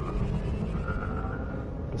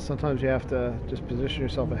 But sometimes you have to just position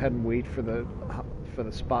yourself ahead and wait for the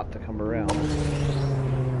spot to come around.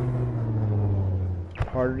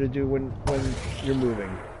 Harder to do when you're moving.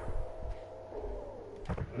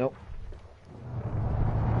 Nope.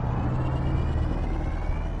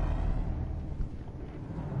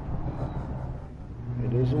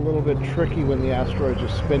 It is a little bit tricky when the asteroids are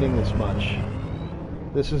spinning this much.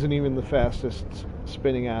 This isn't even the fastest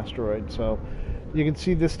spinning asteroid, so you can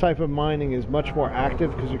see this type of mining is much more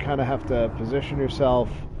active because you kind of have to position yourself,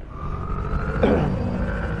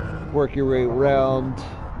 work your way around.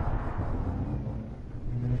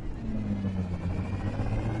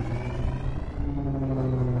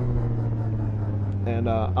 And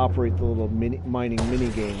operate the little mining mini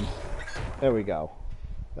game. There we go.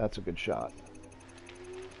 That's a good shot.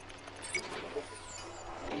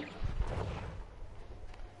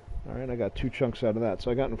 Alright, I got 2 chunks out of that. So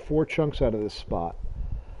I gotten 4 chunks out of this spot.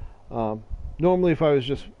 Normally if I was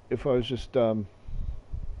just doing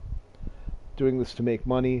this to make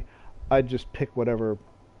money, I'd just pick whatever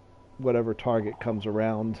target comes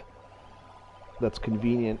around that's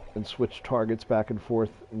convenient and switch targets back and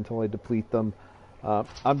forth until I deplete them.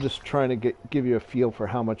 I'm just trying to give you a feel for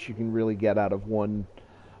how much you can really get out of one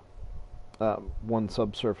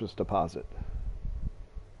subsurface deposit.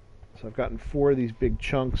 So I've gotten 4 of these big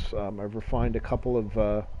chunks. I've refined a couple of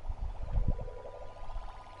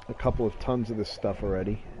tons of this stuff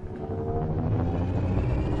already.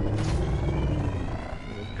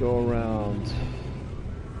 I'll go around,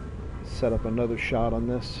 set up another shot on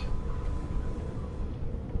this.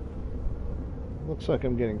 Looks like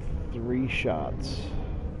I'm getting 3 shots,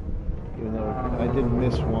 even though I did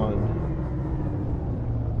miss one.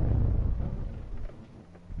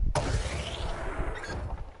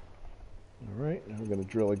 Alright, now we're going to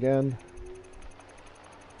drill again.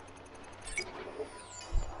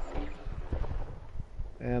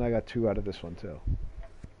 And I got 2 out of this one too.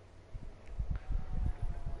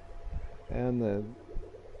 And the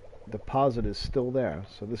deposit is still there,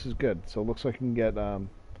 so this is good. So it looks like you can get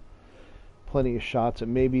plenty of shots. It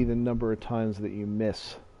may be the number of times that you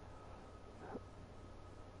miss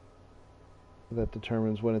that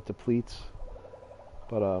determines when it depletes.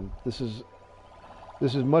 But this is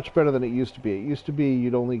much better than it used to be. It used to be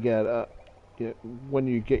you'd only get when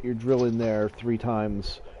you get your drill in there 3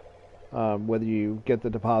 times, whether you get the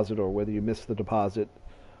deposit or whether you miss the deposit,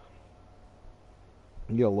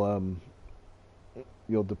 you'll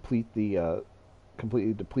deplete the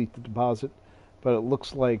completely deplete the deposit. But it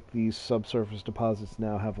looks like these subsurface deposits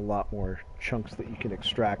now have a lot more chunks that you can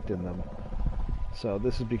extract in them. So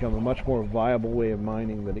this has become a much more viable way of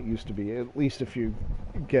mining than it used to be, at least if you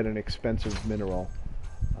get an expensive mineral.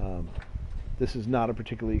 This is not a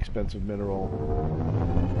particularly expensive mineral.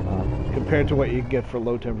 Compared to what you get for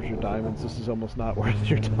low temperature diamonds, this is almost not worth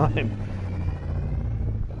your time.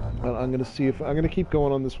 I'm going to keep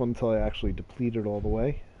going on this one until I actually deplete it all the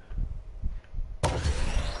way.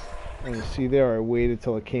 And you see there, I waited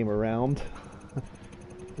till it came around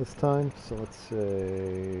this time. So let's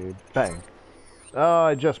say, bang. Oh,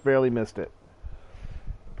 I just barely missed it.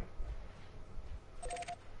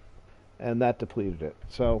 And that depleted it.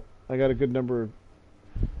 So I got a good number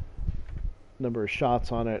of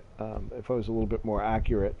shots on it. If I was a little bit more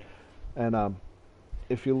accurate, and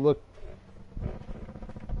if you look,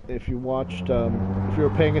 if you watched, if you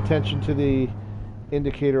were paying attention to the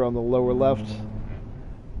indicator on the lower left,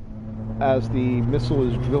 as the missile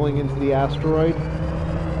is drilling into the asteroid,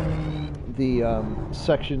 the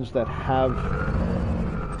sections that have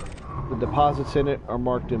the deposits in it are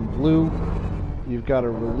marked in blue. You've got to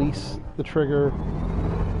release the trigger.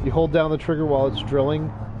 You hold down the trigger while it's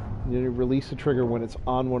drilling, and you release the trigger when it's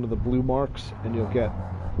on one of the blue marks, and you'll get,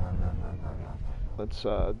 let's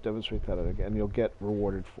demonstrate that again, you'll get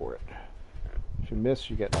rewarded for it. If you miss,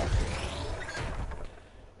 you get nothing.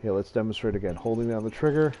 Here, let's demonstrate again. Holding down the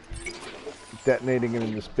trigger, detonating it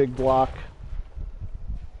in this big block.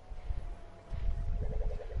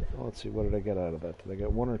 Well, let's see, what did I get out of that? Did I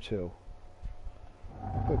get one or two?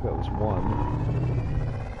 I think that was one.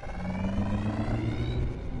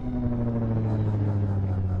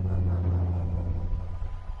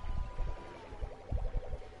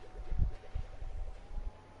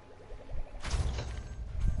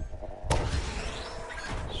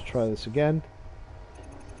 Let's try this again.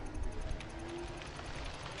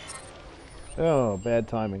 Oh, bad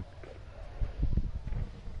timing.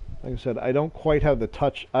 Like I said, I don't quite have the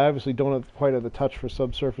touch. I obviously don't quite have the touch for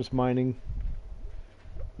subsurface mining.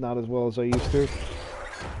 Not as well as I used to.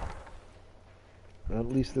 At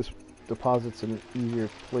least this deposit's an easier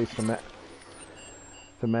place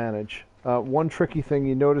to manage. One tricky thing,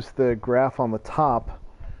 you notice the graph on the top.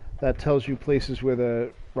 That tells you places where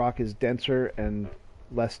the rock is denser and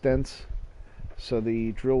less dense. So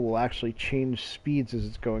the drill will actually change speeds as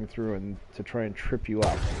it's going through and to try and trip you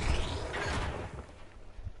up.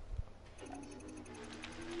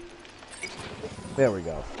 There we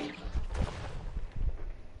go.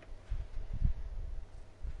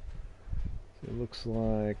 It looks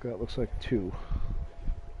like, that looks like two.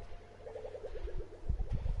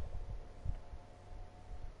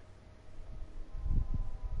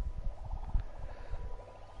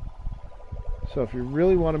 So if you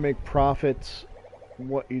really want to make profits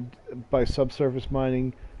by subsurface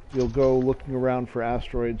mining, you'll go looking around for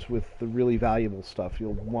asteroids with the really valuable stuff.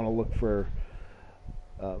 You'll want to look for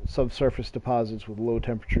subsurface deposits with low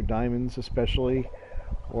temperature diamonds especially,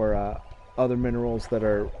 or other minerals that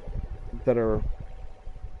are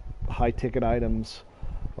high ticket items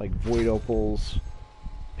like void opals,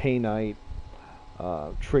 painite,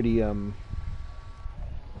 tritium,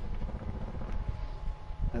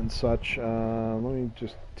 and such. Let me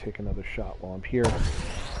just take another shot while I'm here.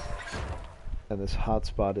 And this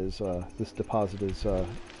hotspot is, this deposit is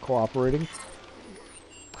cooperating.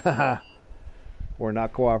 Haha. Or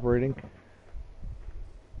not cooperating.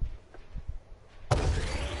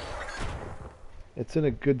 It's in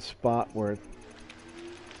a good spot where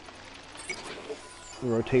the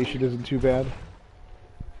rotation isn't too bad.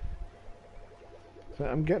 So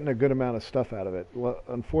I'm getting a good amount of stuff out of it. Well,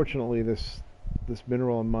 unfortunately, this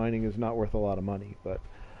mineral and mining is not worth a lot of money, but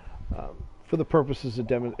for the purposes of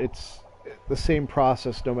it's the same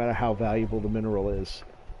process no matter how valuable the mineral is.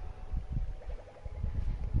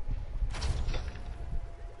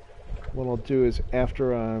 What I'll do is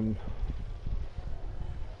after I'm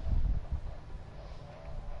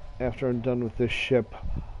done with this ship,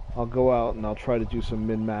 I'll go out and I'll try to do some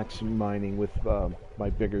min-max mining with my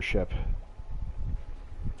bigger ship.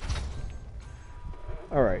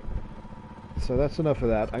 Alright, so that's enough of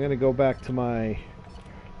that. I'm going to go back to my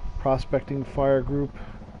prospecting fire group.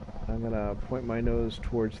 I'm going to point my nose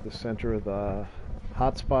towards the center of the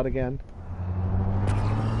hotspot again.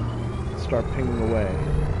 Start pinging away.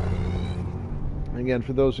 Again,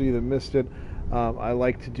 for those of you that missed it, I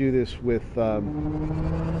like to do this with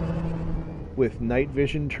night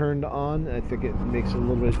vision turned on. I think it makes it a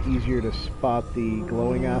little bit easier to spot the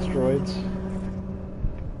glowing asteroids.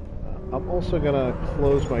 I'm also going to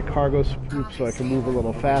close my cargo scoop so I can move a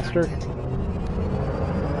little faster.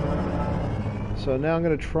 So now I'm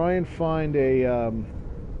going to try and find an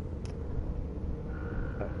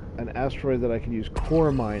asteroid that I can use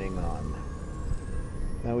core mining on.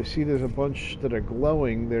 Now we see there's a bunch that are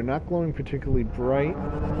glowing. They're not glowing particularly bright.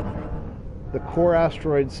 The core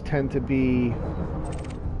asteroids tend to be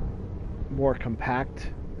more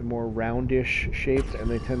compact and more roundish shaped, and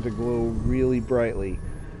they tend to glow really brightly.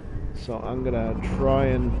 So I'm gonna try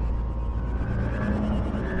and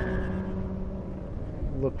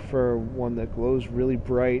look for one that glows really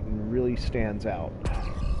bright and really stands out.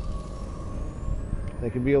 They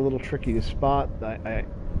can be a little tricky to spot.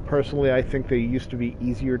 Personally, I think they used to be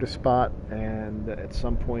easier to spot, and at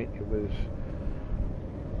some point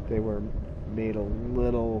they were made a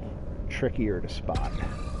little trickier to spot,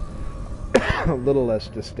 a little less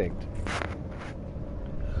distinct.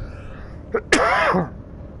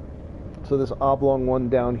 So this oblong one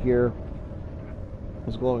down here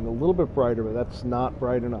is glowing a little bit brighter, but that's not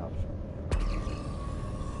bright enough.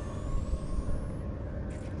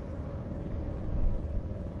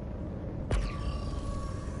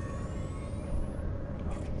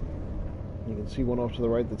 You can see one off to the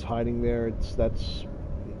right that's hiding there. That's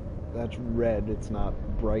red. It's not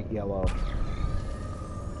bright yellow.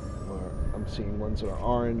 Or I'm seeing ones that are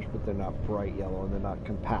orange, but they're not bright yellow, and they're not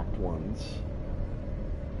compact ones.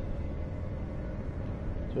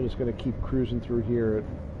 So I'm just going to keep cruising through here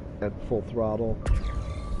at full throttle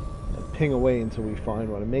and ping away until we find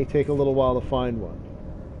one. It may take a little while to find one.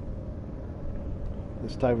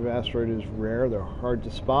 This type of asteroid is rare. They're hard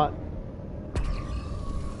to spot.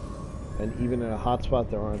 And even in a hotspot,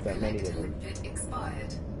 there aren't that many of them.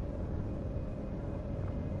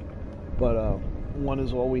 But one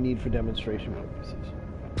is all we need for demonstration purposes.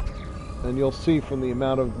 And you'll see from the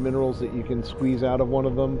amount of minerals that you can squeeze out of one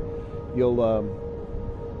of them, you'll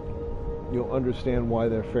understand why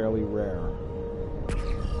they're fairly rare.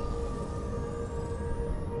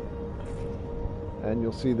 And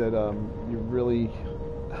you'll see that you really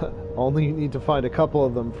only need to find a couple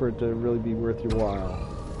of them for it to really be worth your while.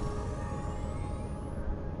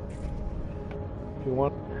 If you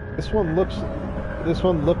want, this one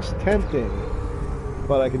looks tempting,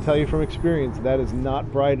 but I can tell you from experience that is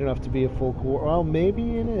not bright enough to be a full core. Well,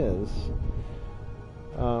 maybe it is.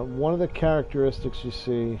 One of the characteristics you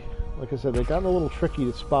see, like I said, they got a little tricky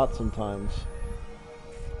to spot sometimes.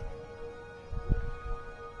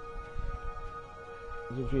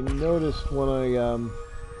 If you noticed when I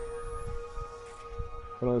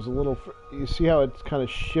was a little, you see how it's kind of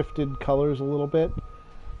shifted colors a little bit.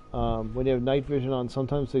 When you have night vision on,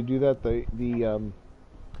 sometimes they do that. The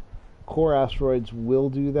core asteroids will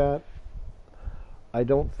do that. I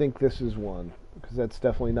don't think this is one, because that's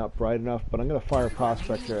definitely not bright enough, but I'm going to fire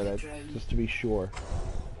Prospector at it, just to be sure.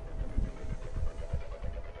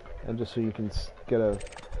 And just so you can get an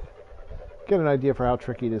idea for how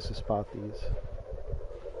tricky it is to spot these.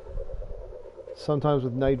 Sometimes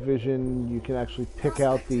with night vision, you can actually pick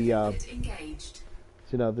out the,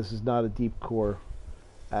 you know, this is not a deep core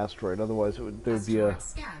asteroid. Otherwise, there'd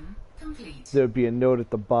be a note at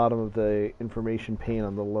the bottom of the information pane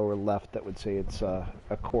on the lower left that would say it's a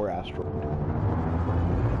core asteroid.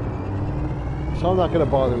 So I'm not going to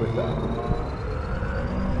bother with that.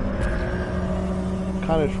 I'm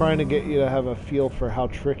kind of trying to get you to have a feel for how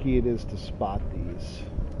tricky it is to spot these.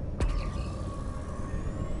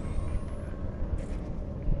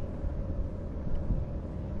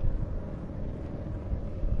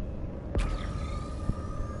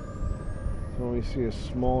 When we see a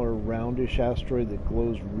smaller roundish asteroid that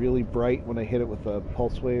glows really bright when I hit it with a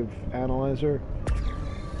pulse wave analyzer,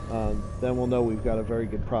 then we'll know we've got a very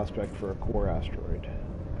good prospect for a core asteroid.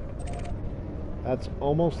 That's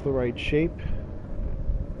almost the right shape,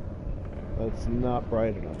 but it's not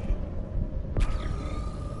bright enough.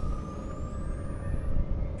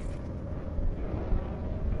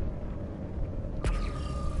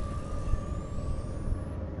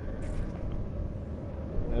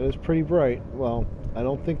 That is pretty bright. Well, I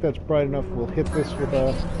don't think that's bright enough. We'll hit this with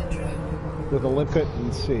a limpet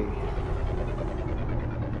and see.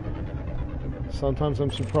 Sometimes I'm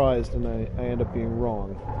surprised and I end up being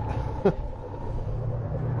wrong.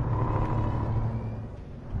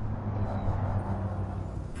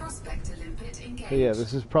 But yeah,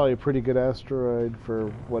 this is probably a pretty good asteroid for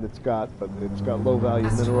what it's got, but it's got low value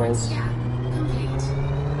minerals.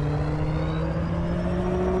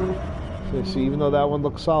 So you see, even though that one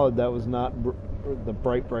looks solid, that was not the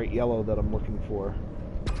bright yellow that I'm looking for.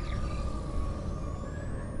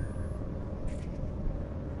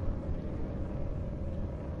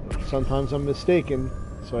 Sometimes I'm mistaken,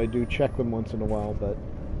 so I do check them once in a while, but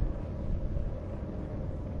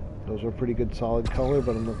those are pretty good solid color,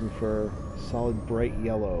 but I'm looking for solid bright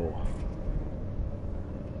yellow.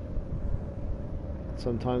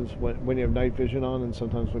 Sometimes when you have night vision on, and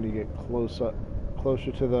sometimes when you get closer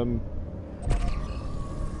to them,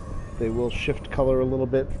 they will shift color a little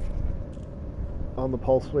bit on the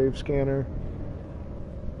pulse wave scanner,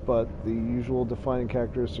 but the usual defining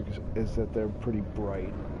characteristic is that they're pretty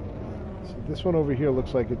bright. So this one over here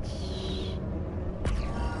looks like it's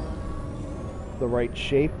the right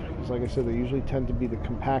shape, because like I said, they usually tend to be the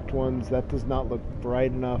compact ones. That does not look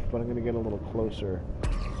bright enough, but I'm going to get a little closer.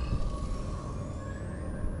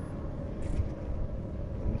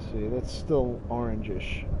 See, that's still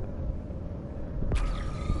orangish.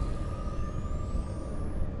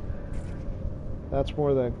 That's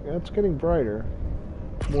more the, that's getting brighter.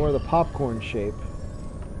 More of the popcorn shape.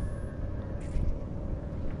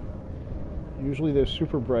 Usually they're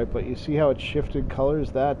super bright, but you see how it shifted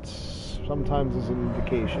colors? That sometimes is an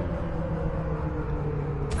indication.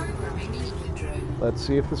 Let's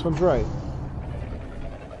see if this one's right.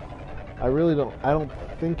 I don't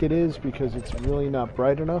think it is because it's really not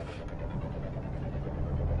bright enough.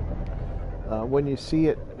 When you see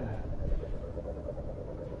it,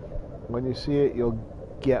 you'll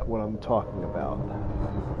get what I'm talking about.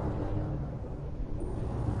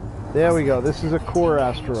 There we go. This is a core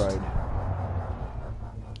asteroid.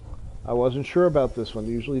 I wasn't sure about this one.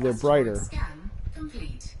 Usually they're brighter.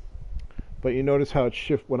 But you notice how it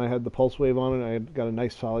shifted when I had the pulse wave on it. I got a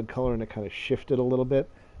nice solid color and it kind of shifted a little bit.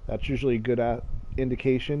 That's usually a good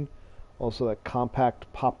indication. Also, that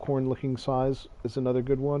compact popcorn looking size is another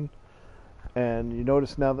good one. And you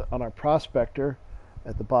notice now that on our Prospector,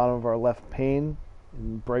 at the bottom of our left pane,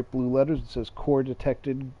 in bright blue letters, it says core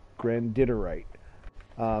detected granditerite.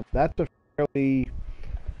 That's a fairly,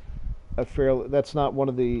 that's not one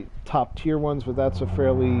of the top tier ones, but that's a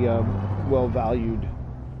fairly well valued,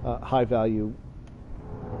 high value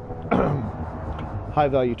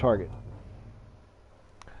target.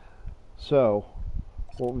 So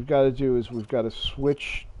what we've got to do is we've got to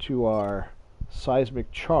switch to our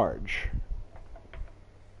seismic charge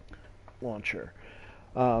launcher.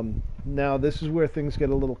 Now this is where things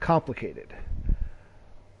get a little complicated.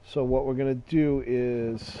 So what we're going to do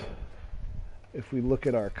is, if we look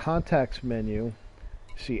at our contacts menu,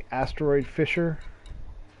 see Asteroid Fisher.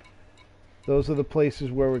 Those are the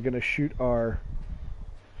places where we're going to shoot our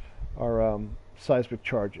seismic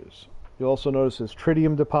charges. You'll also notice there's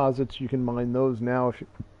tritium deposits. You can mine those now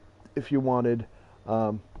if you wanted.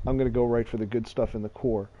 I'm going to go right for the good stuff in the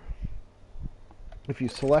core. If you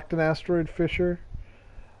select an Asteroid Fisher,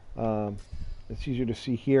 it's easier to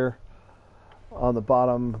see here. On the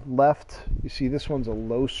bottom left, you see this one's a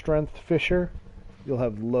low strength fisher. You'll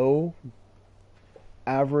have low,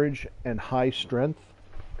 average, and high strength.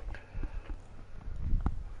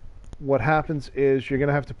 What happens is you're going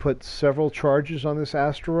to have to put several charges on this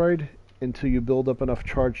asteroid until you build up enough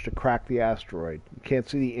charge to crack the asteroid. You can't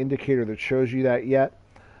see the indicator that shows you that yet.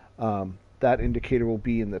 That indicator will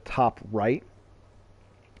be in the top right.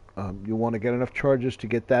 You'll want to get enough charges to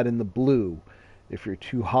get that in the blue. If you're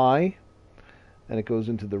too high, and it goes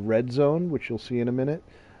into the red zone, which you'll see in a minute,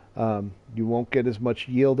 you won't get as much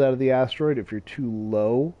yield out of the asteroid. If you're too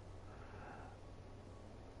low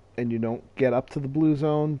and you don't get up to the blue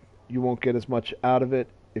zone, you won't get as much out of it.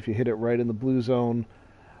 If you hit it right in the blue zone,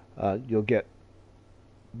 you'll get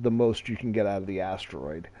the most you can get out of the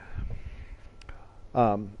asteroid.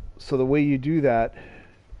 So the way you do that,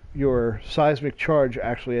 your seismic charge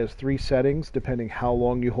actually has 3 settings depending how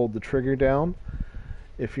long you hold the trigger down.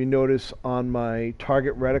 If you notice on my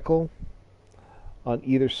target reticle, on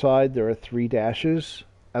either side there are 3 dashes.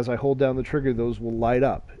 As I hold down the trigger, those will light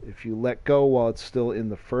up. If you let go while it's still in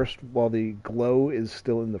the first, while the glow is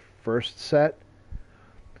still in the first set,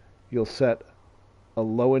 you'll set a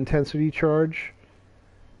low intensity charge.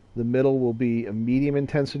 The middle will be a medium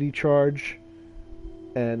intensity charge,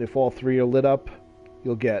 and if all 3 are lit up,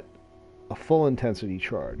 you'll get a full intensity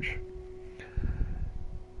charge.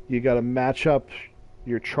 You got to match up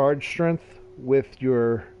your charge strength with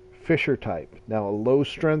your fisher type. Now, a low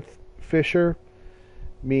strength fisher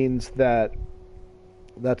means that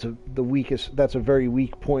that's a very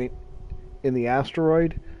weak point in the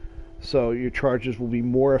asteroid, so your charges will be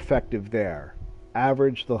more effective there.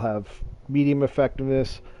 Average, they'll have medium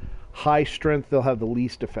effectiveness. High strength, they'll have the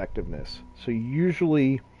least effectiveness. So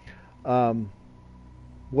usually,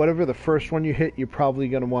 whatever the first one you hit, you're probably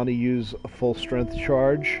going to want to use a full strength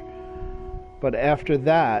charge. But after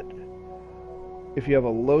that, if you have a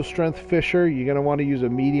low strength fisher, you're going to want to use a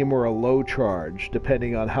medium or a low charge,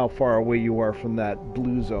 depending on how far away you are from that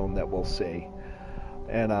blue zone that we'll see.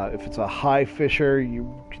 And if it's a high fisher, you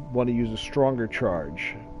want to use a stronger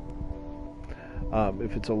charge.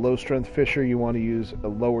 If it's a low strength fisher, you want to use a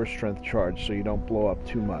lower strength charge so you don't blow up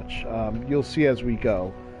too much. You'll see as we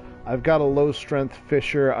go. I've got a low strength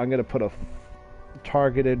fisher. I'm going to put a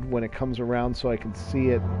targeted when it comes around so I can see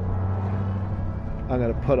it. I'm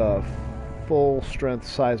going to put a full strength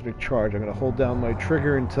seismic charge. I'm going to hold down my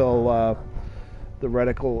trigger until the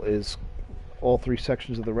reticle is, all 3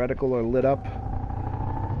 sections of the reticle are lit up.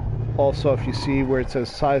 Also, if you see where it says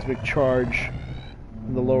seismic charge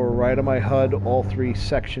in the lower right of my HUD, all 3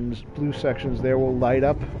 sections, blue sections there, will light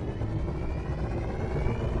up.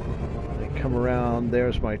 They come around.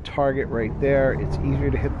 There's my target right there. It's easier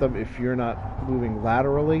to hit them if you're not moving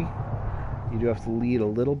laterally. You do have to lead a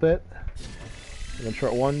little bit. I'm going to try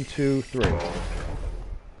 1, 2, 3.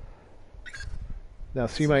 Now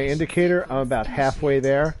see my indicator? I'm about halfway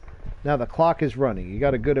there. Now the clock is running. You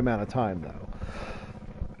got a good amount of time though.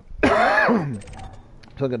 So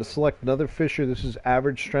I'm going to select another fisher. This is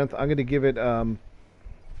average strength. I'm going to give it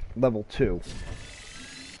level 2.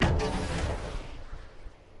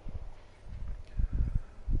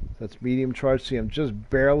 That's medium charge. See, I'm just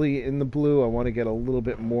barely in the blue. I want to get a little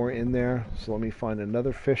bit more in there. So let me find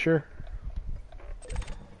another fisher.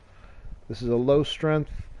 This is a low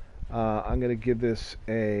strength. I'm going to give this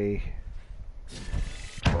a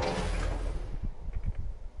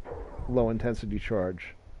low intensity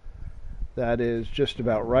charge. That is just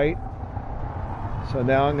about right. So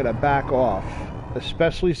now I'm going to back off.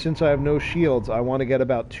 Especially since I have no shields, I want to get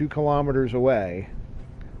about 2 kilometers away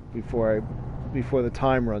before the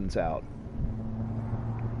time runs out.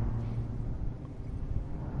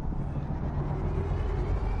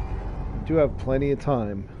 I do have plenty of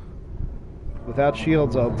time. Without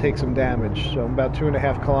shields, I'll take some damage. So I'm about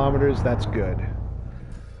 2.5 kilometers. That's good.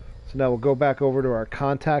 So now we'll go back over to our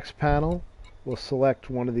contacts panel. We'll select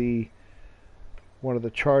one of the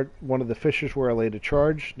fishers where I laid a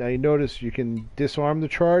charge. Now you notice you can disarm the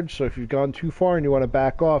charge. So if you've gone too far and you want to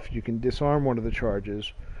back off, you can disarm one of the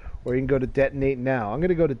charges. Or you can go to detonate now. I'm going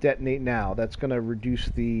to go to detonate now. That's going to reduce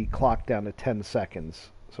the clock down to 10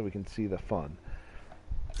 seconds so we can see the fun.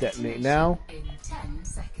 Detonate now. In 10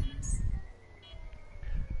 seconds.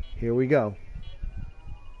 Here we go.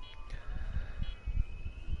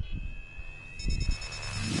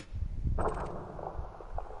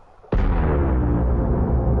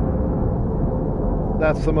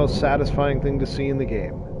 That's the most satisfying thing to see in the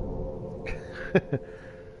game.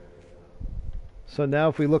 So now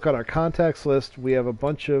if we look at our contacts list, we have a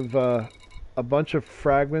bunch of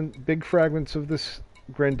big fragments of this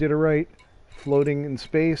granditerite floating in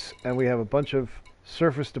space, and we have a bunch of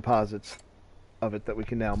surface deposits of it that we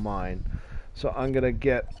can now mine. So I'm going to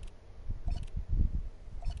get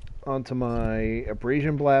onto my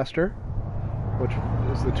Abrasion blaster, which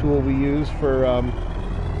is the tool we use for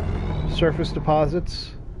surface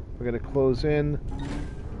deposits. We're going to close in,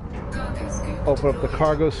 open up the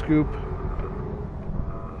cargo scoop.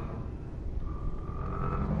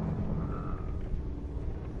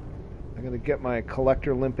 I'm going to get my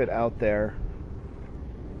collector limpet out there.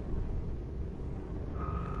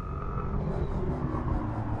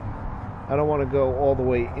 I don't want to go all the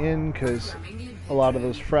way in because a lot of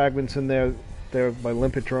those fragments in there, my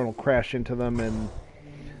limpet drone will crash into them and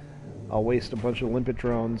I'll waste a bunch of limpet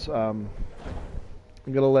drones. I'm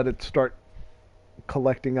going to let it start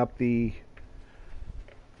collecting up the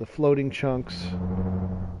floating chunks.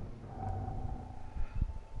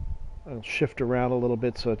 I'll shift around a little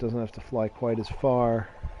bit so it doesn't have to fly quite as far.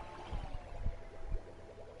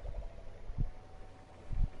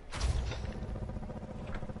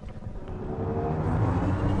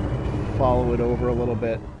 Follow it over a little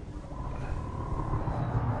bit.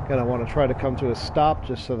 Again, I want to try to come to a stop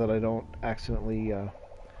just so that I don't accidentally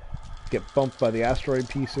get bumped by the asteroid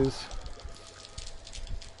pieces.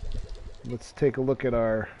 Let's take a look at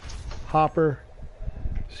our hopper.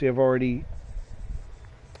 See, I've already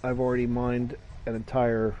mined an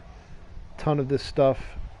entire ton of this stuff,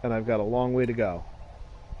 and I've got a long way to go.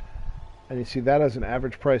 And you see that has an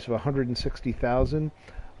average price of 160,000.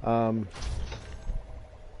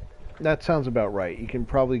 That sounds about right. You can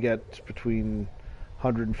probably get between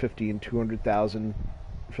 150 and 200,000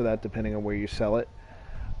 for that, depending on where you sell it.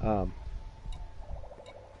 When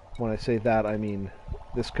I say that, I mean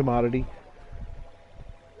this commodity.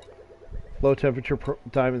 Low temperature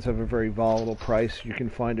diamonds have a very volatile price. You can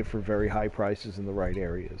find it for very high prices in the right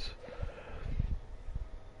areas.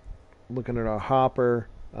 Looking at our hopper,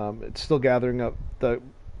 it's still gathering up the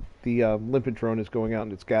limpet drone is going out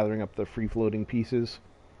and it's gathering up the free floating pieces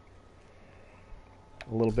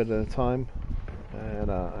a little bit at a time.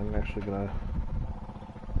 And I'm actually going to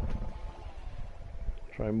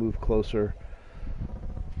try and move closer.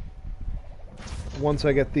 Once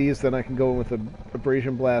I get these, then I can go in with a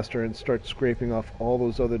Abrasion blaster and start scraping off all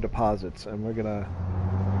those other deposits, and we're going to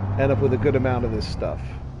end up with a good amount of this stuff.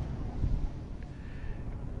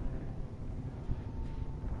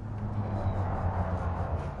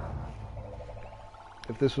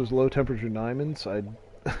 If this was low temperature diamonds, I'd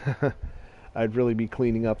I'd really be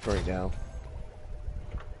cleaning up right now.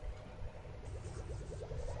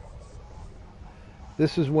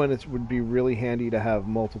 This is when it would be really handy to have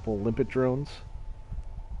multiple limpet drones.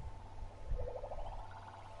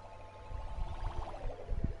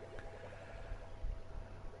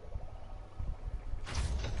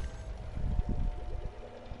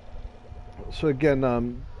 So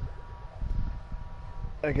again,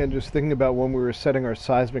 just thinking about when we were setting our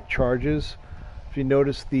seismic charges, if you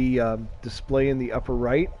notice the display in the upper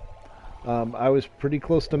right, I was pretty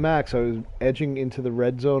close to max. I was edging into the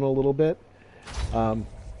red zone a little bit.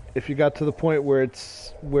 If you got to the point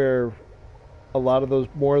where a lot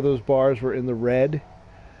of more of those bars were in the red,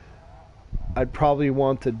 I'd probably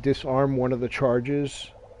want to disarm one of the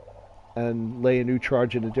charges and lay a new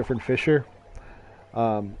charge in a different fissure.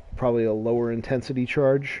 Probably a lower intensity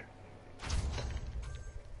charge.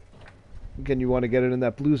 Again, you want to get it in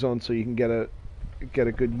that blue zone so you can get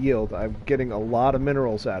a good yield. I'm getting a lot of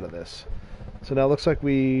minerals out of this. So now it looks like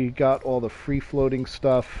we got all the free floating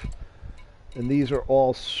stuff, and these are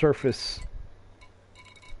all surface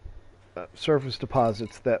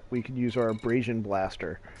deposits that we can use our abrasion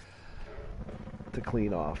blaster to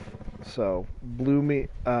clean off. So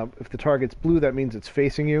if the target's blue, that means it's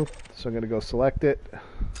facing you. So I'm going to go select it,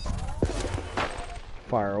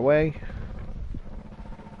 fire away.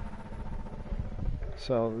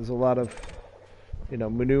 So there's a lot of,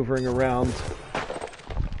 maneuvering around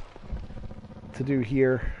to do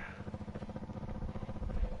here.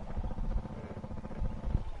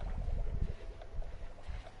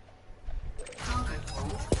 Cargo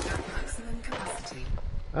hold at maximum capacity.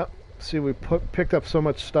 Oh, see, we picked up so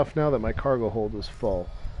much stuff now that my cargo hold is full.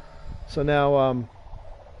 So now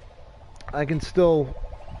I can still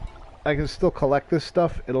collect this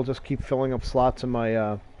stuff. It'll just keep filling up slots in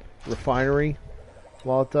my refinery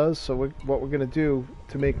while it does. So what we're going to do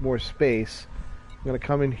to make more space, I'm going to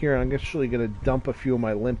come in here and I'm actually going to dump a few of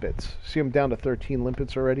my limpets. See, I'm down to 13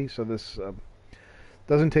 limpets already, so this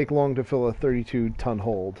doesn't take long to fill a 32-ton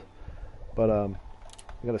hold. But I'm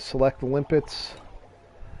going to select the limpets.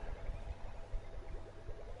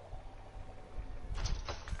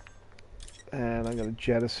 And I'm going to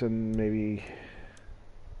jettison maybe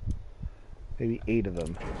 8 of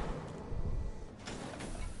them.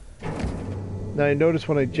 Now I notice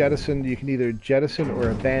when I jettison, you can either jettison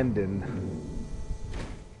or abandon.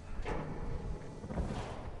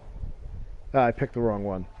 I picked the wrong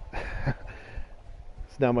one. So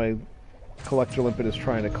now my collector limpet is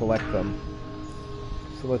trying to collect them.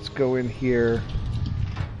 So let's go in here.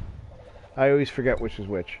 I always forget which is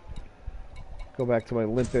which. Go back to my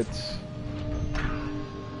limpets.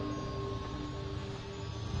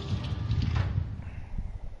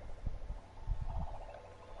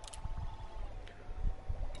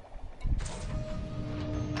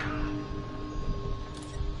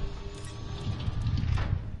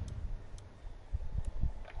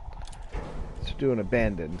 Do an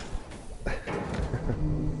abandon.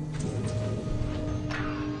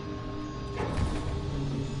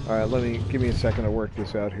 Alright, give me a second to work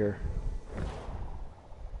this out here.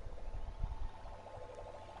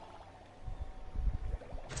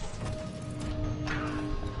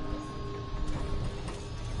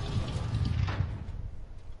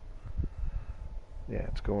 Yeah,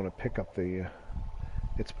 it's going to pick up the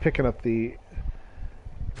it's picking up the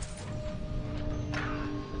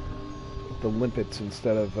limpets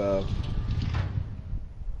instead of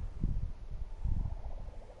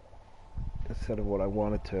what I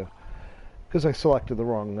wanted to, because I selected the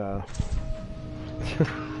wrong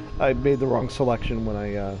I made the wrong selection when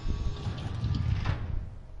I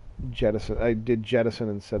did jettison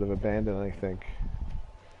instead of abandon, I think.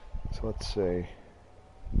 So let's see.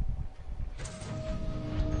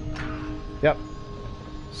 Yep.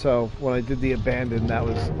 So when I did the abandon, that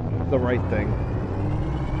was the right thing.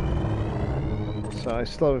 So I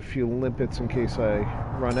still have a few limpets in case I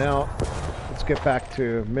run out. Let's get back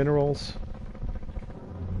to minerals.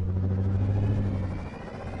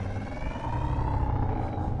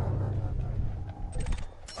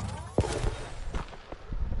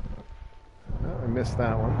 Oh, I missed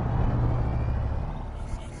that one.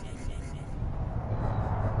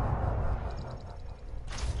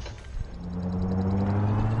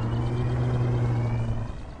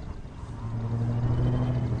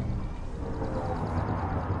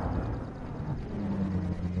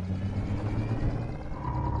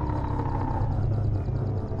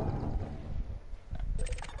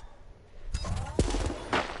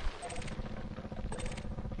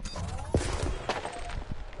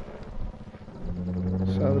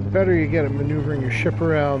 The better you get at maneuvering your ship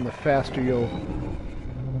around, the faster you'll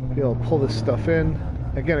be able to pull this stuff in.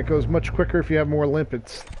 Again, it goes much quicker if you have more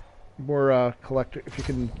limpets, more collector. If you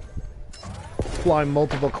can fly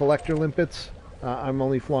multiple collector limpets. I'm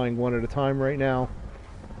only flying one at a time right now,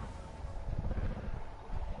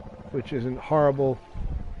 which isn't horrible.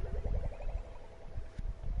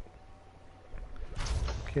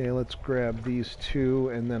 Okay, let's grab these two,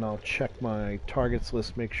 and then I'll check my targets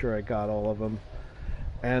list, make sure I got all of them.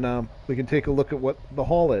 And we can take a look at what the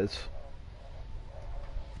haul is.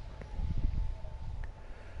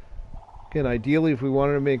 Again, ideally, if we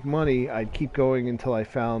wanted to make money, I'd keep going until I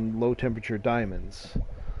found low-temperature diamonds.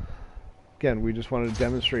 Again, we just wanted to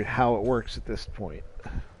demonstrate how it works at this point.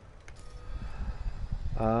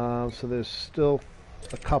 So there's still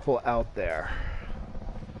a couple out there.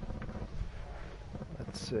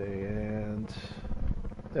 Let's see, and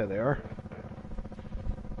there they are.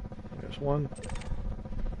 There's one.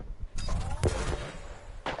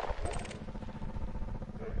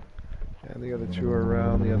 And the other two are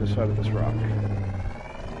around the other side of this rock.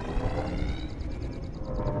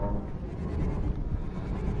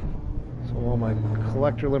 So while my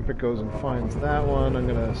collector limpet goes and finds that one, I'm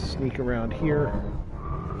going to sneak around here.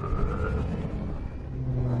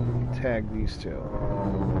 Tag these two.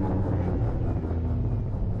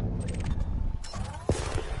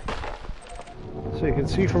 So you can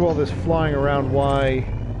see from all this flying around why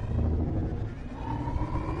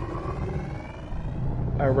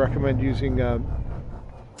I recommend using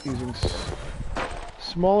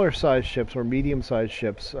smaller size ships or medium sized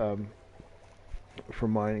ships for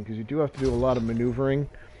mining, because you do have to do a lot of maneuvering.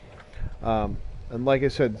 And like I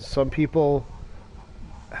said, some people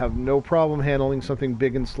have no problem handling something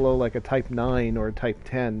big and slow like a Type 9 or a Type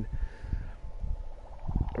 10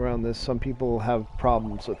 around this. Some people have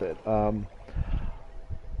problems with it.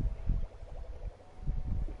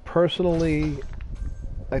 Personally,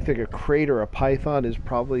 I think a Krait or a Python is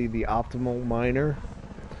probably the optimal miner.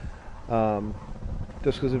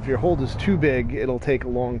 Just because if your hold is too big, it'll take a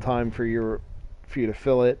long time for you to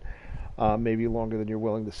fill it. Maybe longer than you're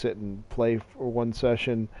willing to sit and play for one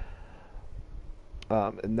session.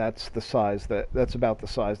 And that's the size that's about the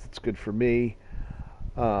size that's good for me.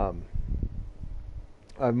 I've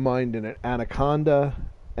mined in an Anaconda,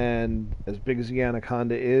 and as big as the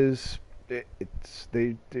Anaconda is, they're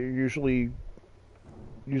usually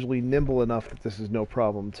nimble enough that this is no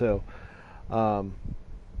problem too. Other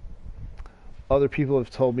people have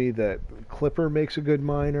told me that Clipper makes a good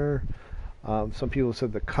miner. Some people have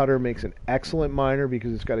said the Cutter makes an excellent miner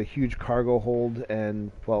because it's got a huge cargo hold,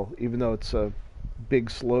 and well, even though it's a big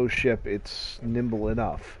slow ship, it's nimble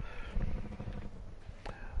enough.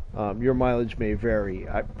 Your mileage may vary.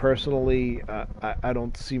 I personally, I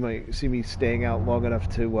don't see me staying out long enough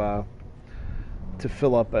to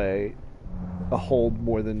fill up a hold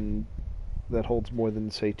that holds more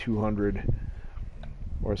than say 200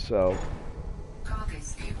 or so.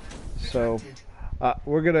 So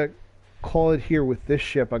we're gonna call it here with this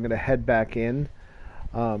ship. I'm gonna head back in.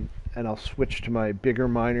 And I'll switch to my bigger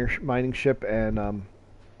mining ship, and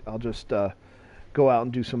I'll just go out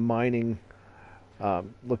and do some mining,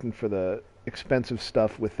 looking for the expensive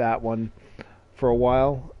stuff with that one for a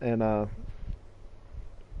while, and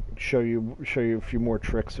show you a few more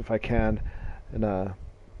tricks if I can, and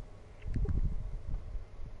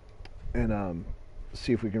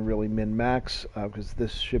see if we can really min-max, because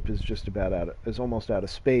this ship is just about almost out of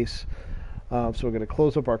space. So we're going to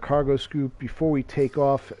close up our cargo scoop. Before we take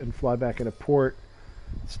off and fly back into port,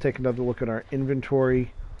 let's take another look at our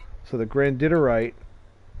inventory. So the Granditerite,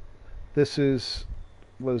 this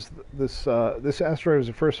asteroid was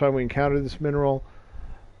the first time we encountered this mineral,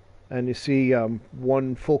 and you see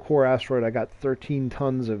one full core asteroid, I got 13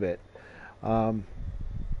 tons of it.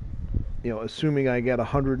 Assuming I get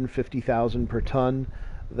 150,000 per ton,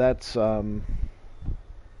 that's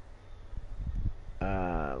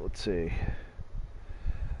let's see.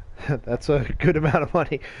 That's a good amount of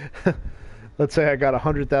money. Let's say I got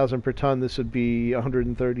 100,000 per ton. This would be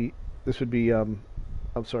 130. This would be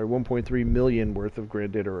 1.3 million worth of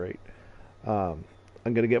Granditerite. I'm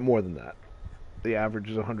going to get more than that. The average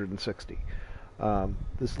is 160.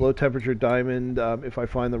 This low temperature diamond, if I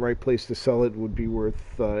find the right place to sell it, would be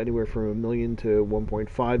worth anywhere from $1 million to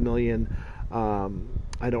 1.5 million.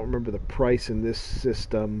 I don't remember the price in this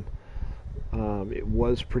system. It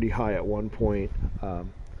was pretty high at one point.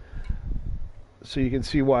 So you can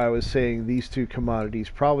see why I was saying these two commodities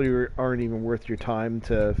probably aren't even worth your time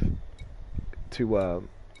to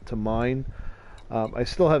mine. I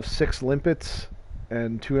still have 6 limpets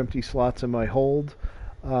and 2 empty slots in my hold.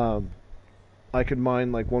 I could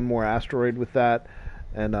mine like one more asteroid with that,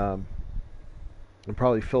 and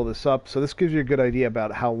probably fill this up. So this gives you a good idea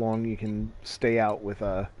about how long you can stay out with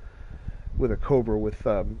a Cobra with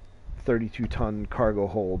 32-ton cargo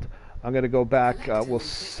hold. I'm going to go back. We'll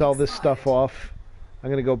sell this stuff off. I'm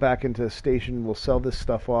going to go back into the station. We'll sell this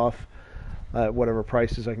stuff off at whatever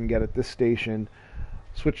prices I can get at this station.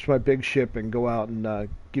 switch to my big ship and go out and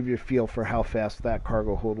give you a feel for how fast that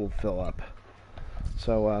cargo hold will fill up.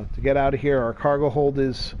 So to get out of here, our cargo hold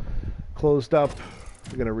is closed up.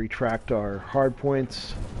 We're going to retract our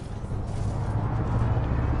hardpoints.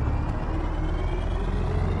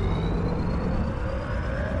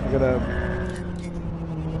 We're going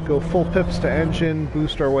to go full pips to engine,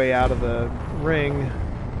 boost our way out of the ring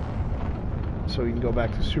so we can go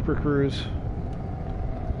back to super cruise.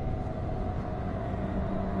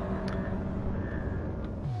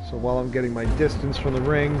 So while I'm getting my distance from the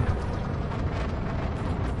ring,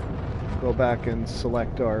 go back and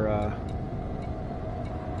select our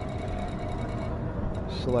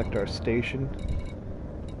station.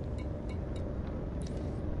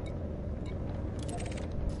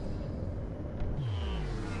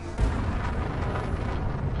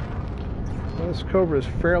 Well, this Cobra is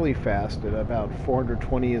fairly fast at about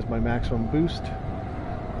 420 is my maximum boost,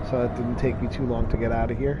 so that didn't take me too long to get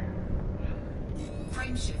out of here.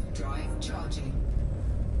 Frameshift drive charging.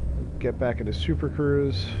 Get back into super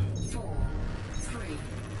cruise. 4, 3,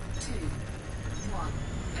 2, 1.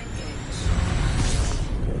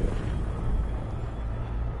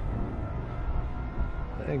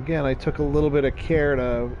 Engage. Again, I took a little bit of care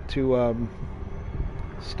to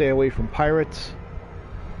stay away from pirates,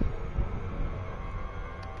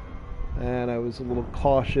 and I was a little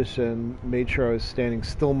cautious and made sure I was standing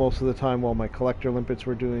still most of the time while my collector limpets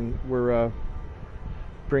were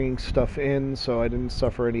bringing stuff in, so I didn't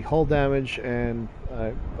suffer any hull damage, and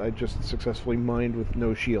I just successfully mined with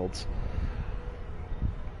no shields.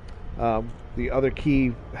 The other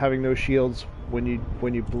key, having no shields, when you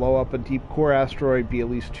blow up a deep core asteroid, be at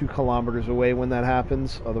least 2 kilometers away when that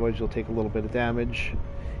happens, otherwise you'll take a little bit of damage.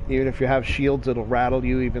 Even if you have shields, it'll rattle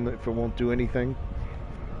you, even if it won't do anything.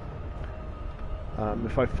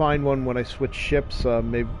 If I find one when I switch ships,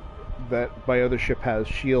 maybe that my other ship has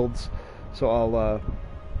shields, so I'll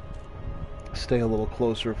stay a little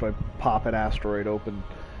closer if I pop an asteroid open,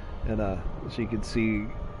 and so you can see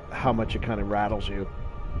how much it kind of rattles you.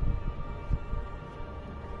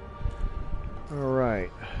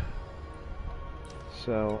 Alright,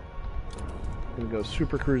 so I'm going to go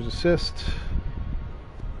Super Cruise Assist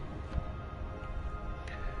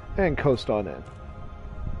and coast on in.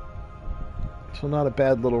 So not a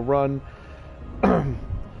bad little run.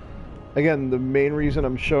 Again, the main reason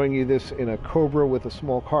I'm showing you this in a Cobra with a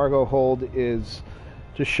small cargo hold is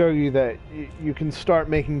to show you that you can start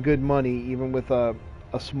making good money even with a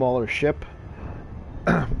smaller ship.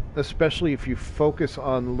 Especially if you focus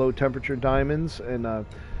on low temperature diamonds, and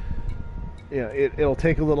it'll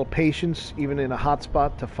take a little patience even in a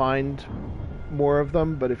hotspot to find more of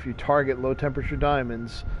them, but if you target low temperature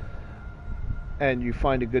diamonds and you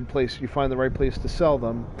find a good place, you find the right place to sell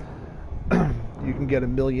them, you can get $1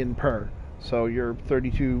 million per. So your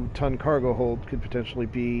 32-ton cargo hold could potentially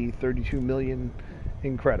be 32 million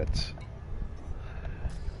in credits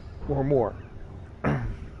or more.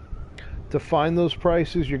 To find those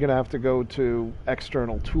prices, you're going to have to go to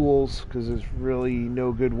external tools, because there's really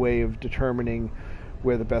no good way of determining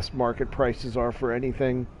where the best market prices are for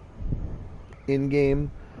anything in-game.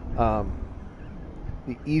 The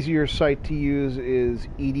easier site to use is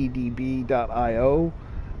eddb.io.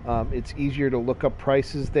 It's easier to look up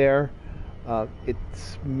prices there.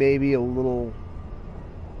 It's maybe a little...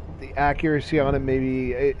 the accuracy on it,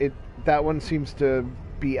 maybe... that one seems to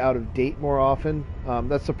be out of date more often.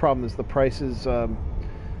 That's the problem, is the prices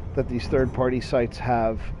that these third-party sites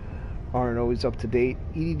have aren't always up to date.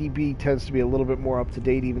 EDDB tends to be a little bit more up to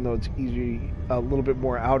date, even though it's a little bit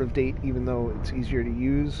more out of date, even though it's easier to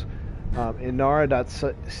use.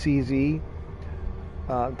 Inara.cz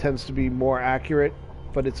tends to be more accurate,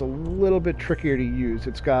 but it's a little bit trickier to use.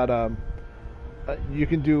 It's got you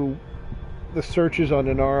can do the searches on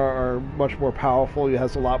Inara are much more powerful. It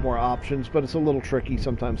has a lot more options, but it's a little tricky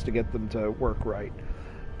sometimes to get them to work right.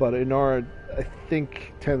 But Inara, I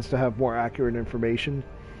think, tends to have more accurate information.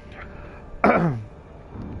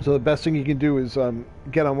 So the best thing you can do is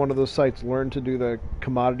get on one of those sites, learn to do the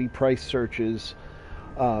commodity price searches,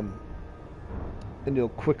 and you'll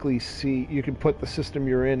quickly see. You can put the system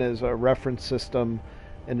you're in as a reference system,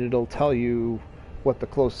 and it'll tell you what the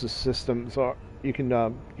closest systems are. You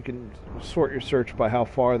can sort your search by how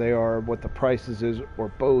far they are, what the prices is, or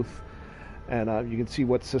both, and you can see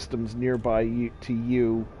what systems nearby to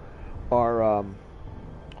you are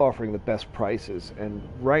offering the best prices. And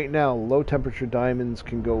right now, low temperature diamonds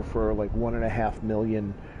can go for like 1.5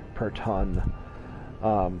 million per ton.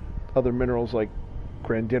 Other minerals like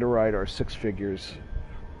granditerite are 6 figures.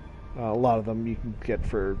 A lot of them you can get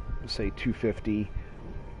for, say,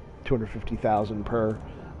 250,000 per.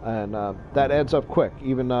 and that adds up quick.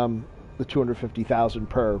 Even the 250,000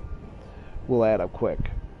 per will add up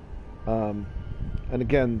quick. And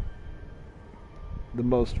again, the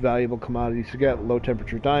most valuable commodities to get: low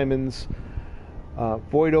temperature diamonds.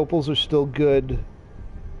 Void opals are still good,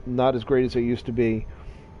 not as great as they used to be.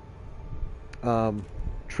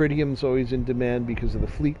 Tritium's always in demand because of the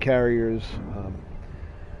fleet carriers.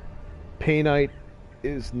 Painite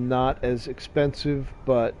is not as expensive,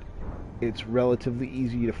 but it's relatively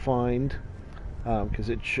easy to find because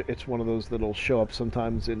it's one of those that'll show up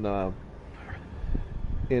sometimes in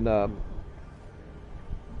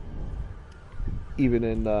even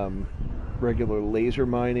in regular laser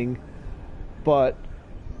mining. But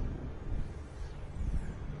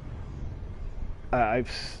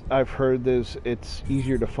I've heard it's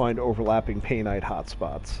easier to find overlapping painite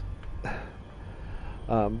hotspots.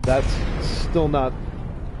 That's still not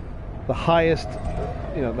the highest.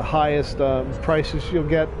 The highest prices you'll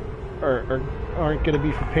get aren't going to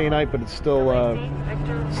be for painite, but it's still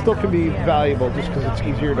can be valuable just because it's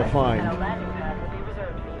easier to find.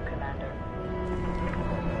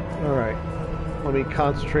 All right, let me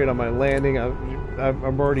concentrate on my landing.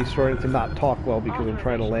 I'm already starting to not talk well because I'm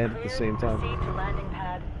trying to land at the same time.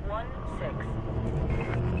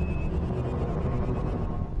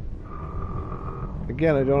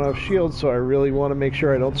 Again, I don't have shields, so I really want to make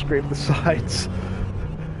sure I don't scrape the sides.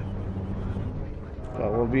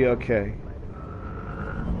 But we'll be okay.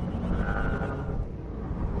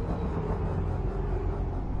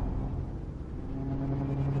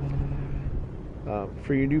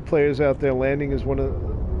 For you new players out there, landing is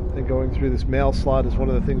and going through this mail slot is one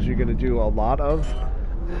of the things you're going to do a lot of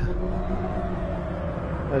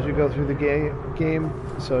as you go through the game,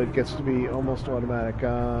 so it gets to be almost automatic.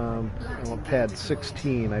 I'm on pad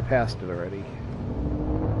 16. I passed it already.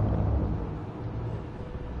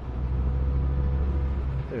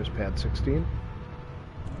 There's pad 16.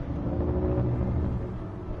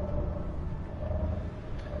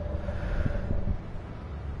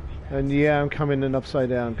 And yeah, I'm coming in upside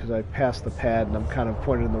down because I passed the pad and I'm kind of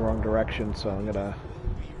pointed in the wrong direction, so I'm gonna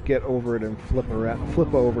get over it and flip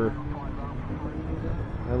over.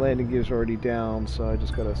 My landing gear's already down, so I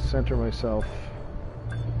just gotta center myself.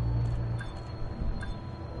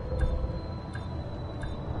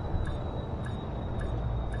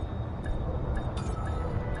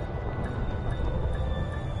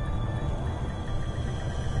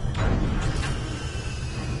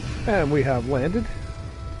 And we have landed.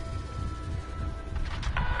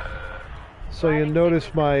 So you'll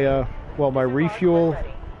notice my refuel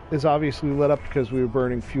is obviously lit up because we were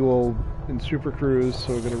burning fuel in Super Cruise,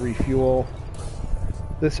 so we're going to refuel.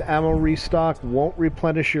 This ammo restock won't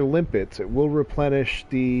replenish your limpets. It will replenish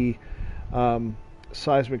the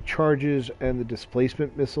seismic charges and the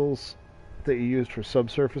displacement missiles that you used for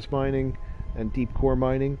subsurface mining and deep core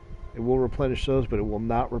mining. It will replenish those, but it will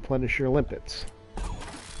not replenish your limpets.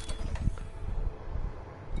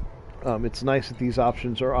 It's nice that these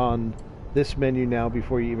options are on this menu now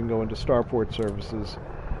before you even go into starport services.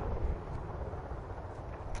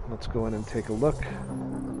 Let's go in and take a look.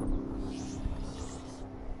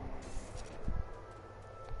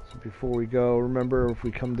 So before we go, remember, if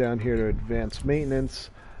we come down here to advanced maintenance,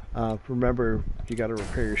 remember you got to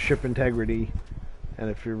repair your ship integrity, and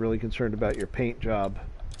if you're really concerned about your paint job,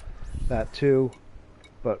 that too.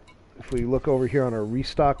 But if we look over here on our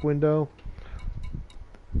restock window,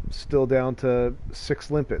 still down to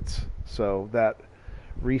 6 limpets. So that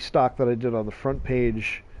restock that I did on the front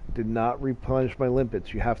page did not replenish my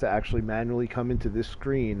limpets. You have to actually manually come into this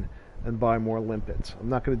screen and buy more limpets. I'm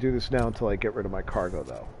not going to do this now until I get rid of my cargo,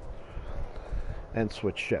 though, and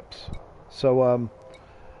switch ships. So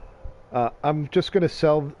I'm just going to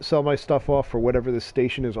sell my stuff off for whatever the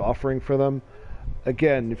station is offering for them.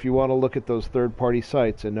 Again, if you want to look at those third-party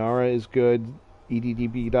sites, Inara is good,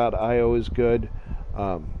 eddb.io is good.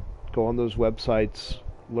 Go on those websites,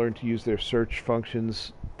 learn to use their search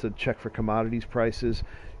functions to check for commodities prices.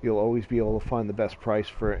 You'll always be able to find the best price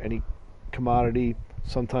for any commodity.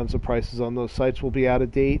 Sometimes the prices on those sites will be out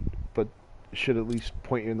of date, but should at least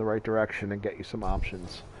point you in the right direction and get you some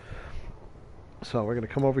options. So we're going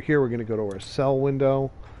to come over here. We're going to go to our sell window.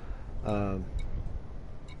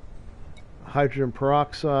 Hydrogen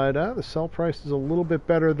peroxide. The sell price is a little bit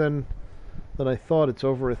better than I thought. It's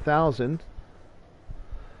over 1,000.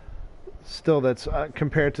 Still, that's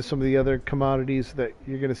compared to some of the other commodities that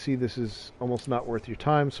you're going to see, this is almost not worth your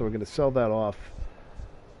time, so we're going to sell that off.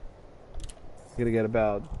 You're going to get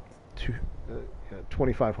about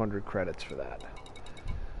 2,500 credits for that.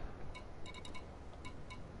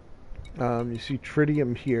 You see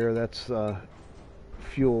tritium here, that's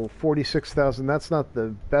fuel, 46,000. That's not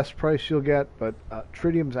the best price you'll get, but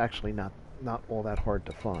tritium's actually not all that hard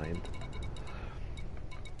to find.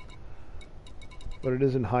 But it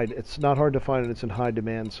is in high. It's not hard to find, and it's in high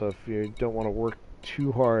demand. So if you don't want to work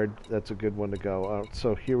too hard, that's a good one to go.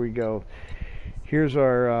 So here we go. Here's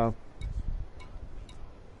our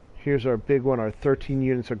big one. Our 13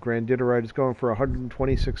 units of Granditerite is going for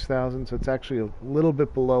 126,000. So it's actually a little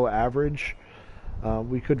bit below average.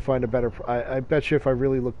 We could find a better. I bet you if I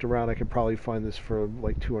really looked around, I could probably find this for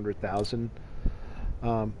like 200,000.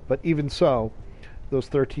 But even so, those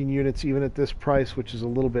 13 units, even at this price, which is a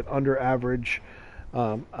little bit under average,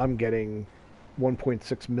 I'm getting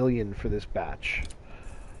 1.6 million for this batch.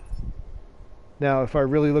 Now, if I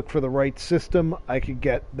really look for the right system, I could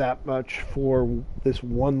get that much for this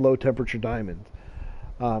one low temperature diamond.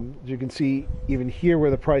 As you can see, even here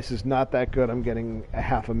where the price is not that good, I'm getting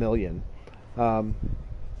 500,000.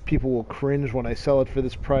 People will cringe when I sell it for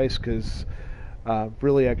this price because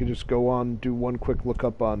really I could just go on, do one quick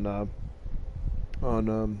lookup on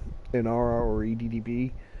Inara or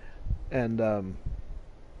EDDB,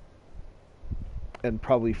 and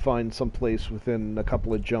probably find some place within a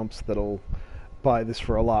couple of jumps that'll buy this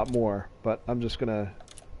for a lot more. But I'm just gonna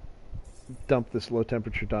dump this low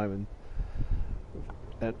temperature diamond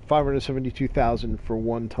at 572,000 for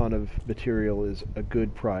 1 ton of material is a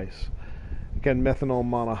good price. Again, methanol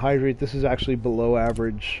monohydrate, this is actually below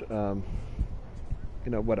average.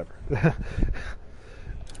 Whatever.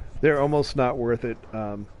 They're almost not worth it.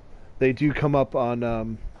 They do come up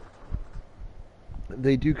on.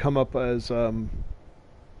 They do come up as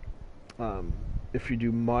if you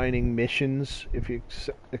do mining missions, if you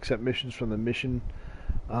accept missions from the mission,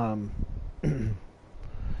 from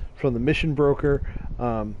the mission broker,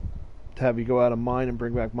 to have you go out and mine and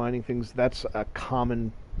bring back mining things. That's a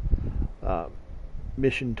common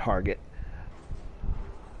mission target.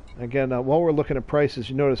 Again, while we're looking at prices,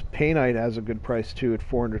 you notice Painite has a good price too at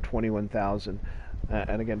 421,000.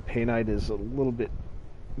 And again, Painite is a little bit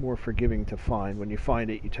more forgiving to find. When you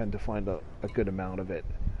find it, you tend to find a good amount of it.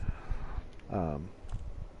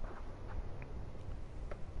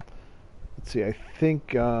 Let's see, I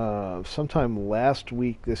think sometime last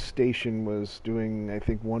week this station was doing, I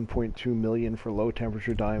think, 1.2 million for low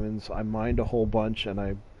temperature diamonds. I mined a whole bunch,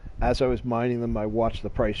 and as I was mining them, I watched the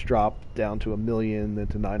price drop down to 1 million, then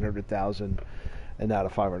to 900,000, and now to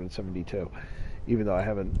 572. Even though I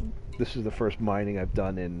haven't, this is the first mining I've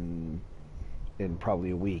done in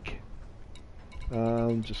probably a week.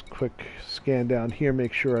 Just quick scan down here,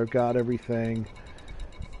 make sure I've got everything.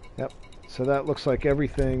 Yep, so that looks like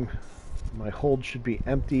everything. My hold should be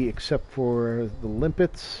empty except for the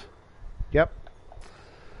limpets. Yep.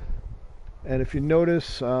 And if you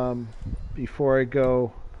notice, before I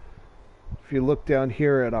go, if you look down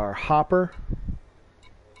here at our hopper,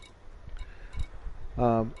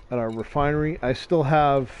 at our refinery, I still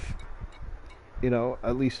have,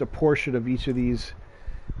 at least a portion of each of these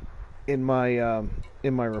in my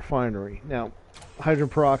refinery. Now, hydrogen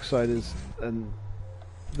peroxide and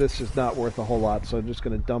this is not worth a whole lot, so I'm just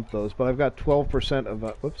going to dump those. But I've got 12% of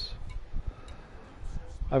a,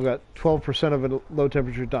 I've got 12% of a low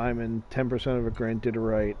temperature diamond, 10% of a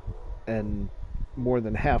granditerite, and more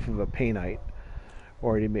than half of a painite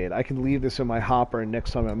already made. I can leave this in my hopper, and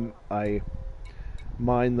next time I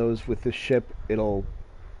mine those with this ship, it'll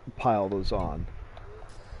pile those on.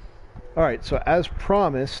 Alright, so as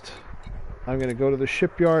promised, I'm going to go to the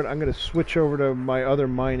shipyard. I'm going to switch over to my other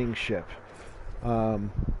mining ship.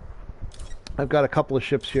 I've got a couple of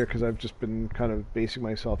ships here because I've just been kind of basing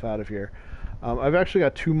myself out of here. I've actually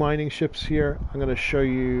got 2 mining ships here. I'm going to show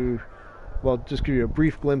you, well, just give you a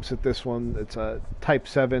brief glimpse at this one. It's a Type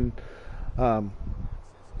 7. So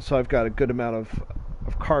I've got a good amount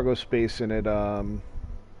of cargo space in it.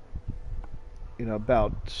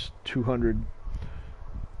 About 200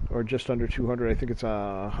 or just under 200. I think it's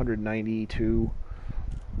 192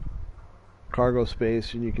 cargo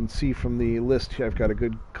space, and you can see from the list here I've got a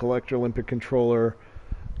good collector limpet controller,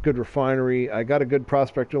 good refinery. I got a good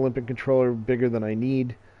prospector limpet controller, bigger than I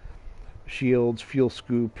need, shields, fuel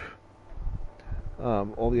scoop,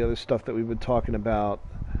 all the other stuff that we've been talking about.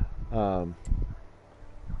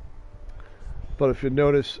 But if you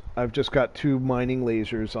notice, I've just got 2 mining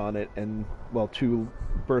lasers on it, and, well, 2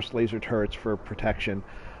 burst laser turrets for protection.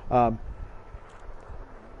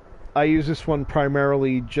 I use this one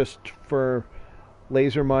primarily just for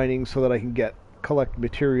laser mining so that I can collect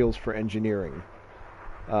materials for engineering.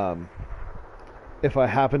 If I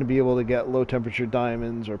happen to be able to get low temperature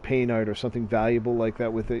diamonds or painite or something valuable like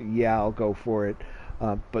that with it, yeah, I'll go for it.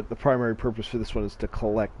 But the primary purpose for this one is to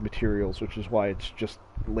collect materials, which is why it's just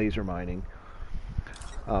laser mining.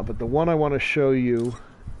 But the one I want to show you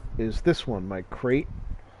is this one, my Krait.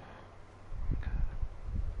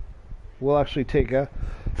 We'll actually take a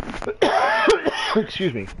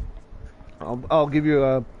excuse me. I'll give you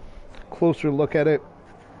a closer look at it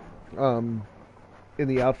in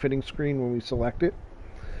the outfitting screen when we select it.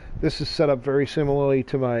 This is set up very similarly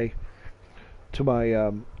to my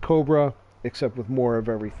Cobra, except with more of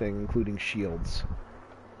everything, including shields.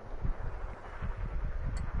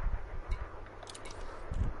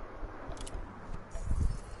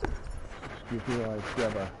 Excuse me while I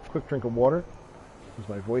grab a quick drink of water, because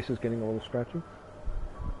my voice is getting a little scratchy.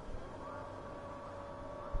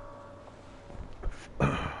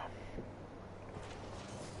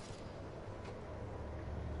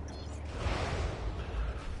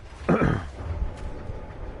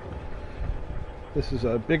 This is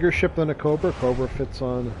a bigger ship than a Cobra. Cobra fits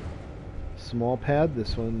on a small pad.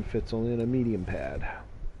 This one fits only on a medium pad.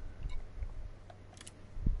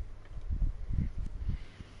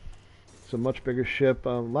 It's a much bigger ship. A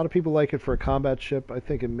lot of people like it for a combat ship. I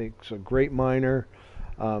think it makes a great miner,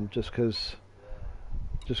 just because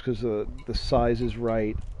the size is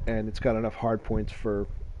right and it's got enough hard points for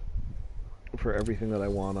everything that I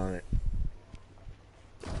want on it.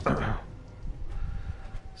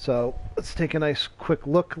 So let's take a nice quick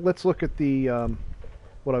look. Let's look at the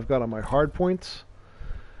what I've got on my hard points.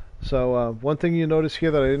 So one thing you notice here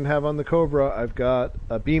that I didn't have on the Cobra, I've got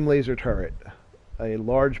a beam laser turret, a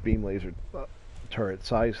large beam laser turret,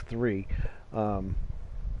 size 3.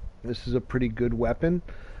 This is a pretty good weapon.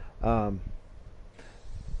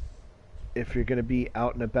 If you're going to be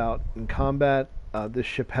out and about in combat, this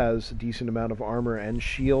ship has a decent amount of armor and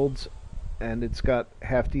shields, and it's got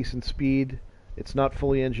half decent speed. It's not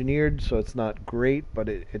fully engineered, so it's not great, but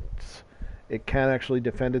it can actually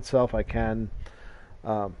defend itself. I can.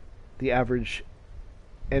 The average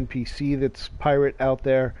NPC that's pirate out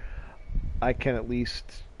there, I can at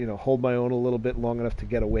least hold my own a little bit long enough to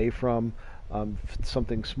get away from. If it's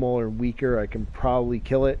something smaller and weaker, I can probably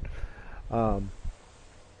kill it.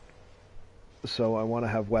 So I want to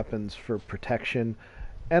have weapons for protection,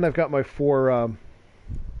 and I've got my four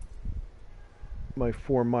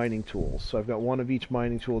mining tools. So I've got one of each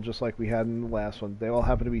mining tool, just like we had in the last one. They all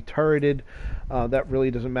happen to be turreted. That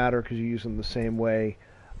really doesn't matter because you use them the same way.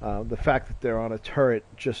 The fact that they're on a turret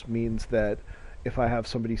just means that if I have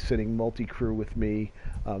somebody sitting multi-crew with me,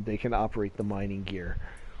 they can operate the mining gear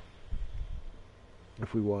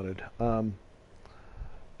if we wanted.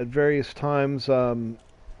 At various times,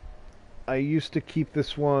 I used to keep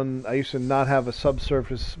this one. I used to not have a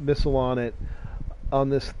subsurface missile on it, on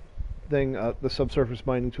this thing, the subsurface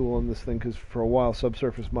mining tool on this thing, because for a while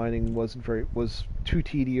subsurface mining was too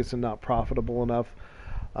tedious and not profitable enough.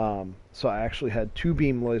 So I actually had 2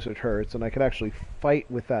 beam laser turrets, and I could actually fight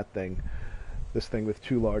with this thing with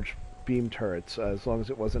 2 large beam turrets, as long as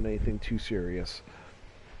it wasn't anything too serious.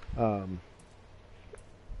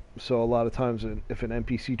 So a lot of times, if an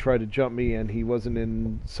NPC tried to jump me and he wasn't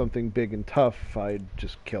in something big and tough, I'd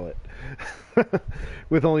just kill it.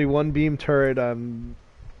 With only 1 beam turret, I'm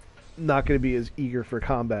not going to be as eager for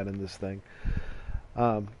combat in this thing.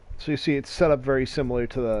 So you see, it's set up very similar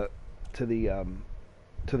to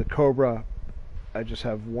the Cobra. I just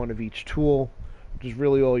have 1 of each tool, which is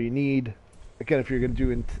really all you need. Again, if you're going to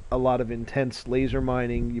do a lot of intense laser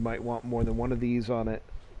mining, you might want more than 1 of these on it,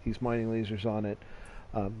 these mining lasers on it.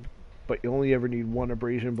 But you only ever need 1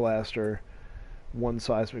 abrasion blaster, 1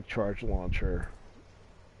 seismic charge launcher,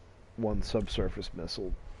 1 subsurface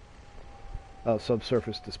missile,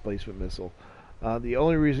 subsurface displacement missile. The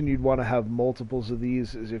only reason you'd want to have multiples of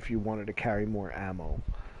these is if you wanted to carry more ammo.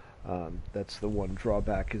 That's the one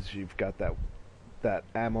drawback, is you've got that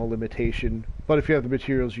ammo limitation. But if you have the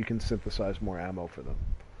materials, you can synthesize more ammo for them.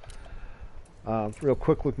 Real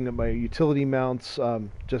quick, looking at my utility mounts,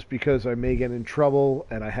 just because I may get in trouble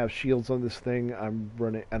and I have shields on this thing, I'm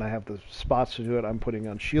running, and I have the spots to do it, I'm putting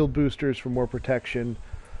on shield boosters for more protection.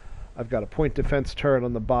 I've got a point defense turret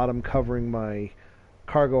on the bottom covering my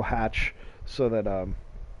cargo hatch, so that,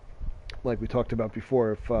 like we talked about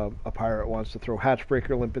before, if a pirate wants to throw hatch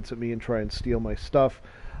breaker limpets at me and try and steal my stuff,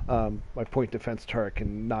 my point defense turret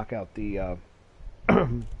can knock out the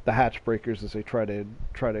the hatch breakers as they try to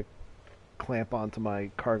clamp onto my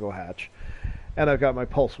cargo hatch. And I've got my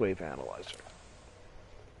pulse wave analyzer.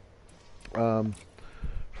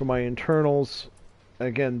 For my internals,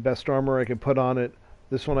 again, best armor I can put on it.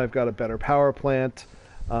 This one I've got a better power plant,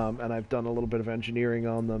 and I've done a little bit of engineering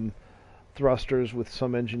on them. Thrusters with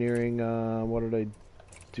some engineering. What did I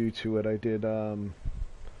do to it? I did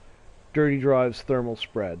dirty drives thermal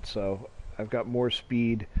spread, so I've got more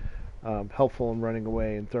speed, helpful in running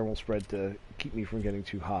away, and thermal spread to keep me from getting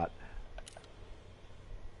too hot.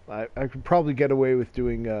 I could probably get away with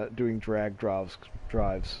doing drag drives.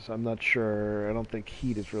 I'm not sure. I don't think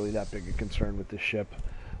heat is really that big a concern with this ship,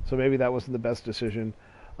 so maybe that wasn't the best decision.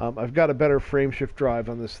 I've got a better frame shift drive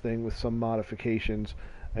on this thing with some modifications,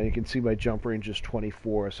 and you can see my jump range is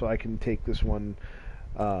 24, so I can take this one,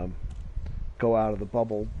 go out of the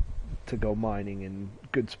bubble to go mining in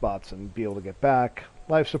good spots and be able to get back.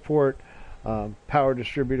 Life support, power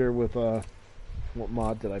distributor with what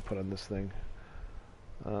mod did I put on this thing?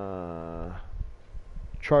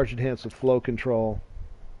 Charge enhanced with flow control.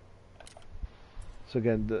 So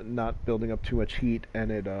again, not building up too much heat,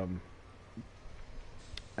 and it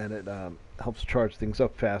helps charge things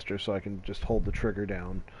up faster, so I can just hold the trigger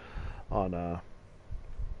down on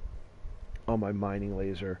my mining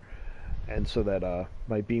laser, and so that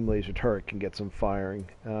my beam laser turret can get some firing.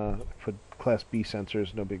 Put Class B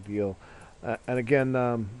sensors, no big deal. And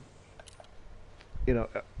again, you know,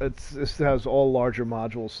 this has all larger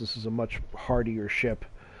modules. This is a much hardier ship.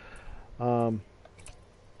 On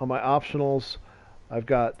my optionals, I've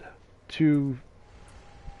got 2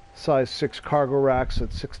 size 6 cargo racks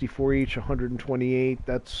at 64 each, 128.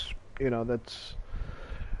 That's, you know, that's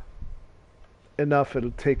enough.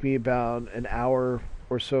 It'll take me about an hour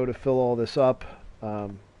or so to fill all this up,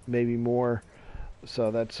 maybe more.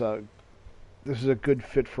 So that's this is a good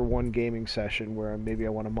fit for one gaming session where maybe I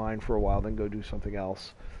want to mine for a while, then go do something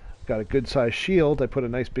else. Got a good sized shield. I put a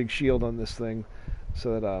nice big shield on this thing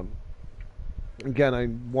so that again, I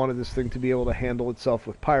wanted this thing to be able to handle itself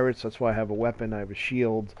with pirates. That's why I have a weapon. I have a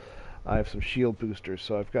shield. I have some shield boosters,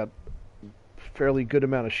 so I've got a fairly good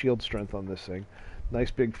amount of shield strength on this thing.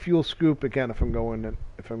 Nice big fuel scoop. Again, if I'm going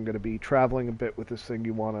to be traveling a bit with this thing,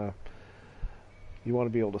 you want to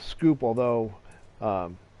be able to scoop. Although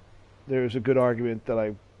there's a good argument that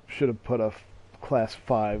I should have put a Class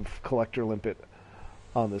 5 collector limpet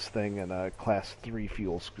on this thing and a Class 3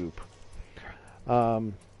 fuel scoop.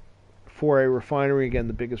 For a refinery, again,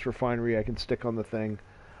 the biggest refinery I can stick on the thing.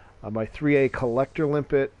 My 3A collector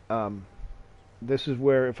limpet, this is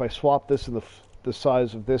where if I swap this in the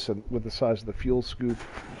size of this and with the size of the fuel scoop,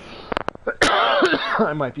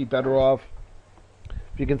 I might be better off.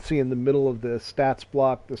 If you can see in the middle of the stats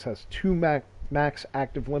block, this has 2 max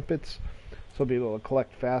active limpets, so I'll be able to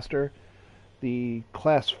collect faster. The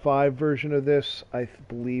Class 5 version of this, I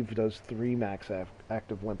believe, does 3 max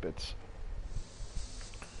active limpets.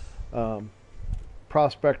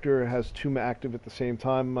 Prospector has 2 active at the same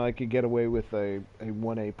time. I could get away with a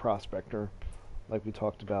 1A Prospector, like we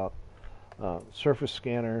talked about. Surface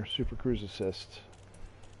scanner, super cruise assist,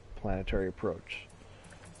 planetary approach.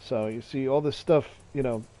 So you see all this stuff, you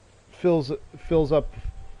know, fills up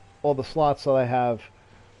all the slots that I have,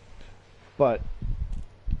 but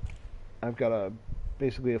I've got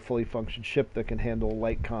basically a fully functioned ship that can handle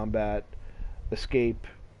light combat, escape,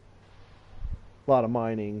 a lot of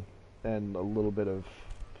mining, and a little bit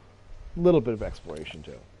of exploration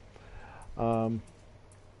too.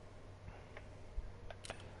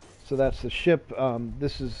 So that's the ship.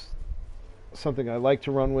 This is something I like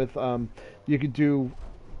to run with. You could do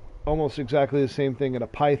almost exactly the same thing in a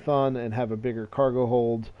Python and have a bigger cargo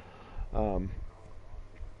hold.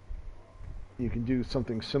 You can do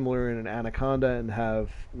something similar in an Anaconda and have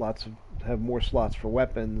more slots for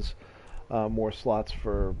weapons, more slots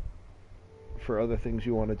for other things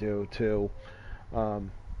you want to do too.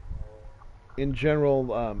 In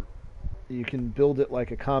general, you can build it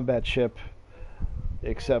like a combat ship,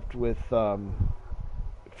 except with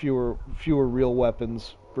fewer real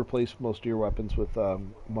weapons. Replace most of your weapons with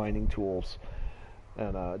mining tools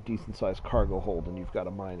and a decent sized cargo hold, and you've got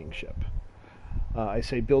a mining ship. I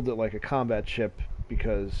say build it like a combat ship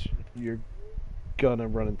because you're gonna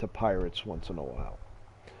run into pirates once in a while.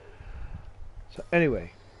 So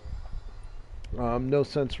anyway, no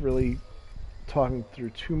sense really talking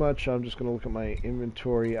through too much. I'm just gonna look at my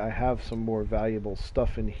inventory. I have some more valuable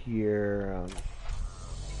stuff in here.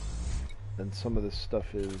 And some of this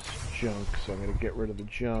stuff is junk, so I'm going to get rid of the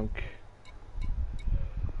junk.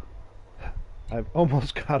 I've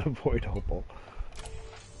almost got a Void Opal.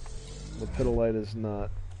 The Lepidolite is not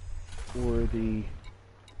worthy.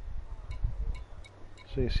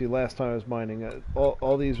 So you see, last time I was mining,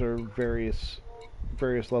 all these are various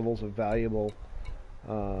levels of valuable.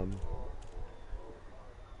 So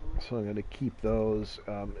I'm going to keep those.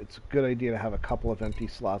 It's a good idea to have a couple of empty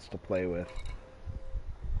slots to play with.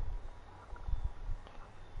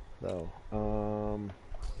 Though,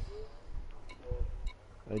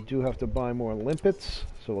 I do have to buy more limpets,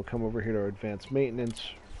 so we'll come over here to our advanced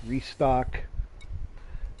maintenance, restock,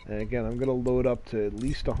 And again, I'm going to load up to at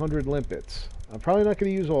least 100 limpets. I'm probably not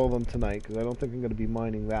going to use all of them tonight because I don't think I'm going to be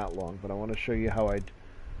mining that long, but I want to show you how I'd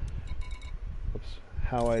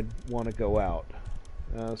want to go out.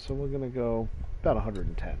 So we're going to go about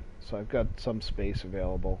 110. So I've got some space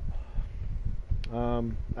available.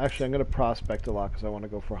 Actually, I'm going to prospect a lot because I want to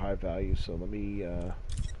go for high value, so let me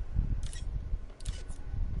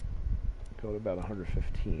go to about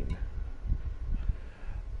 115.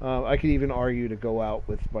 I could even argue to go out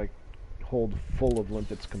with my hold full of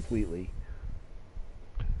limpets completely.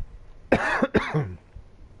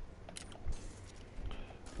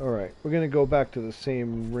 Alright, we're going to go back to the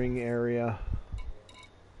same ring area.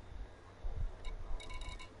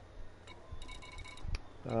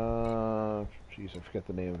 Jeez, I forget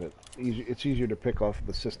the name of it. It's easier to pick off of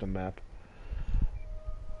the system map.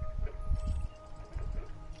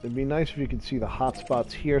 It'd be nice if you could see the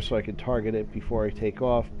hotspots here so I could target it before I take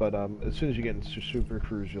off, but as soon as you get into Super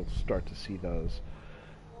Cruise, you'll start to see those.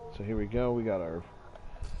 So here we go. We got our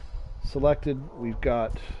selected. We've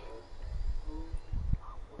got,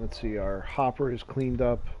 let's see, our hopper is cleaned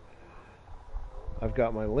up. I've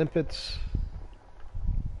got my limpets.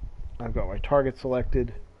 I've got my target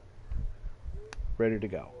selected. Ready to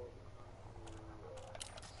go.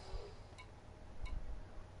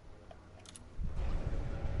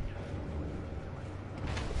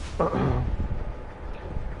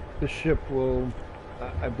 This ship will,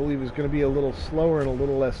 I believe, is going to be a little slower and a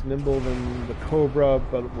little less nimble than the Cobra,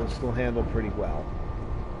 but it will still handle pretty well.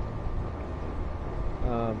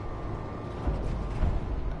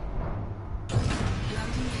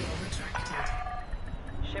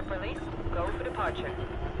 Ship release. Go for departure.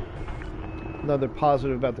 Another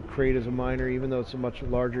positive about the Krait as a miner, even though it's a much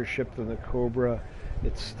larger ship than the Cobra,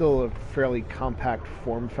 it's still a fairly compact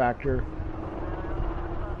form factor.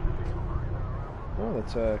 Oh,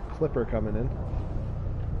 that's a clipper coming in.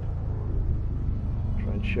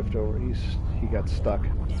 Try and shift over. He got stuck.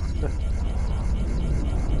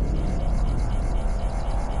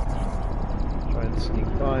 Try and sneak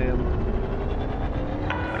by him.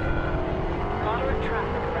 Moderate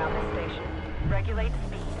traffic around the station. Regulate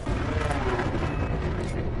speed.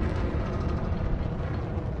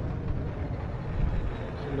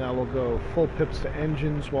 So now we'll go full pips to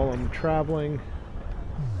engines while I'm traveling.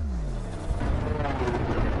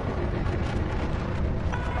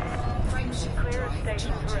 Clear of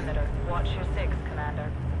station perimeter. Watch your 6,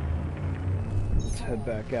 Commander. Let's head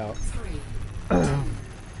back out. 3, 2,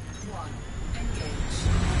 1,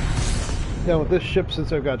 engage. Now with this ship,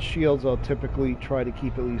 since I've got shields, I'll typically try to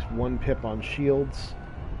keep at least one pip on shields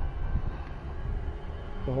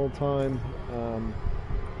the whole time,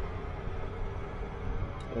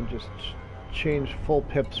 and just change full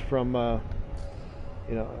pips from,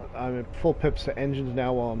 you know, I'm at full pips to engines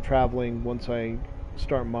now while I'm traveling. Once I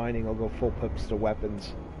start mining, I'll go full pips to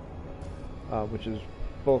weapons, which is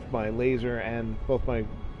both my laser and both my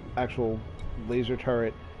actual laser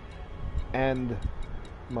turret and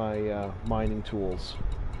my mining tools.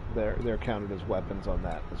 They're counted as weapons on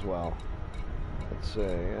that as well. Let's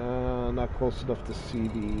say not close enough to see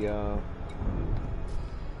the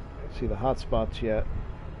hotspots yet.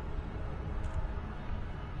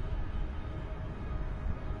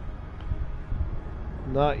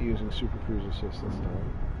 Not using Super Cruise Assist this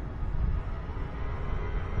time.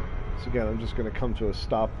 So again, I'm just going to come to a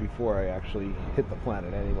stop before I actually hit the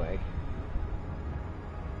planet anyway.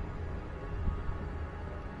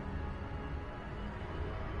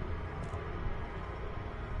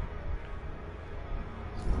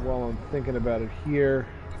 So while I'm thinking about it here,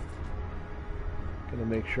 I'm going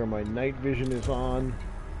to make sure my night vision is on.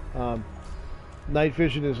 Night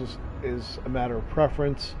vision is a matter of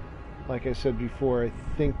preference. Like I said before, I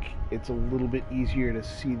think it's a little bit easier to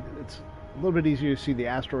see. It's a little bit easier to see the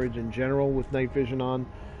asteroids in general with night vision on.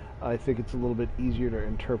 I think it's a little bit easier to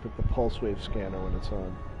interpret the pulse wave scanner when it's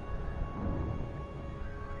on.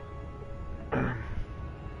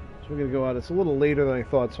 So we're going to go out. It's a little later than I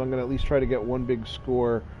thought, so I'm going to at least try to get one big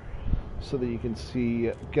score so that you can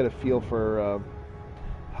see, get a feel for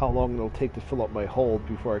how long it'll take to fill up my hold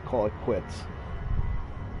before I call it quits.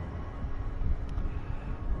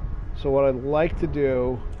 So what I'd like to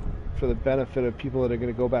do, for the benefit of people that are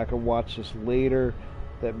going to go back and watch this later,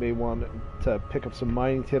 that may want to pick up some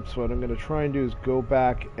mining tips, what I'm going to try and do is go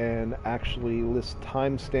back and actually list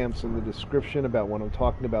timestamps in the description about when I'm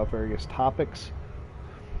talking about various topics,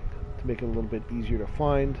 to make it a little bit easier to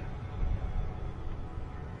find.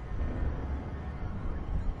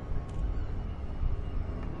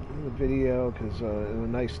 In the video, because in a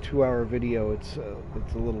nice 2-hour video, it's a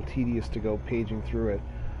little tedious to go paging through it.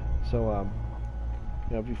 So,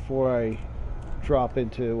 you know, before I drop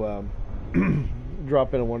into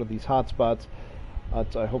drop into one of these hotspots.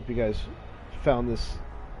 So I hope you guys found this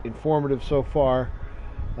informative so far.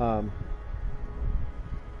 Hope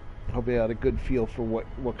you had a good feel for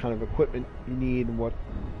what kind of equipment you need, and what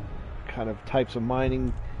kind of types of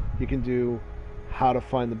mining you can do, how to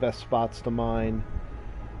find the best spots to mine.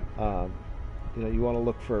 You want to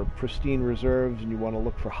look for pristine reserves, and you want to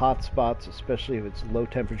look for hot spots, especially if it's low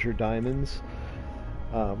temperature diamonds.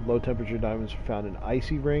 Low temperature diamonds are found in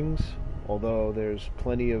icy rings, although there's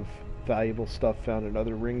plenty of valuable stuff found in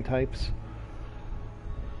other ring types.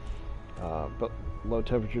 But low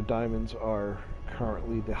temperature diamonds are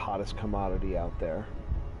currently the hottest commodity out there.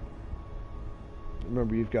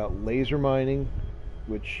 Remember, you've got laser mining,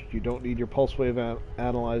 which you don't need your pulse wave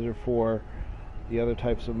analyzer for. The other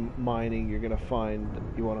types of mining you want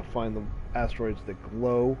to find the asteroids that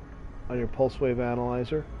glow on your pulse wave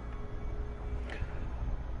analyzer.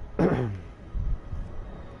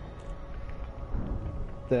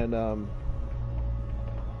 Then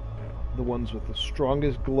the ones with the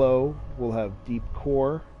strongest glow will have deep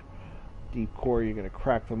core. Deep core, you're going to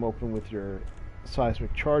crack them open with your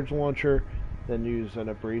seismic charge launcher, then use an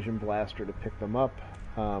abrasion blaster to pick them up.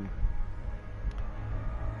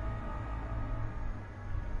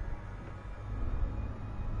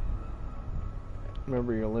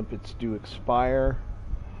 Remember, your limpets do expire.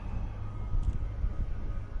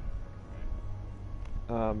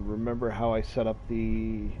 Remember how I set up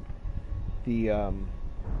the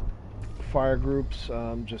fire groups?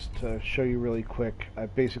 Just to show you really quick, I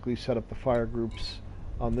basically set up the fire groups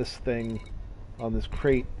on this thing, on this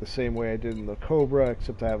crate, the same way I did in the Cobra,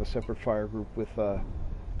 except I have a separate fire group with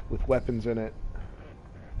weapons in it,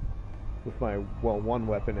 with one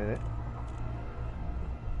weapon in it.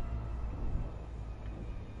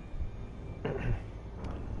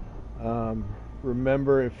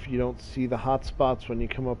 Remember, if you don't see the hotspots when you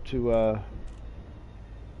come up to a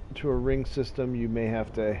ring system, you may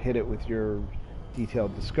have to hit it with your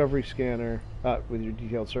detailed discovery scanner, with your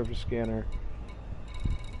detailed surface scanner.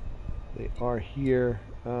 They are here.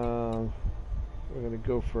 We're going to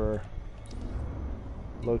go for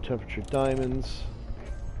low temperature diamonds.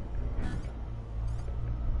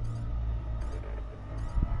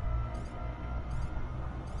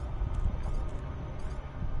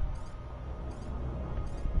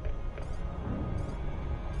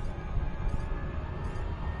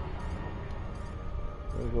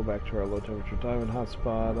 Go back to our low temperature diamond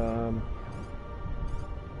hotspot.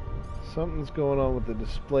 Something's going on with the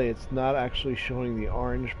display. It's not actually showing the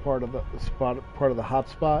orange part of the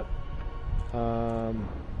hotspot.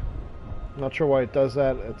 Not sure why it does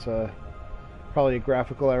that. It's probably a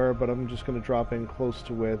graphical error, but I'm just going to drop in close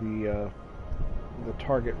to where the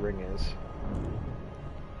target ring is.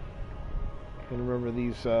 And remember,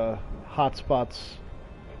 these hotspots,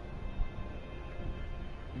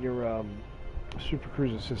 your Super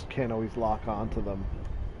Cruise Assist can't always lock onto them.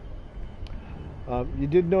 You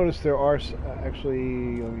did notice there are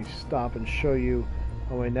actually, let me stop and show you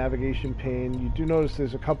on my navigation pane. You do notice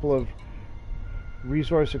there's a couple of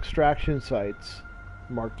resource extraction sites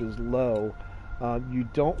marked as low. You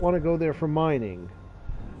don't want to go there for mining.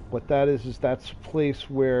 What that is that's a place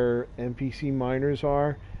where NPC miners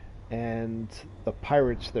are and the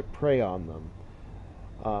pirates that prey on them.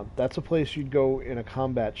 That's a place you'd go in a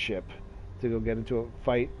combat ship to go get into a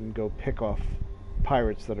fight and go pick off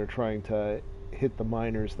pirates that are trying to hit the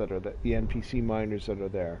miners that are the NPC miners that are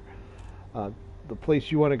there. The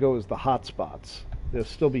place you want to go is the hotspots. There'll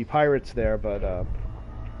still be pirates there, but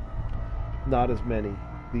not as many.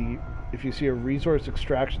 If you see a resource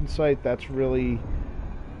extraction site, that's really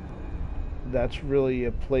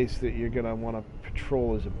a place that you're going to want to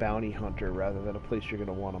patrol as a bounty hunter rather than a place you're going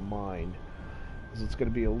to want to mine, because it's going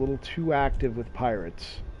to be a little too active with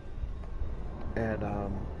pirates. And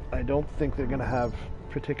I don't think they're going to have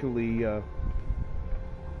particularly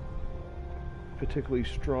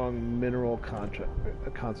strong mineral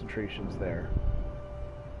concentrations there.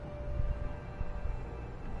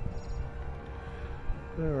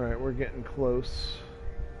 Alright, we're getting close.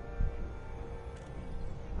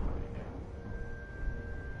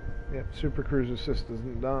 Yep, Super Cruise Assist does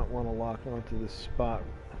not want to lock onto this spot.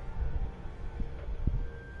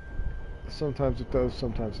 Sometimes it does,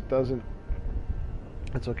 sometimes it doesn't.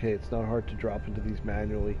 It's okay, it's not hard to drop into these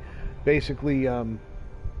manually. Basically,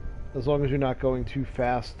 as long as you're not going too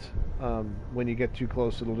fast, when you get too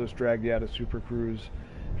close, it'll just drag you out of Super Cruise.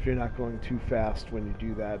 If you're not going too fast when you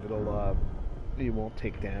do that, you won't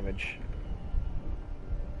take damage.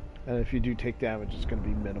 And if you do take damage, it's going to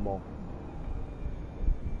be minimal.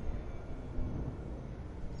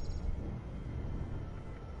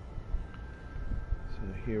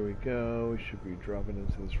 Here we go. We should be dropping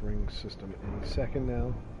into this ring system any second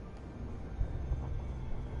now.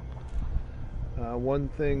 One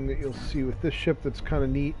thing that you'll see with this ship that's kind of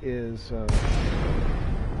neat is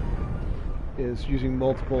using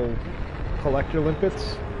multiple collector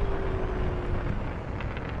limpets.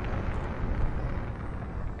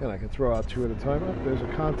 Again, I can throw out 2 at a time. Oh, there's a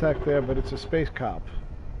contact there, but it's a space cop.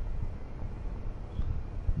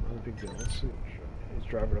 Not a big deal. Let's see. He's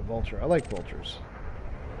driving a vulture. I like vultures.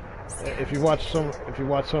 If you watch some of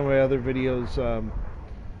my other videos,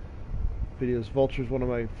 vulture's one of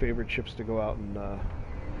my favorite ships to go out and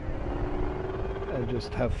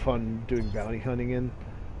just have fun doing bounty hunting in.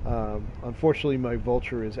 Unfortunately, my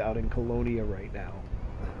vulture is out in Colonia right now,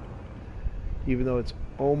 even though it's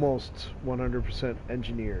almost 100%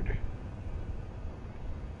 engineered.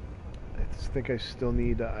 I think I still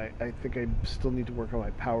need. I think I still need to work on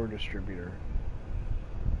my power distributor,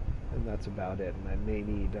 and that's about it. And I may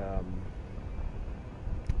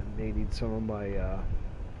need some of my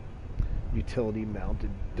utility-mounted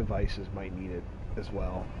devices. Might need it as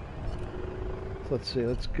well. So let's see.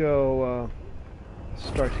 Let's go.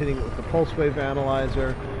 Start hitting it with the pulse wave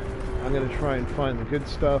analyzer. I'm going to try and find the good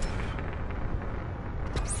stuff.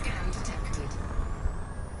 Scan detected.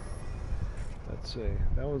 Let's see.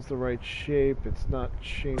 That was the right shape. It's not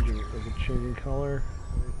changing. Is it changing color?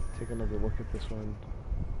 Let me take another look at this one.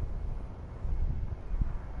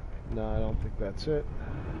 No, I don't think that's it.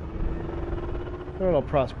 I'll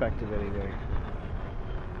prospect it anyway.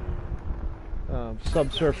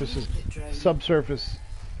 Subsurface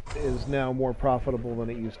is now more profitable than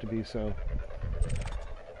it used to be, so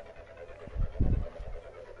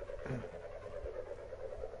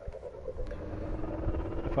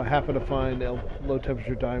if I happen to find low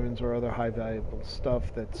temperature diamonds or other high valuable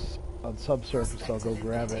stuff that's on subsurface, I'll go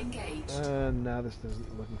grab it. And now this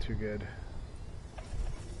isn't looking too good.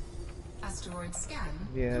 Asteroid scan.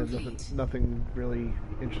 Yeah, nothing really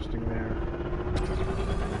interesting there.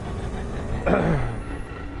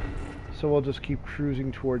 So we'll just keep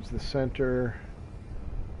cruising towards the center,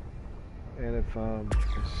 and if I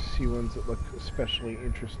see ones that look especially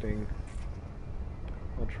interesting,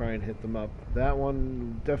 I'll try and hit them up. That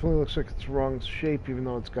one definitely looks like it's wrong shape, even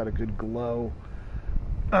though it's got a good glow.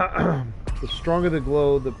 The stronger the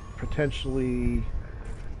glow, the potentially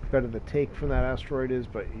better the take from that asteroid is,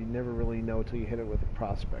 but you never really know until you hit it with a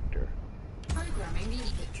prospector. Programming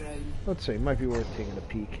limpet drone. Let's see, it might be worth taking a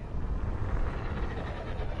peek.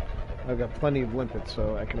 I've got plenty of limpets,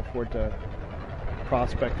 so I can afford to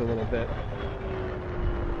prospect a little bit.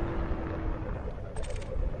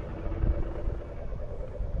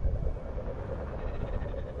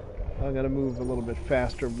 I'm going to move a little bit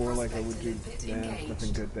faster, more like I would do. Nah,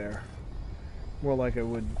 nothing good there. More like I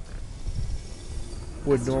would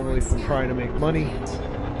normally from trying to make money.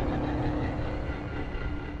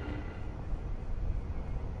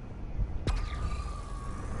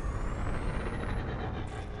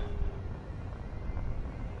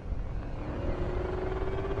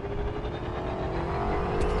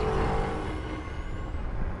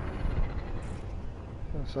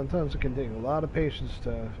 Sometimes it can take a lot of patience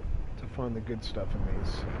to find the good stuff in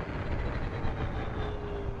these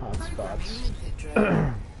hotspots.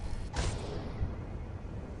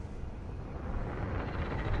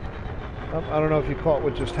 I don't know if you caught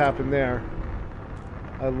what just happened there.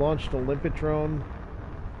 I launched a limpet drone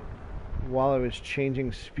while I was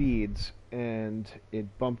changing speeds, and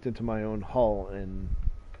it bumped into my own hull and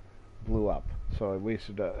blew up. So I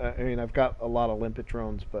wasted. I mean, I've got a lot of limpet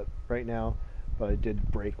drones, but right now. But I did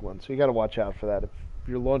break one, so you got to watch out for that. If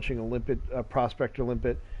you're launching a prospector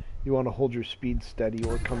limpet, you want to hold your speed steady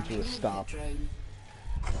or come to a stop.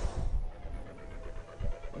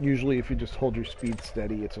 Usually, if you just hold your speed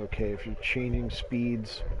steady, it's okay. If you're changing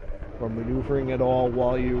speeds or maneuvering at all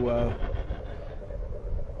while you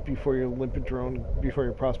before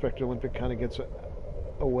your prospector limpet kind of gets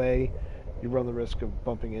away, you run the risk of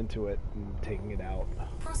bumping into it and taking it out.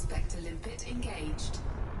 Prospector limpet engaged.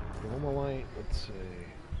 Normalite, let's see.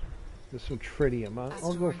 There's some tritium.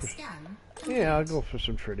 I'll go for scan. Yeah, I'll go for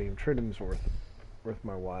some tritium. Tritium's worth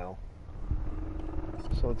my while.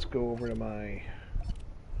 So let's go over to my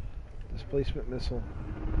displacement missile.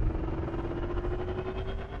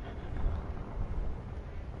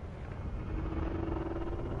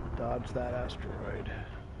 Dodge that asteroid.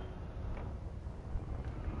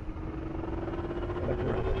 Get up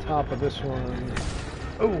around the top of this one.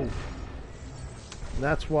 Oh!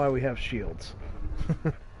 That's why we have shields.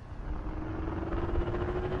 We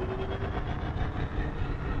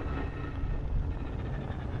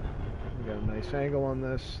got a nice angle on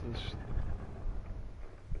this.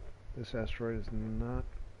 This asteroid is not.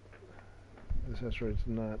 This asteroid is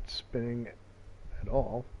not spinning at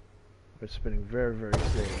all. It's spinning very, very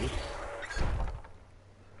slowly.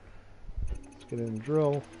 Let's get in and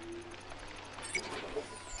drill.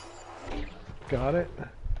 Got it.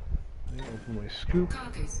 Open my scoop.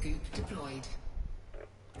 Cargo scoop deployed.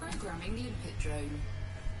 Programming limpet drone.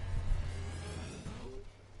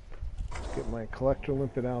 Get my collector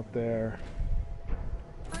limpet out there.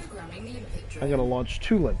 Programming limpet drone. I'm going to launch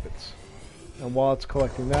 2 limpets. And while it's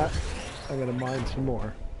collecting that, I'm going to mine some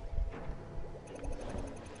more.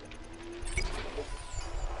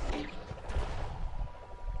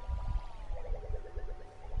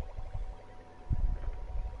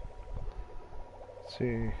 Let's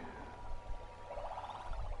see.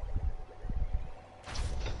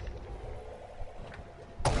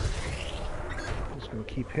 Just going to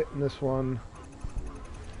keep hitting this one.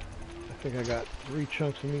 I think I got 3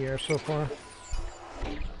 chunks in the air so far.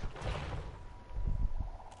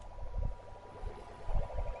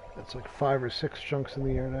 That's like 5 or 6 chunks in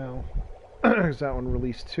the air now. Because that one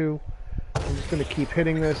released 2. I'm just going to keep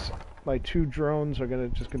hitting this. My 2 drones are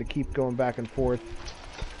just going to keep going back and forth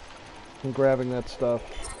and grabbing that stuff.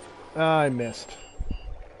 Ah, I missed.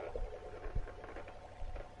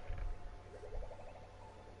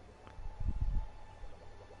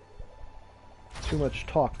 Too much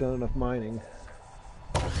talk, not enough mining.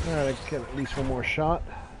 Alright, I get at least one more shot.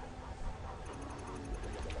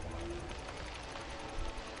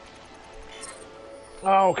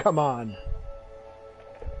 Oh, come on.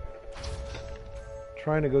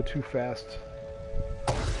 Trying to go too fast.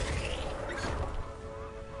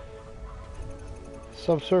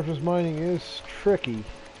 Subsurface mining is tricky.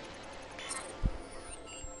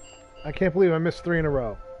 I can't believe I missed 3 in a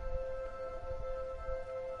row.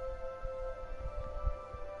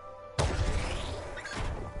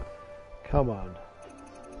 Come on.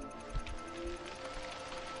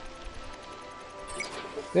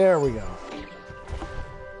 There we go.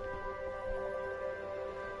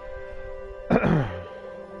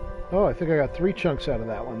 Oh, I think I got 3 chunks out of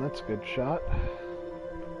that one. That's a good shot.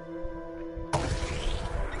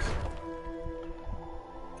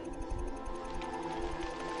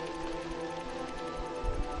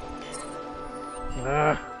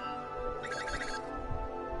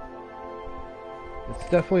 It's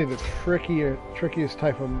definitely the trickiest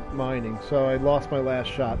type of mining, so I lost my last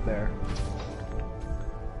shot there.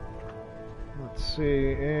 Let's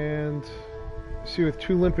see, and see with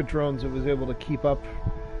 2 limpet drones it was able to keep up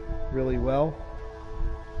really well.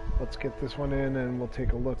 Let's get this one in and we'll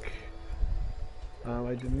take a look.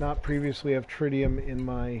 I did not previously have tritium in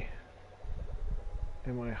my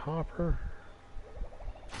hopper.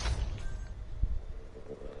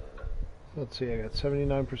 Let's see, I got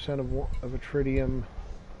 79% of a tritium.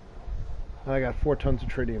 I got 4 tons of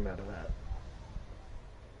tritium out of that.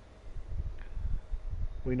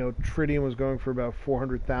 We know tritium was going for about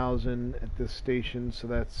 400,000 at this station, so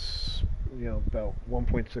that's, you know, about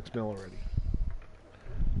 1.6 mil already.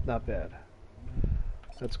 Not bad.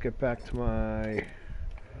 Let's get back to my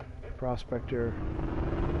Prospector.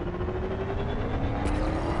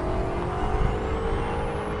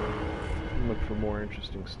 Look for more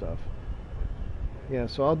interesting stuff. Yeah,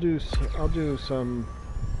 so I'll do some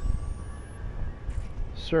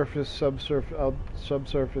surface,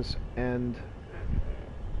 subsurface, and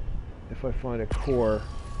if I find a core,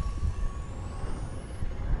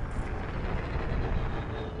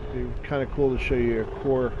 it'd be kind of cool to show you a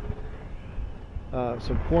core,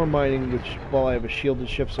 some core mining, which while I have a shielded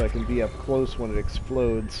ship, so I can be up close when it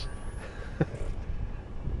explodes.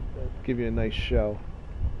 Give you a nice show.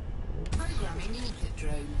 Programming limpet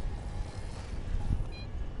drone.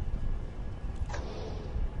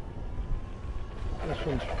 This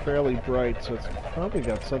one's fairly bright, so it's probably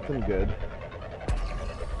got something good.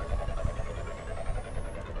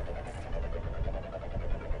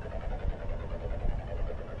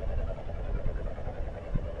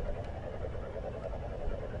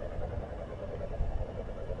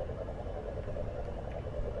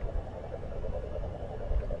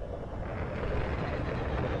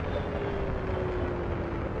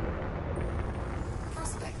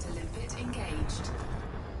 Prospector limpet engaged.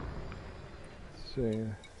 See,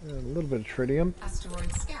 a little bit of tritium.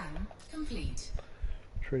 Asteroid scan complete.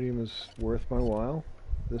 Tritium is worth my while.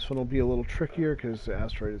 This one will be a little trickier because the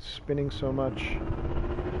asteroid is spinning so much.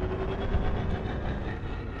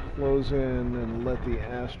 Close in and let the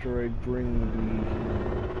asteroid bring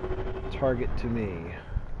the target to me.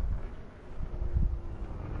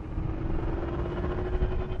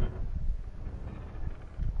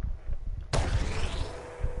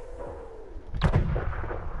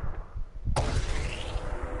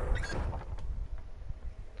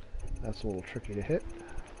 That's a little tricky to hit.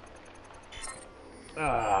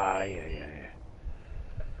 Ah, yeah.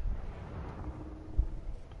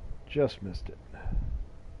 Just missed it.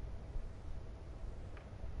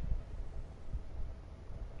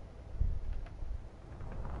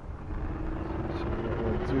 So what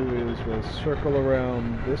we'll do is we'll circle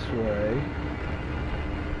around this way,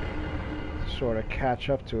 sort of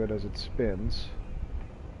catch up to it as it spins.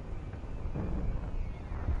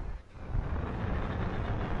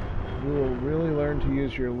 You will really learn to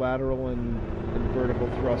use your lateral and vertical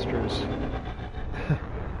thrusters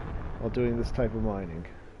while doing this type of mining.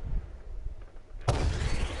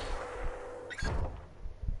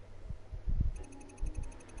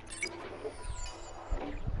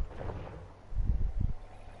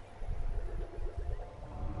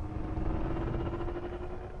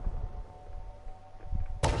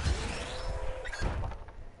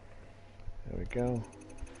 There we go.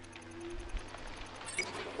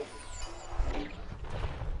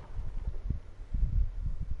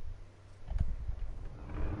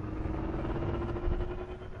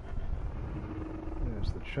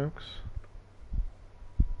 There's the chunks.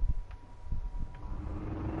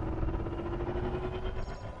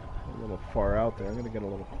 A little far out there. I'm going to get a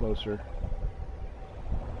little closer.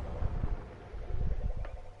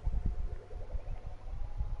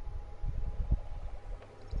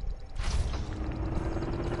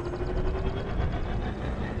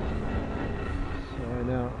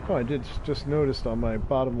 Oh, I did just noticed on my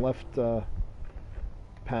bottom left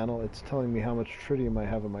panel, it's telling me how much tritium I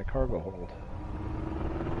have in my cargo hold.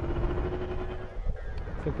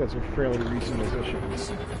 I think that's a fairly recent addition.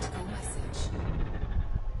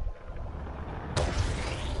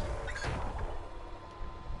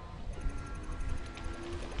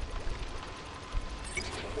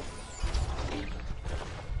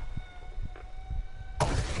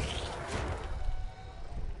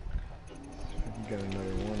 Get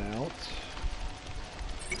another one out.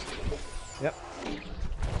 Yep.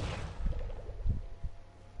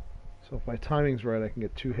 So if my timing's right, I can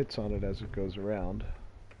get 2 hits on it as it goes around.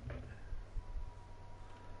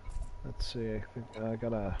 Let's see, I think I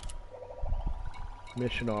got a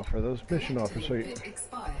mission offer. Those mission offers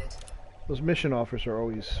are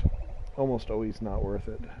almost always not worth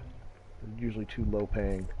it. They're usually too low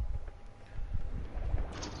paying.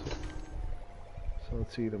 So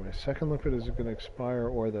let's see, either my second limpet is going to expire,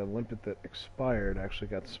 or the limpet that expired actually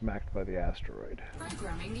got smacked by the asteroid.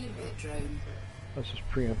 Programming limpet drone. Let's just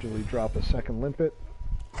preemptively drop a second limpet.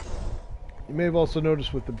 You may have also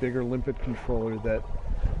noticed with the bigger limpet controller that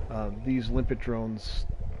these limpet drones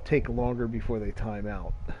take longer before they time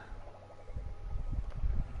out.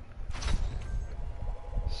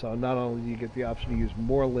 So not only do you get the option to use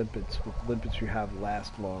more limpets, but the limpets you have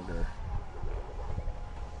last longer.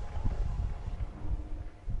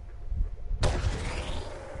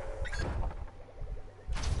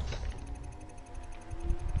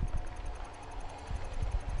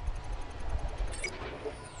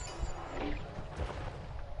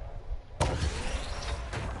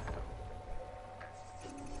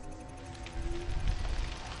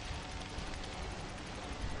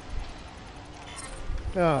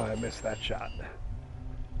 Oh, I missed that shot.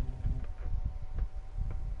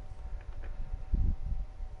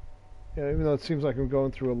 Yeah, even though it seems like I'm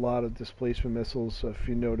going through a lot of displacement missiles, if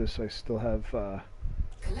you notice, I still have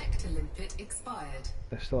Collector limpet expired.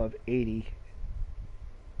 I still have 80.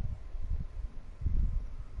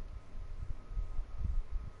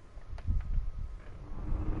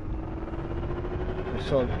 I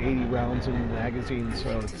still have 80 rounds in the magazine,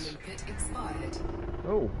 so it's... Limpet expired.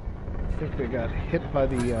 Oh, I think they got hit by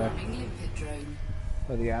the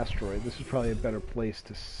asteroid. This is probably a better place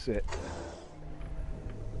to sit,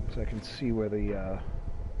 so I can see where the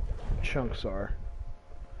chunks are.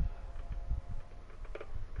 I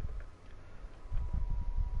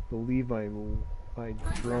believe my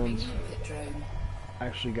drones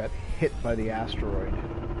actually got hit by the asteroid.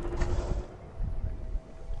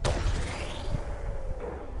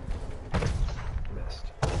 Missed.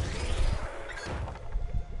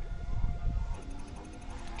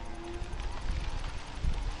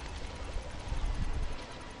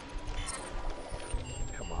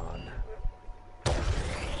 Come on.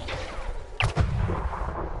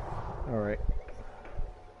 All right.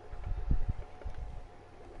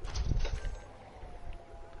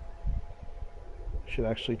 Should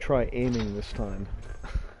actually try aiming this time.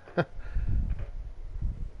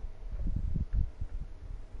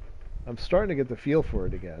 I'm starting to get the feel for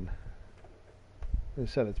it again. Like I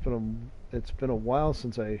said, it's been a while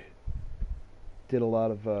since I did a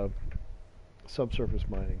lot of subsurface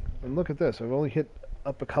mining. And look at this, I've only hit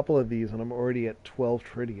up a couple of these and I'm already at 12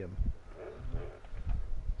 tritium.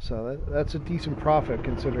 So that's a decent profit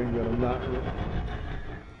considering that I'm not,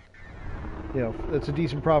 you know, that's a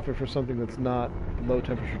decent profit for something that's not low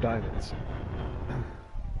temperature diamonds.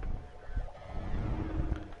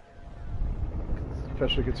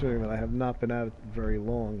 Especially considering that I have not been at it very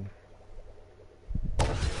long.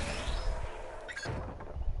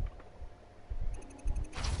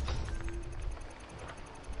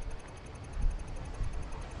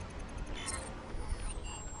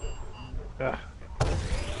 Ah.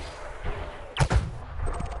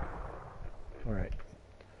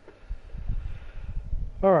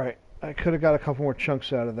 Alright, I could have got a couple more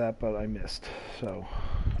chunks out of that, but I missed, so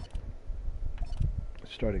I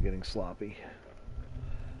started getting sloppy.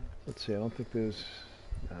 Let's see, I don't think there's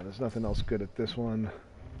nothing else good at this one.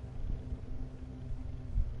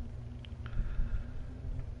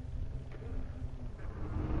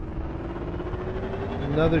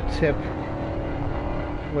 Another tip,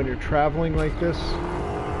 when you're traveling like this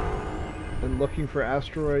and looking for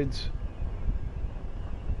asteroids,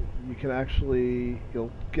 you can actually,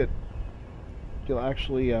 you'll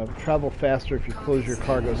actually travel faster if you close your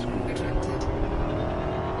cargo scoop.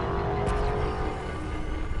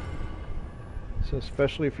 So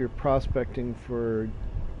especially if you're prospecting for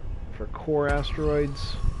core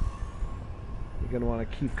asteroids, you're going to want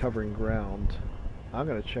to keep covering ground. I'm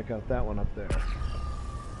going to check out that one up there.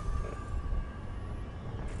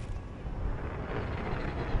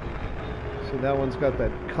 See, that one's got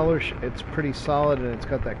that color, it's pretty solid and it's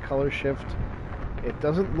got that color shift. It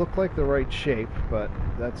doesn't look like the right shape, but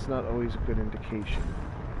that's not always a good indication.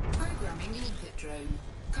 Programming limpet drone.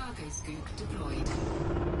 Cargo scoop deployed.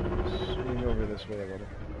 Swing over this way a little.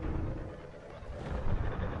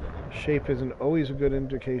 Shape isn't always a good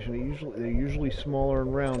indication. They're usually smaller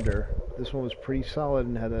and rounder. This one was pretty solid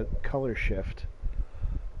and had a color shift.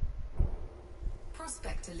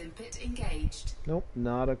 Prospector limpet engaged. Nope,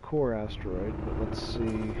 not a core asteroid, but let's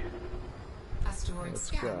see. Asteroid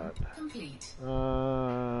scan complete.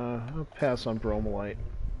 I'll pass on bromolite.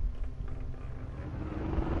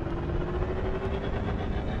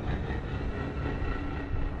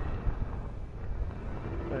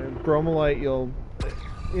 Bromolite,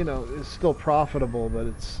 you know, is still profitable, but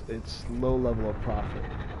it's low level of profit.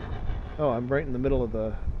 Oh, I'm right in the middle of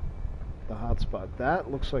the hotspot.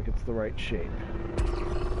 That looks like it's the right shape.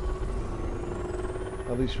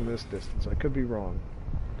 At least from this distance. I could be wrong.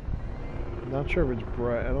 I'm not sure if it's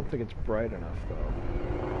bright. I don't think it's bright enough,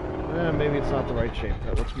 though. Maybe it's not the right shape.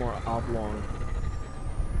 That looks more oblong.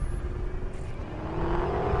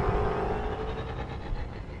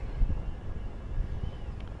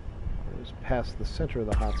 Past the center of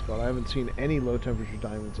the hotspot. I haven't seen any low temperature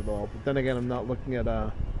diamonds at all, but then again I'm not looking at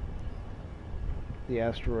the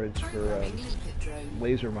asteroids for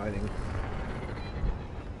laser mining.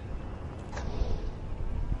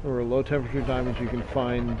 Or low temperature diamonds you can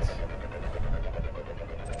find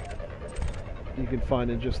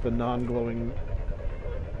in just the non-glowing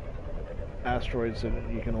asteroids that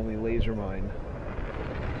you can only laser mine.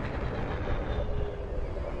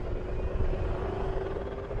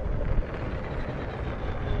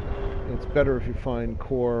 It's better if you find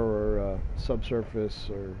core or subsurface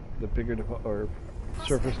or the bigger or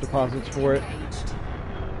surface deposits for it.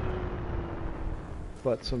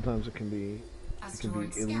 But sometimes it can be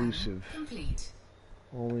elusive.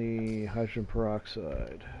 Only hydrogen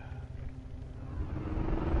peroxide.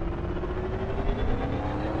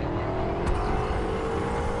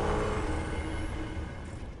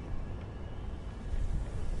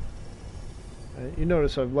 You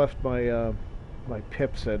notice I've left my my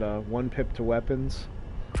pips at 1 pip to weapons.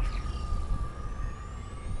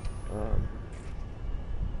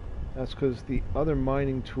 That's because the other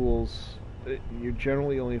mining tools, you're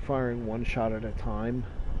generally only firing 1 shot at a time,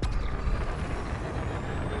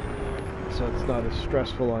 so it's not as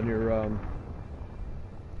stressful on your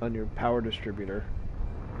power distributor.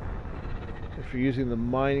 If you're using the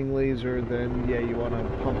mining laser, then yeah, you want to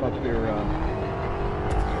pump up your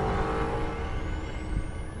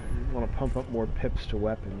pump up more pips to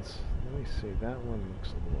weapons. Let me see, that one looks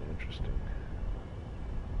a little interesting.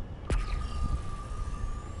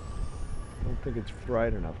 I don't think it's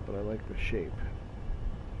bright enough, but I like the shape.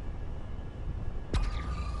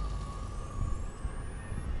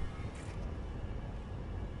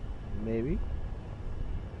 Maybe.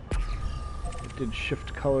 It did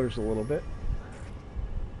shift colors a little bit.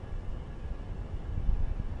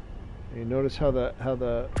 You notice how the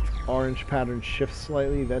orange pattern shifts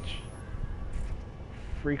slightly? That's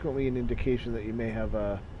frequently an indication that you may have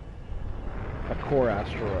a core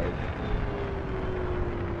asteroid.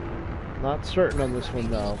 Not certain on this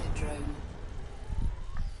one though.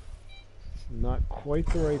 Not quite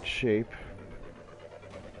the right shape.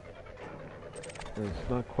 And it's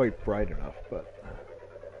not quite bright enough, but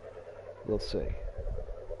we'll see.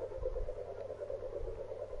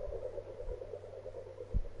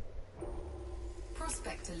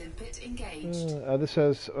 Prospector limpet engaged. This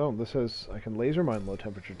says I can laser mine low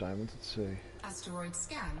temperature diamonds. Let's see. Asteroid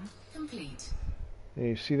scan complete. And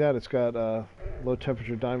you see that? It's got low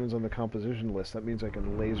temperature diamonds on the composition list. That means I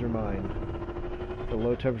can laser mine the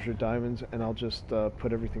low temperature diamonds, and I'll just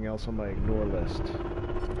put everything else on my ignore list.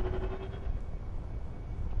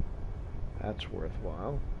 That's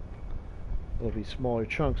worthwhile. It'll be smaller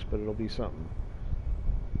chunks, but it'll be something.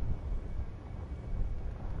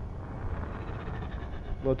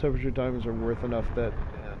 Low temperature diamonds are worth enough that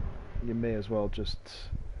you may as well just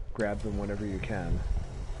grab them whenever you can.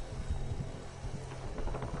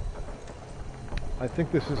 I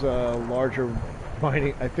think this is a larger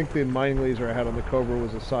mining. I think the mining laser I had on the Cobra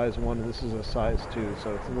was a size 1, and this is a size 2,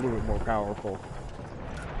 so it's a little bit more powerful.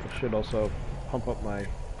 It should also pump up my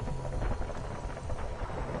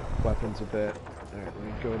weapons a bit. Alright, let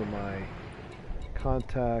me go to my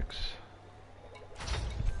contacts.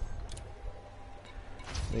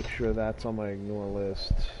 Make sure that's on my ignore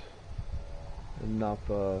list. And not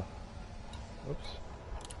the... Oops.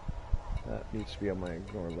 That needs to be on my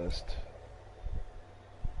ignore list.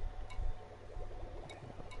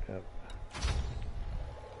 Yep.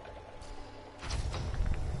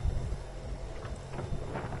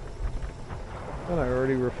 And I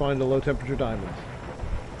already refined a low temperature diamond.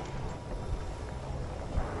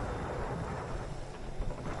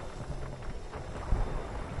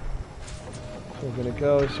 So I'm going to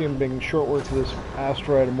go, see I'm making short work of this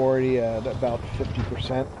asteroid. I'm already at about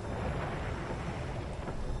 50%.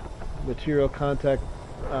 Material contact,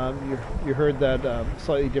 you heard that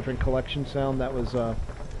slightly different collection sound. That was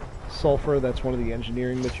sulfur. That's one of the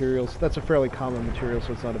engineering materials. That's a fairly common material,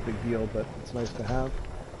 so it's not a big deal, but it's nice to have.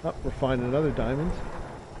 Oh, we're finding another diamond.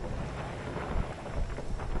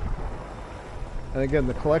 And again,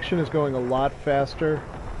 the collection is going a lot faster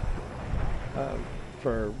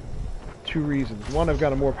for 2 reasons. One, I've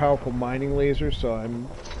got a more powerful mining laser, so I'm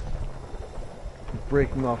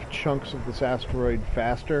breaking off chunks of this asteroid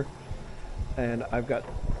faster. And I've got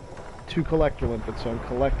 2 collector limpets, so I'm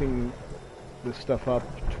collecting this stuff up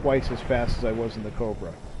twice as fast as I was in the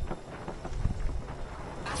Cobra.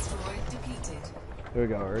 Asteroid depleted. There we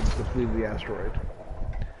go, I already depleted the asteroid.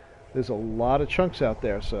 There's a lot of chunks out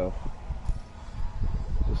there, so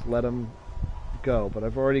just let them go. But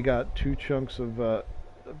I've already got 2 chunks of, I've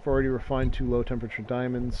already refined 2 low temperature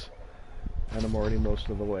diamonds, and I'm already most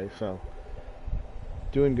of the way, so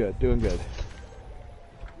doing good, doing good.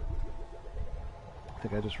 I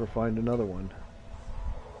think I just refined another one.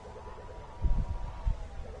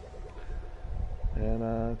 And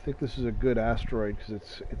I think this is a good asteroid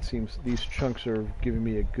because it seems these chunks are giving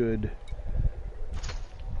me a good...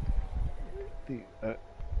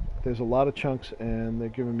 there's a lot of chunks and they're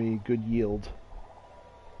giving me good yield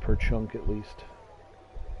per chunk at least.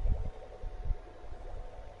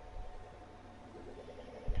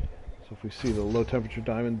 So if we see the low temperature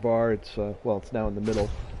diamond bar, it's well, it's now in the middle.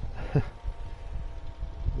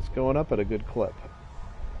 It's going up at a good clip,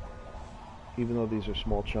 even though these are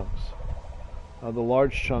small chunks. The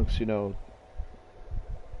large chunks, you know,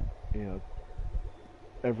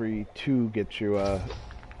 every 2 gets you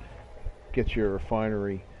your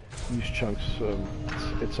refinery. These chunks,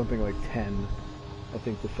 it's something like 10, I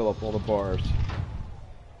think, to fill up all the bars.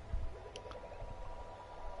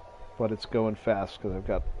 But it's going fast because I've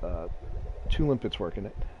got 2 limpets working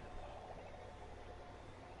it.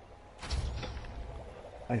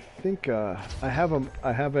 I think I have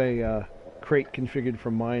a crate configured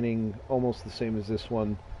for mining almost the same as this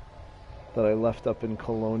one that I left up in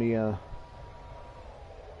Colonia,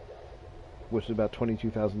 which is about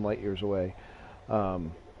 22,000 light years away.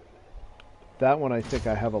 That one I think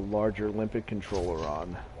I have a larger limpet controller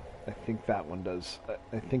on. I think that one does.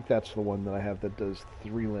 I think that's the one that I have that does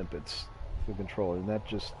 3 limpets for the controller, and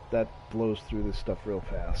that blows through this stuff real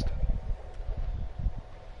fast.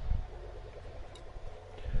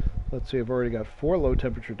 Let's see, I've already got 4 low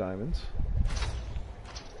temperature diamonds,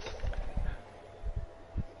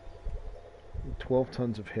 12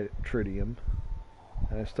 tons of tritium,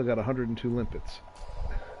 and I still got 102 limpets.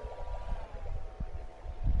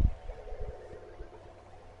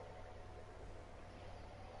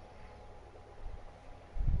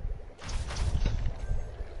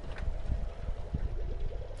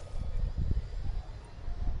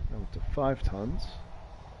 Now up to 5 tons.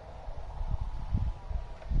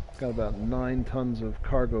 Got about 9 tons of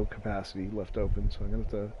cargo capacity left open, so I'm going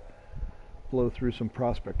to have to blow through some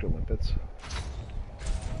Prospector Limpets.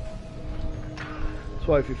 That's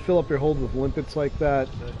why if you fill up your hold with Limpets like that,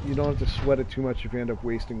 you don't have to sweat it too much if you end up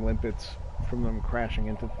wasting Limpets from them crashing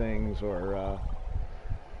into things, or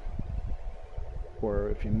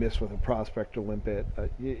if you miss with a Prospector Limpet.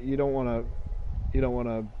 You don't want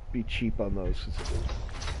to be cheap on those.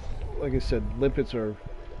 Like I said, Limpets are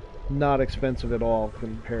not expensive at all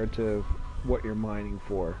compared to what you're mining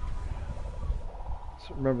for.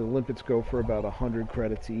 So remember, the Limpets go for about 100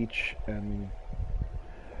 credits each, and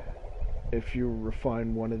if you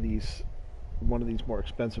refine one of these more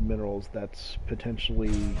expensive minerals, that's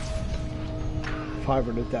potentially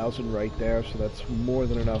 500,000 right there. So that's more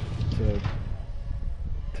than enough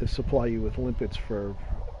to supply you with Limpets for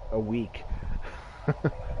a week.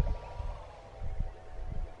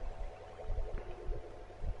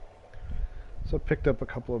 So I picked up a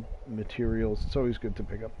couple of materials. It's always good to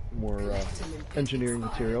pick up more engineering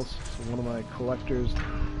materials. So one of my collectors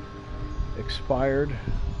expired.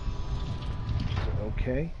 So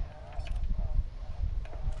okay.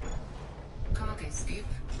 Cargo scoop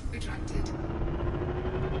retracted.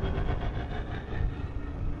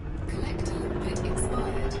 Collector limpet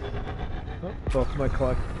expired. Oh,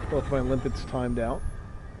 both my limpets timed out.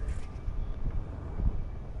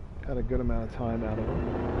 Got a good amount of time out of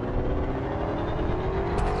them.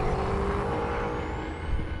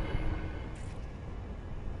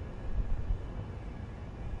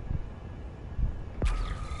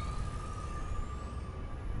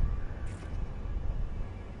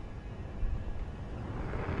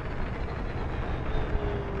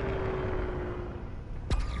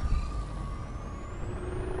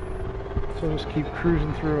 So just keep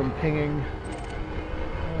cruising through and pinging.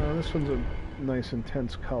 This one's a nice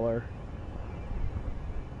intense color.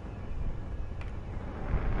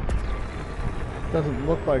 Doesn't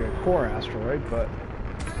look like a core asteroid, but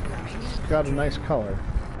it's got a nice color.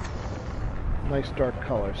 Nice dark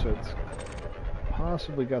color, so it's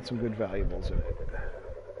possibly got some good valuables in it.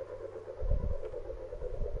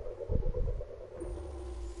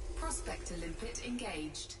 Prospector limpet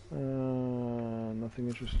engaged. Nothing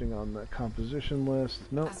interesting on the composition list.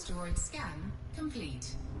 Nope. Asteroid scan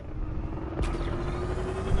complete.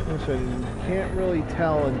 So you can't really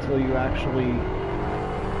tell until you actually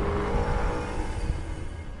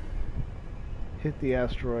hit the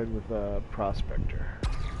asteroid with a Prospector.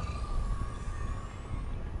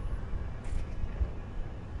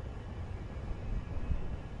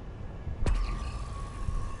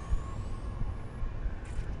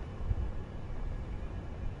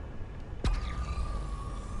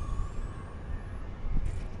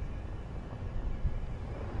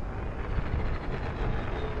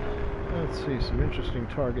 Let's see, some interesting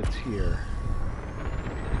targets here.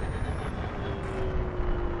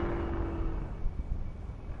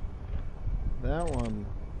 That one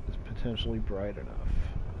is potentially bright enough.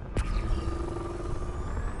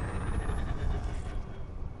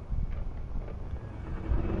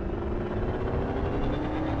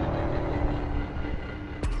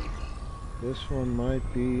 This one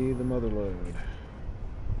might be the mother lode.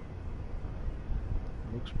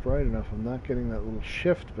 Looks bright enough. I'm not getting that little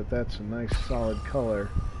shift, but that's a nice solid color.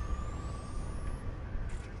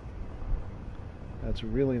 That's a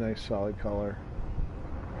really nice solid color.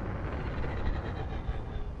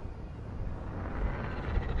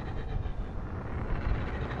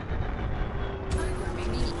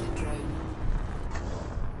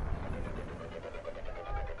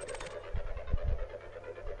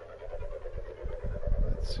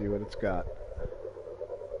 Let's see what it's got.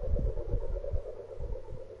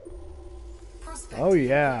 Oh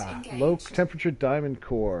yeah, low temperature diamond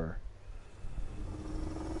core.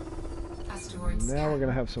 Now we're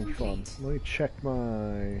gonna have some fun. Let me check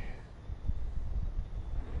my...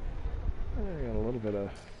 I got a little bit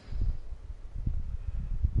of...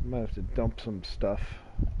 I might have to dump some stuff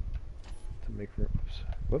to make room.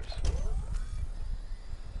 Whoops.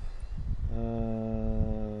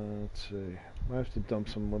 Let's see. I have to dump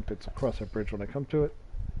some limpets across that bridge when I come to it.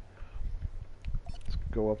 Let's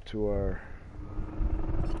go up to our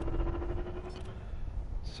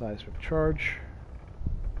seismic charge.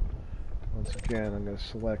 Once again, I'm going to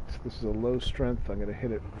select, this is a low strength, I'm going to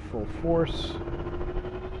hit it full force,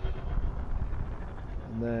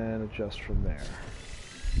 and then adjust from there.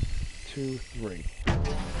 2, 3.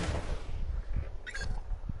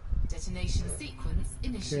 Detonation sequence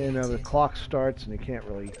initiated. Okay, now the clock starts and you can't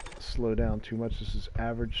really slow down too much. This is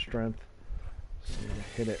average strength. So I'm going to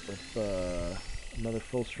hit it with another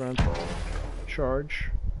full strength charge.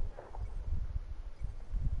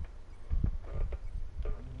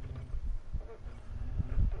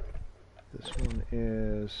 This one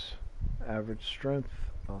is average strength.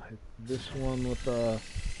 I'll hit this one with a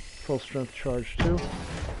full strength charge too.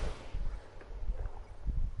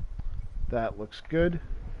 That looks good.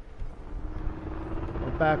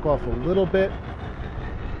 I'll back off a little bit.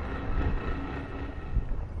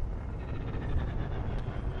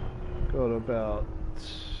 Go to about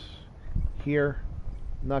here.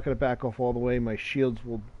 I'm not going to back off all the way. My shields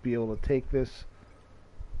will be able to take this.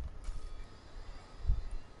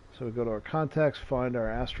 So we go to our contacts, find our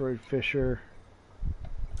asteroid fisher.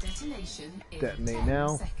 Detonation in Detonate 10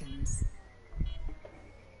 now. seconds.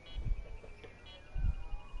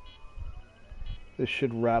 This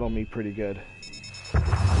should rattle me pretty good.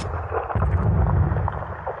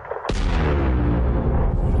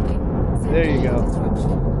 There you go.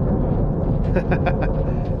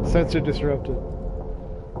 Sensor disrupted.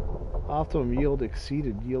 Optimum yield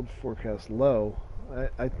exceeded. Yield forecast low.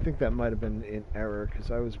 I think that might have been in error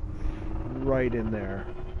because I was right in there.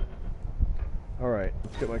 Alright,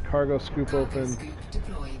 let's get my cargo scoop open. Scoop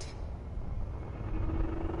deployed.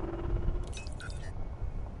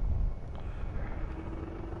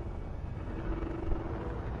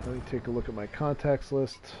 Let me take a look at my contacts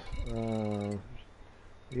list.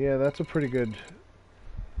 Yeah, that's a pretty good...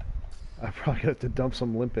 I probably have to dump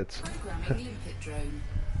some limpets. Programming limpet drone.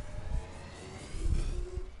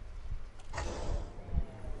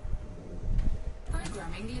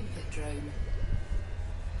 Programming limpet drone.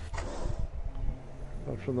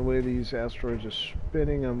 But from the way these asteroids are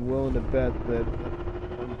spinning, I'm willing to bet that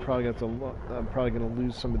I'm probably going to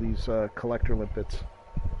lose some of these collector limpets.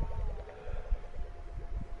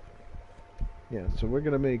 Yeah, so we're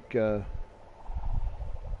going to make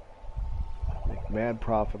mad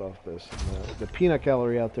profit off this. And, the peanut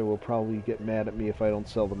gallery out there will probably get mad at me if I don't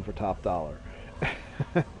sell them for top dollar.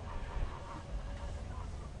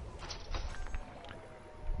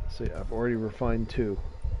 See, I've already refined 2.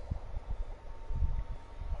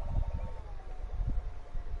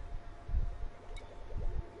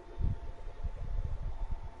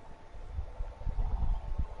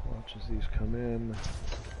 Watch as these come in.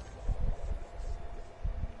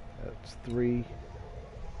 That's 3.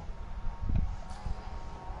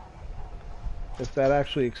 If that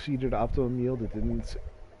actually exceeded optimum yield, it didn't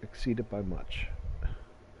exceed it by much.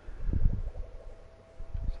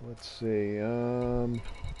 So let's see.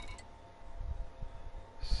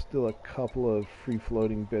 Still a couple of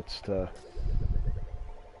free-floating bits to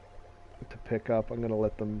pick up. I'm going to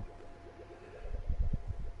let them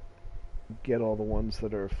get all the ones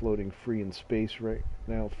that are floating free in space right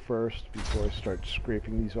now first before I start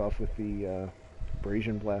scraping these off with the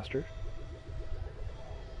Abrasion blaster.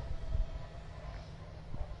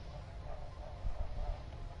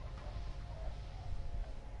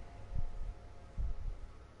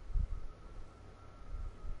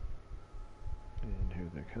 And here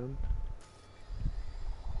they come.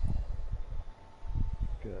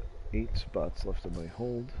 Got 8 spots left in my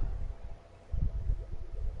hold.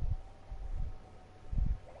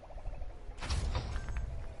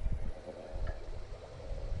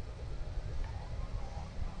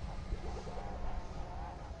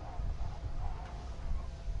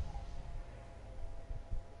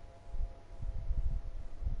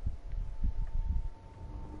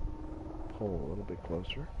 Pull a little bit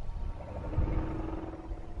closer.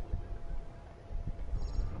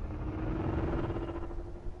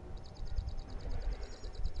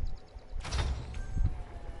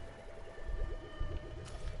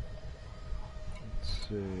 Let's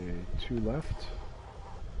see, 2 left.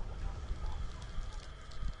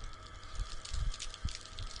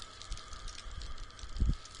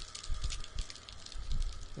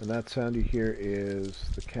 And that sound you hear is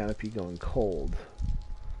the canopy going cold.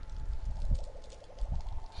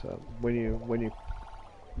 So when you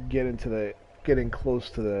getting close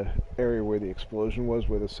to the area where the explosion was,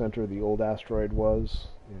 where the center of the old asteroid was,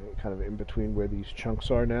 you know, kind of in between where these chunks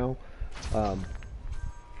are now,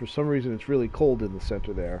 for some reason it's really cold in the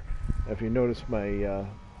center there. If you notice my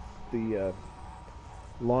the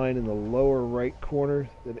line in the lower right corner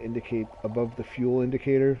that indicate above the fuel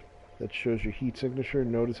indicator that shows your heat signature,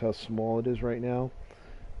 notice how small it is right now.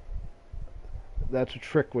 That's a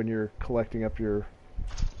trick when you're collecting up your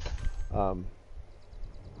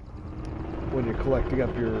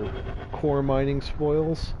core mining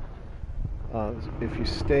spoils. If you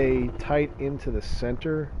stay tight into the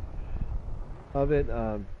center of it,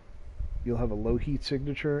 you'll have a low heat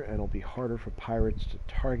signature and it'll be harder for pirates to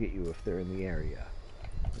target you if they're in the area.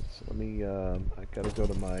 So let me, I gotta go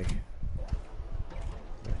to my...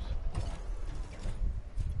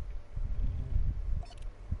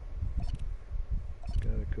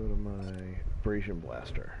 Gotta go to my Abrasion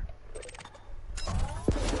blaster.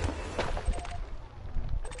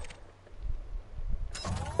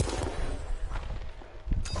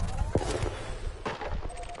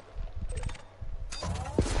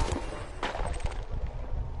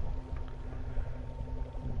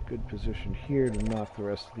 position here to knock the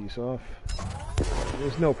rest of these off.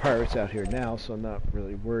 There's no pirates out here now, so I'm not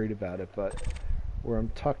really worried about it, but where I'm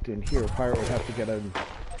tucked in here, a pirate would have to get in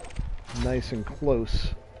nice and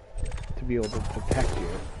close to be able to detect you.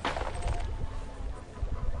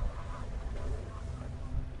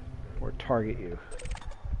 Or target you.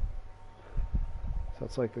 So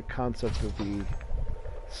it's like the concept of the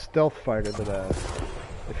stealth fighter that,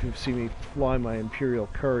 if you've seen me fly my Imperial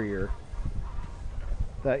Courier,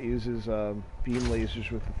 that uses beam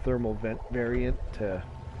lasers with the thermal vent variant to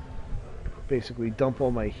basically dump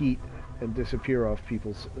all my heat and disappear off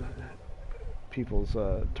people's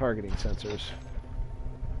targeting sensors.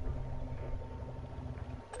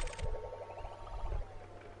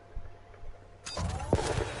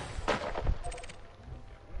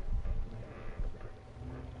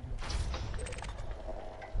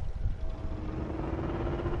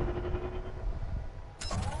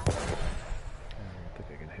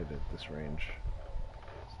 Range.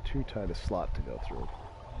 It's too tight a slot to go through.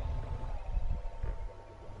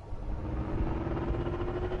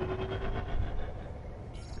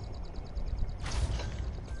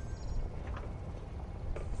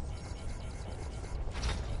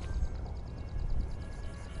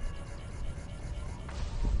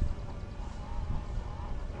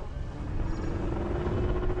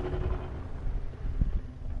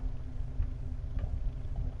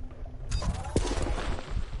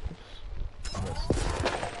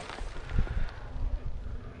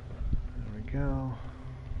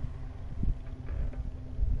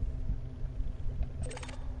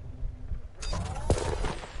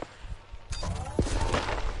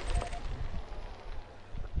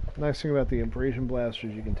 Nice thing about the Abrasion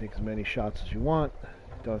blasters, you can take as many shots as you want.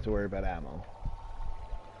 Don't have to worry about ammo.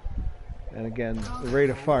 And again, the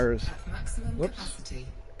rate of fire is... Whoops.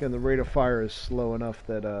 Again, the rate of fire is slow enough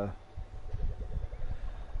that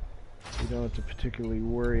you don't have to particularly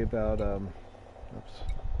worry about... Oops.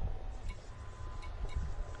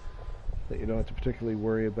 That you don't have to particularly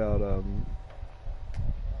worry about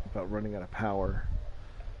running out of power.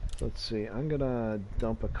 Let's see. I'm gonna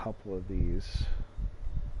dump a couple of these.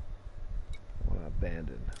 I want to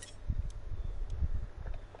abandon.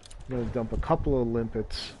 I'm going to dump a couple of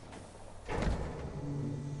Limpets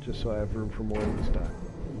just so I have room for more of these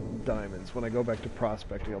diamonds. When I go back to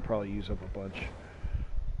prospecting, I'll probably use up a bunch.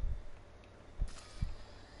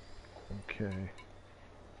 Okay.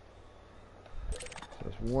 So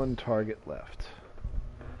there's one target left.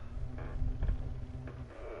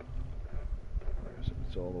 Where is it?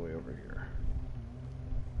 It's all the way over here.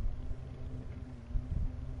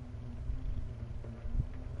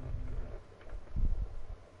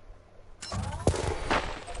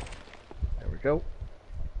 Go.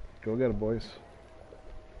 Go get it, boys.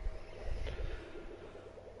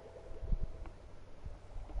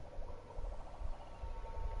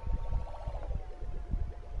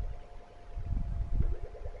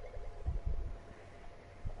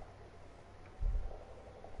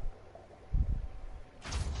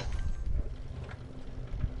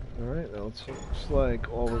 Alright, now it looks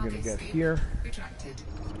like all we're going to get here.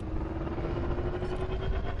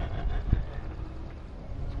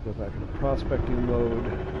 Go back into prospecting mode.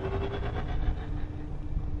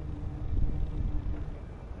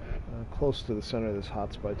 Close to the center of this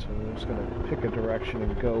hotspot, so I'm just going to pick a direction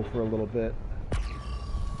and go for a little bit.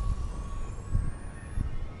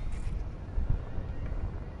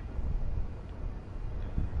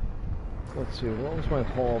 Let's see, what was my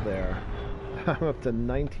haul there? I'm up to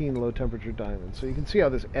 19 low temperature diamonds, so you can see how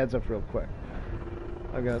this adds up real quick.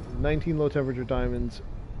 I've got 19 low temperature diamonds,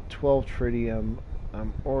 12 tritium.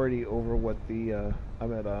 I'm already over what the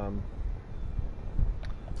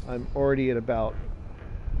I'm already at about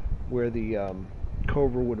where the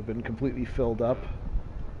Cobra would have been completely filled up,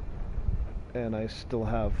 and I still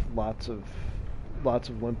have lots of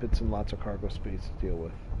limpets and lots of cargo space to deal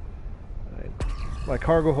with. Right. My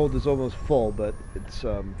cargo hold is almost full, but it's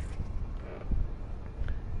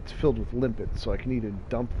filled with limpets, so I can either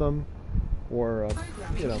dump them or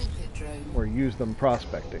or use them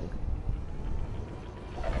prospecting.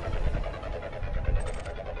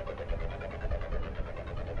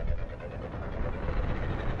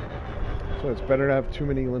 So it's better to have too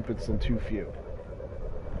many limpets than too few.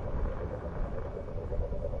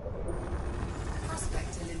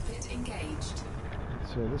 Prospector limpet engaged.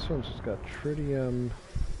 So this one's just got tritium.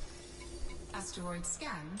 Asteroid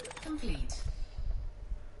scan complete.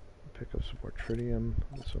 Pick up some more tritium.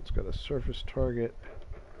 This one's got a surface target.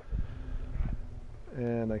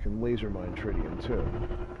 And I can laser mine tritium too.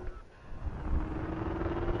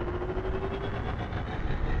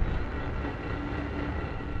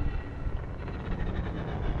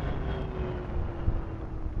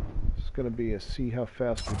 going to be a see how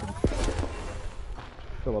fast we can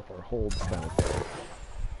fill up our hold kind of thing.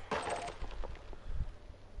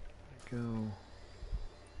 There we go.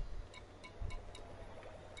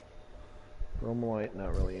 Bromolite,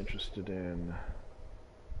 not really interested in.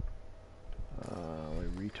 I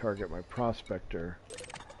retarget my Prospector.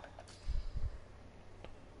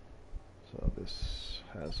 So this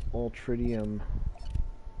has all tritium.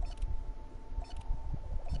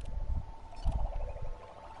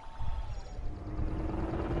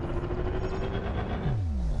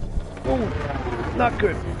 Oh, not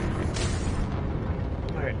good.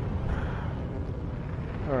 Alright.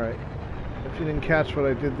 Alright. If you didn't catch what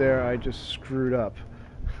I did there, I just screwed up.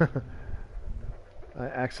 I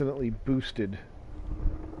accidentally boosted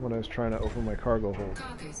when I was trying to open my cargo hold.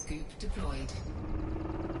 Cargo scoop deployed.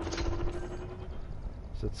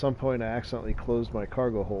 So at some point I accidentally closed my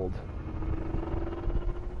cargo hold.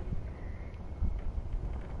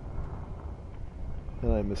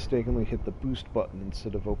 And I mistakenly hit the boost button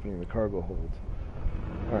instead of opening the cargo hold.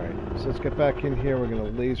 Alright, so let's get back in here. We're going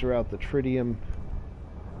to laser out the tritium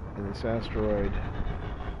in this asteroid.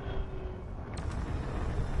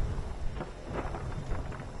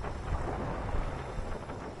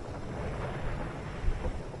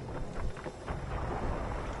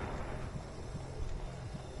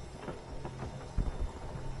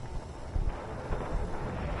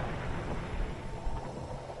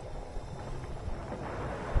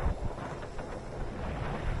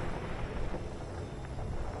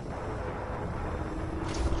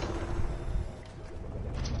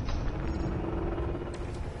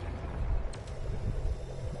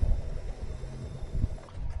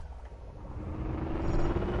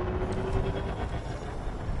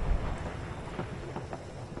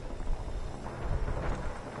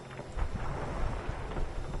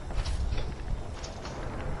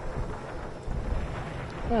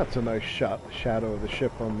 That's a nice shadow of the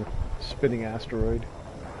ship on the spinning asteroid.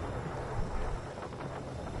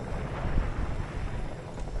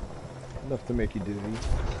 Enough to make you dizzy.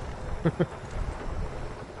 The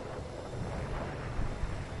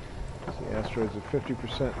asteroid's at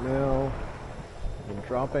 50% now. And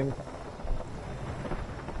dropping.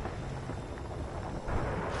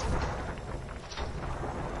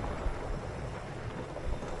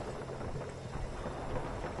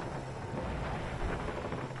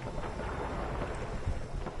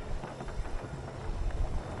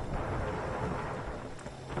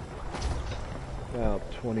 About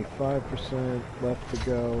 25% left to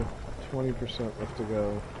go, 20% left to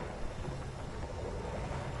go.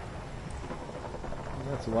 And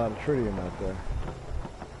that's a lot of tritium out there.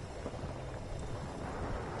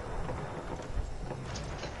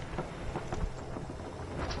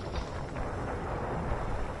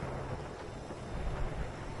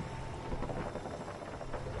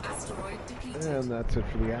 Asteroid depleted. And that's it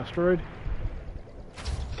for the asteroid.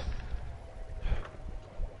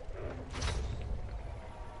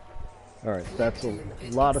 Alright, that's a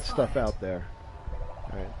lot of stuff out there.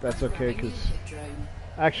 Alright, that's okay, because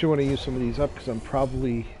I actually want to use some of these up, because I'm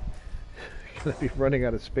probably going to be running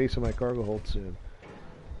out of space in my cargo hold soon.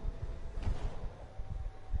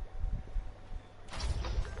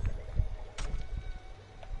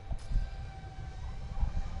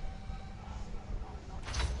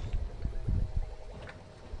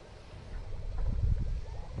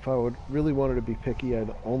 If I would really wanted to be picky,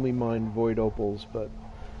 I'd only mine void opals, but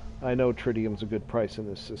I know tritium's a good price in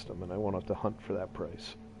this system, and I won't have to hunt for that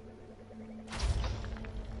price.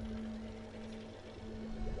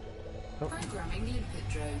 Oh. Programming limpet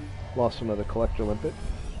drone. Lost another collector limpet.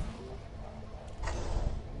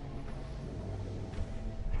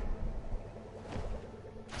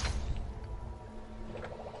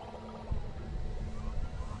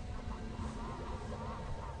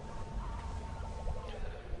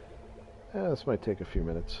 This might take a few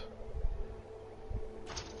minutes.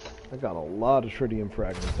 I got a lot of tritium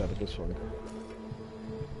fragments out of this one.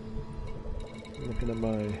 Looking at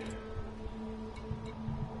my...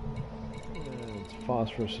 it's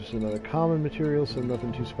phosphorus is another common material, so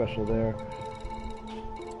nothing too special there.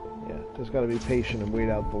 Yeah, just gotta be patient and wait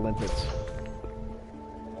out the limpets.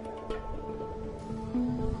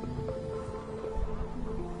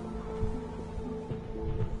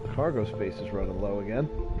 Cargo space is running low again.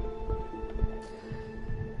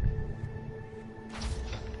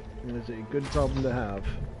 It is a good problem to have.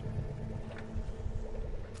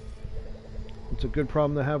 It's a good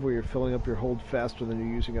problem to have where you're filling up your hold faster than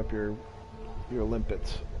you're using up your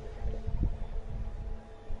limpets.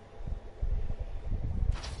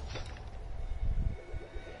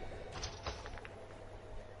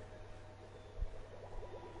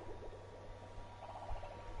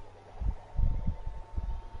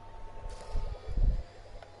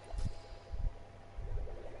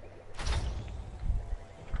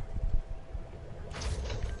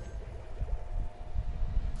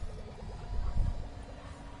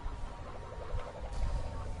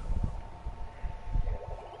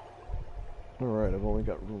 Alright, I've only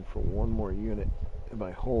got room for one more unit in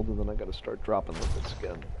my hold, and then I gotta start dropping limpets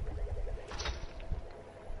again.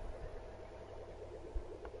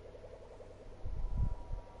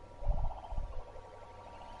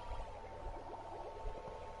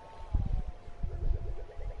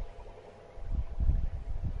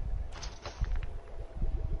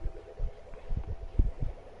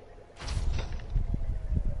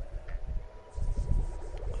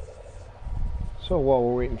 So while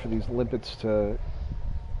we're waiting for these limpets to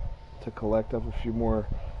collect up, a few more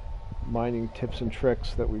mining tips and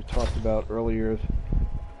tricks that we've talked about earlier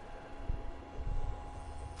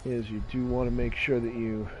is you do want to make sure that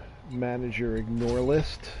you manage your ignore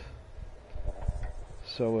list.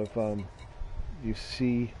 So if you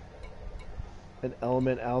see an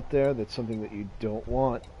element out there that's something that you don't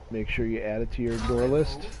want, make sure you add it to your ignore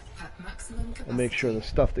list, and make sure the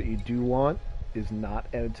stuff that you do want is not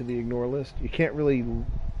added to the ignore list. You can't really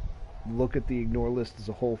look at the ignore list as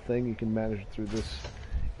a whole thing. You can manage it through this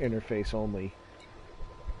interface only.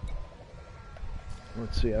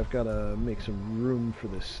 Let's see, I've got to make some room for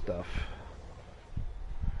this stuff.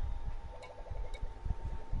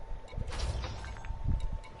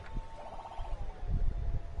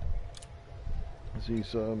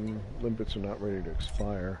 These limpets are not ready to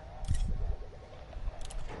expire.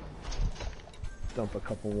 Dump a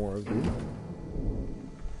couple more of these.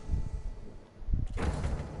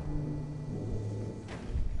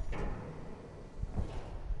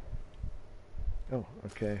 Oh,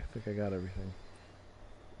 okay, I think I got everything.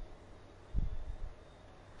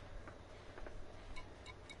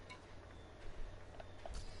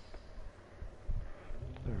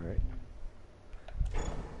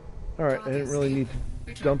 Alright, I didn't really need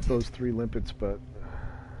to dump those 3 limpets, but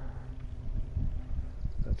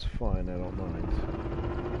that's fine, I don't mind.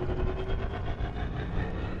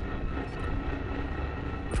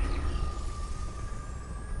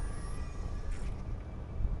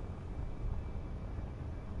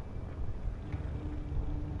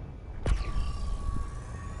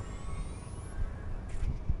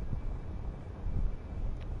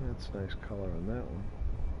 That's a nice color on that one.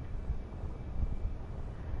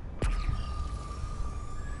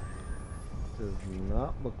 Does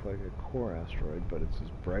not look like a core asteroid, but it's as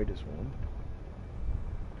bright as one.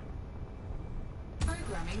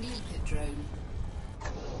 Programming limpet drone.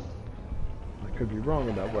 I could be wrong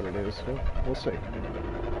about what it is, so we'll see.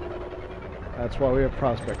 That's why we have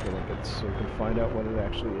Prospector limpets, so we can find out what it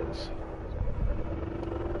actually is.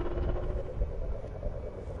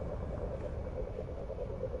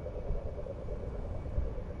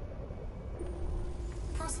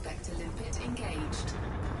 Prospector limpet engaged.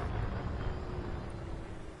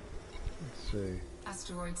 Let's see.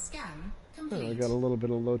 Asteroid scan Oh, complete. I got a little bit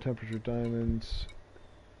of low temperature diamonds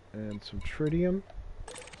and some tritium,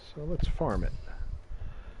 so let's farm it.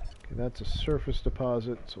 Okay, that's a surface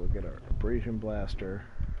deposit, so we'll get our Abrasion blaster.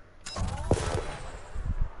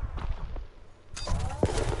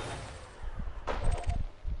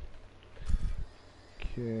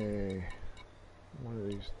 Okay, one of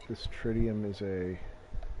these, this tritium is a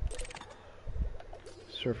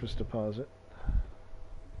surface deposit.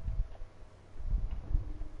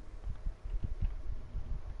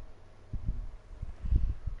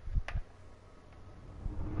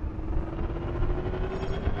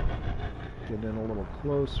 Get in a little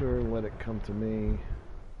closer, let it come to me.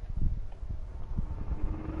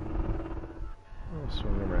 I'll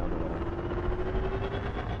swing around a little.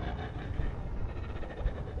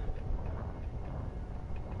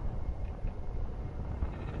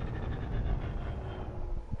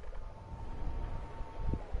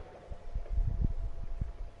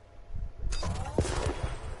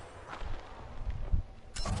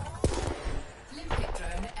 Limpet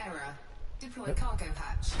drone error. Deploy cargo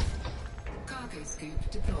hatch. Cargo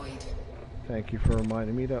scoop deployed. Thank you for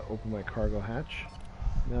reminding me to open my cargo hatch.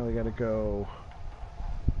 Now we gotta go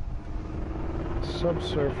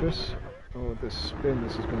subsurface. Oh, with this spin,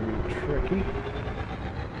 this is gonna be tricky.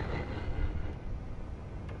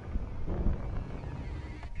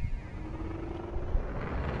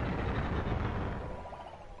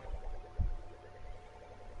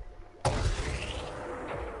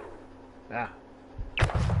 Ah.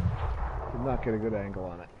 Did not get a good angle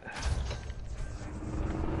on it.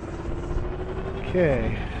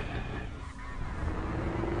 Okay.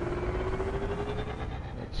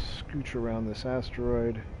 Let's scooch around this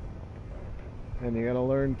asteroid. And you gotta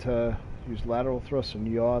learn to use lateral thrust and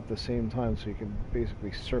yaw at the same time so you can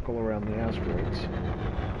basically circle around the asteroids.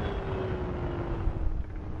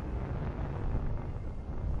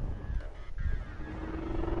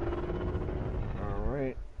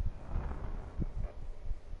 Alright.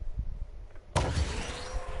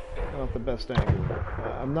 not the best angle.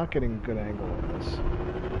 I'm not getting a good angle on this.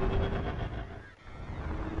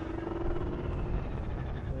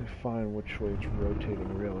 Let me find which way it's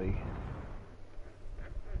rotating, really.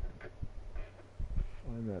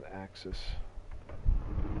 Find that axis.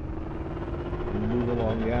 And move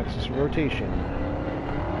along the axis of rotation.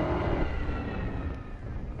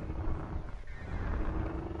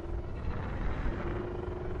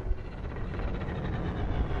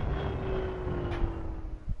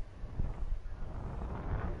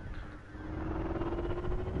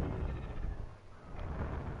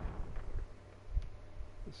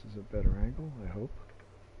 This is a better angle, I hope.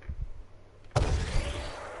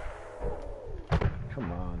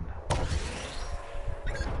 Come on.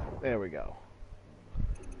 There we go.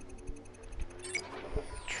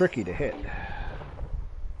 Tricky to hit.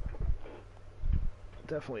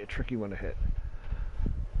 Definitely a tricky one to hit.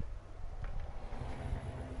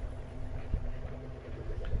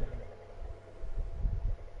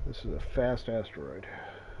 This is a fast asteroid.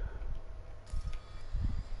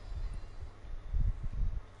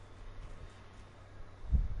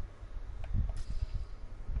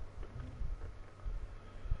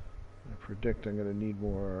 I predict I'm going to need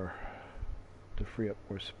more to free up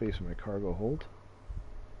more space in my cargo hold.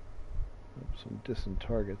 Some distant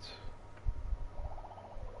targets.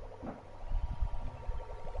 Some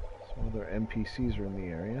other NPCs are in the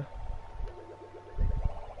area.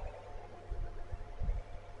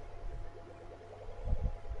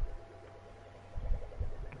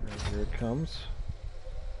 And here it comes.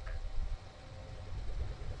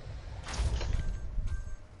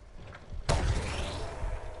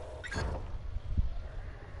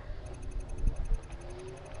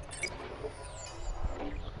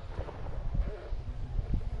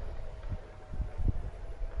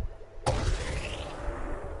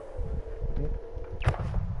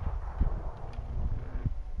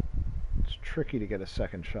 Tricky to get a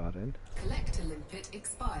second shot in. Collector limpet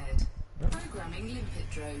expired. Programming limpet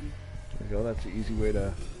drone. There we go, that's an easy way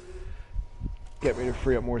to get me to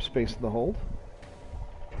free up more space in the hold.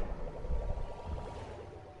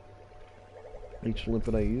 Each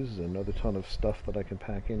limpet I use is another ton of stuff that I can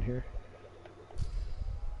pack in here.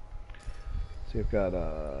 See, I've got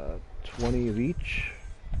 20 of each.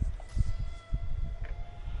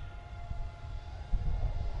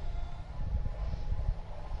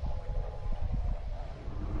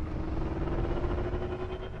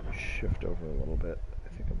 Shift over a little bit. I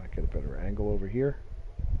think I might get a better angle over here.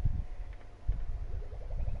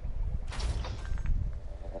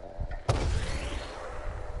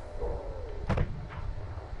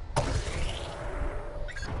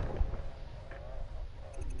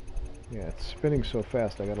 Yeah, it's spinning so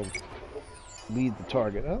fast I gotta lead the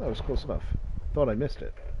target. Oh, that was close enough. Thought I missed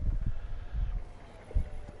it.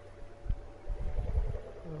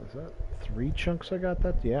 Oh, is that 3 chunks I got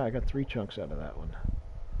that? Yeah, I got 3 chunks out of that one.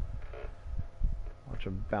 Watch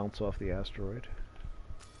them bounce off the asteroid.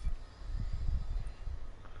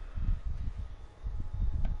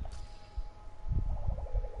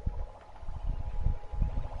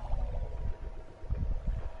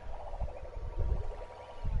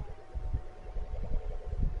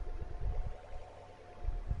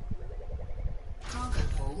 Cargo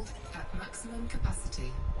hold at maximum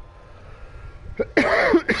capacity.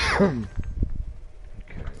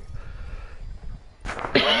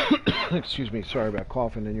 Excuse me, sorry about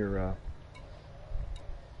coughing in your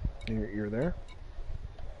ear there.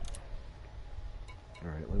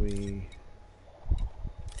 Alright, let me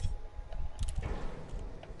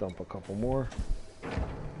dump a couple more.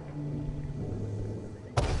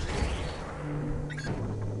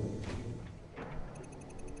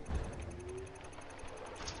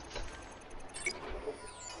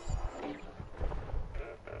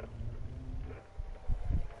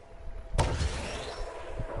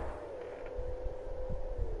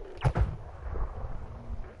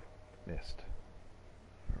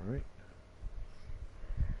 Alright.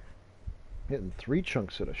 Hitting 3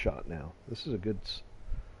 chunks at a shot now. This is a good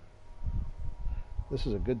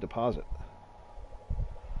deposit.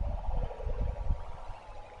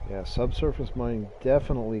 Yeah, subsurface mining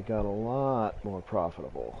definitely got a lot more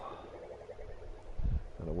profitable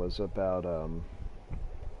than it was about well,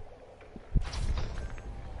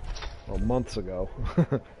 months ago.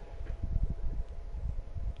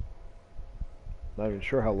 Not even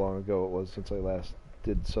sure how long ago it was since I last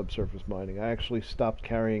did subsurface mining. I actually stopped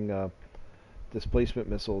carrying displacement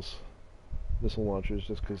missile launchers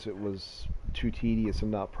just because it was too tedious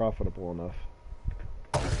and not profitable enough.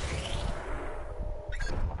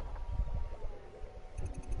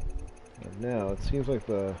 And now it seems like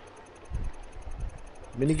the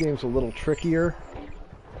minigame's a little trickier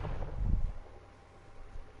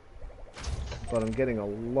but I'm getting a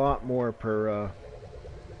lot more per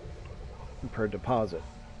deposit.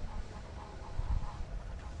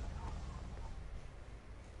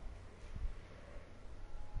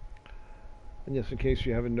 And just in case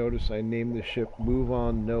you haven't noticed, I named the ship Move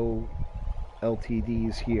On, No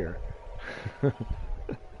LTDs Here.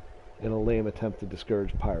 In a lame attempt to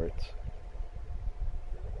discourage pirates.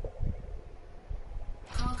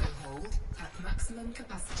 Cargo hold at maximum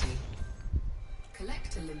capacity.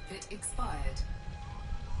 Collector limpet expired.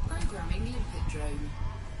 Programming limpet drone.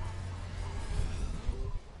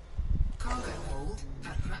 Cargo hold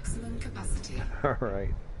at maximum capacity.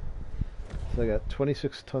 Alright. So I got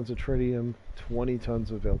 26 tons of tritium, 20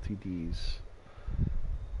 tons of LTDs,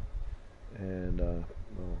 and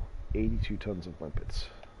well, 82 tons of limpets.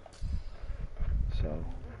 So,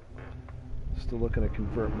 still looking to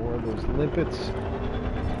convert more of those limpets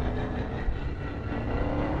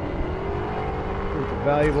into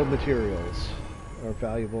valuable materials, or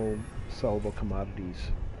valuable sellable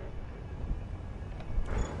commodities.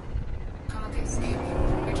 Cargo scoop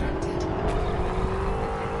retracted.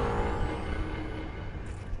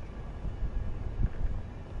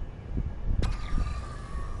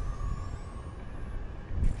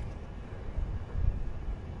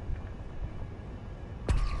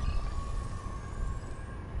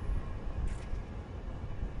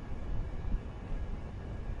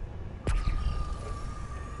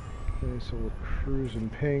 Okay, so we'll cruise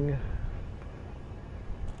and ping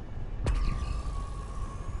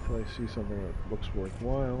until I see something that looks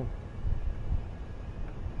worthwhile.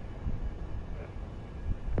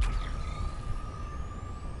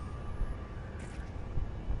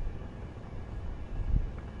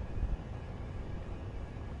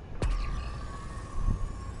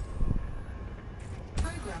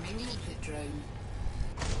 Programming limpet drone.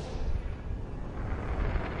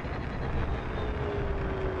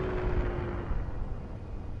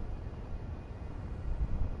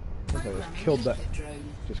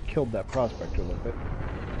 Just killed that Prospector limpet.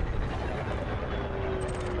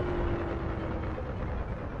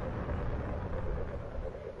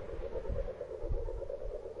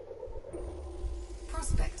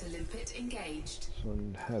 Prospector limpet engaged. This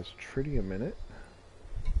one has tritium in it.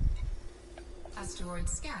 Asteroid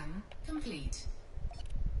scan complete.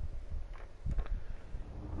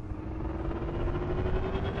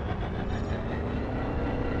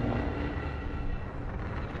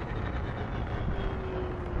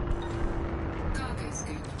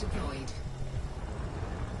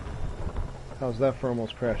 How's that for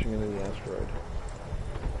almost crashing into the asteroid?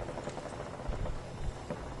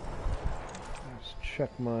 Let's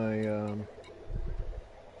check my I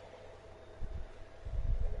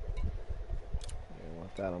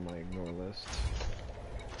want that on my ignore list.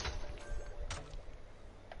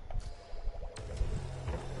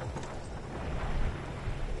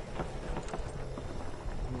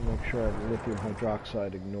 Make sure I have lithium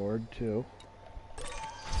hydroxide ignored too.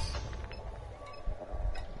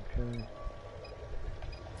 Okay.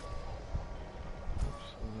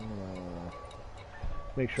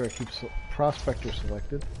 Make sure I keep Prospector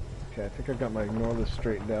selected. Okay, I think I got my ignore list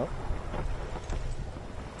straightened out.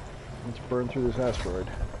 Let's burn through this asteroid.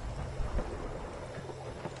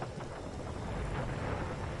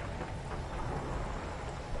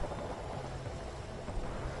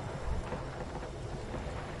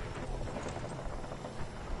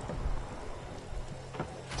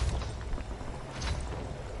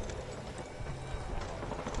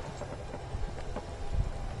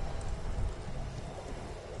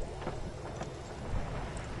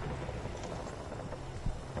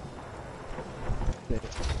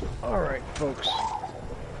 Alright, folks.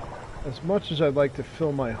 As much as I'd like to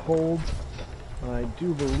fill my hold, I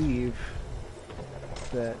do believe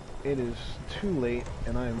that it is too late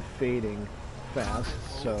and I am fading fast,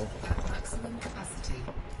 so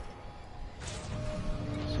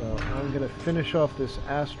I'm going to finish off this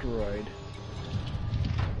asteroid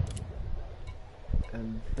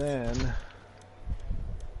and then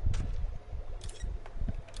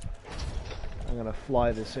I'm going to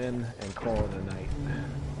fly this in and call it a night.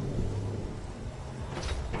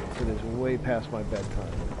 It is way past my bedtime.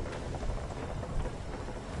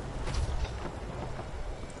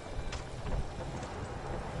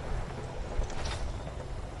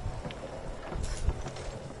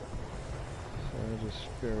 So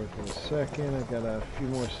just bear with me a second. I've got a few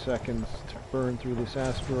more seconds to burn through this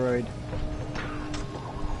asteroid.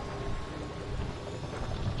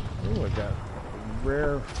 Oh, I got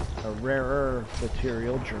a rarer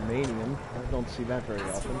material, germanium. I don't see that very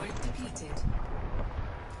often.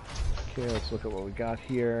 Okay, let's look at what we got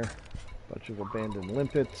here. Bunch of abandoned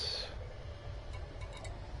limpets.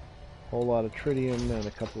 whole lot of tritium and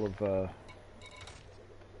a couple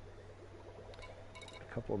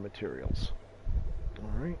of materials.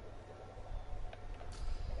 All right.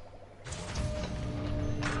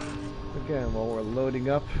 Again, while we're loading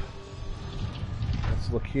up,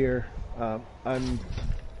 let's look here.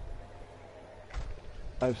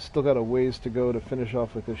 I've still got a ways to go to finish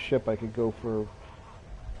off with this ship. I could go for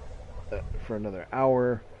another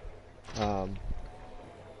hour.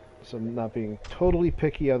 So I'm not being totally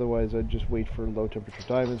picky. Otherwise, I'd just wait for low temperature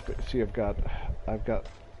diamonds. But see, I've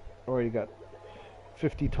already got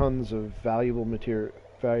 50 tons of valuable material,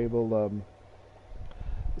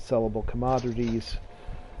 sellable commodities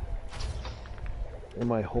in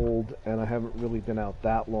my hold, and I haven't really been out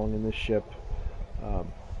that long in this ship.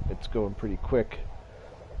 It's going pretty quick.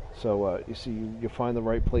 So you see, you find the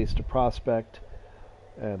right place to prospect,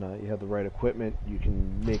 and you have the right equipment, you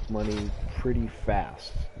can make money pretty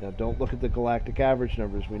fast. Now, don't look at the galactic average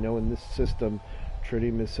numbers. We know in this system,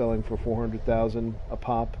 tritium is selling for 400,000 a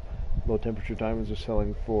pop. Low temperature diamonds are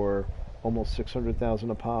selling for almost 600,000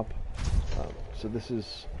 a pop. So this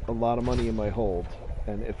is a lot of money in my hold.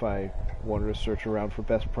 And if I wanted to search around for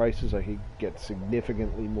best prices, I could get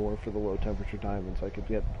significantly more for the low temperature diamonds. I could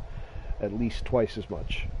get at least twice as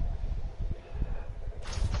much.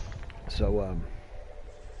 So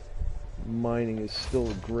mining is still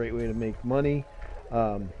a great way to make money.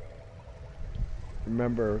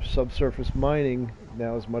 Remember, subsurface mining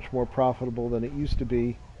now is much more profitable than it used to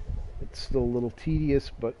be. It's still a little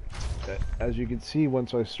tedious, but as you can see,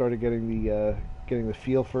 once I started getting the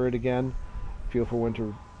feel for it again, feel for when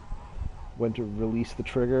to release the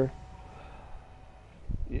trigger,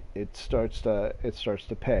 it starts to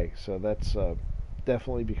pay. So that's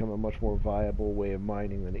definitely become a much more viable way of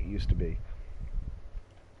mining than it used to be.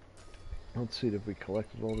 Let's see if we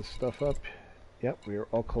collected all this stuff up. Yep, we are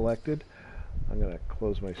all collected. I'm gonna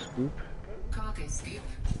close my scoop. Cargo scoop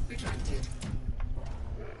retracted.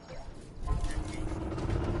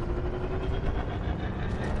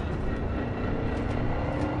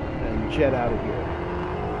 And jet out of here.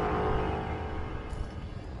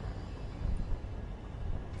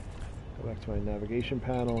 Go back to my navigation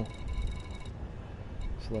panel.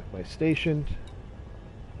 Select my station.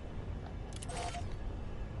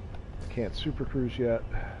 Can't super cruise yet.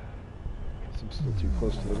 I'm still too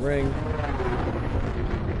close to the ring.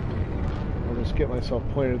 I'll just get myself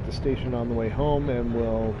pointed at the station on the way home, and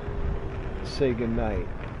we'll say goodnight.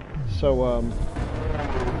 So,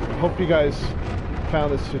 hope you guys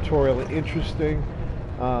found this tutorial interesting.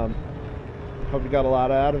 Hope you got a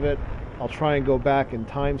lot out of it. I'll try and go back and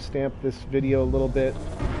timestamp this video a little bit.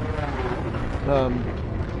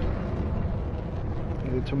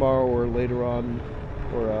 Either tomorrow or later on,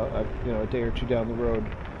 or a day or two down the road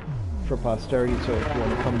for posterity. So if you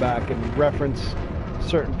want to come back and reference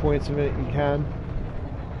certain points of it, you can.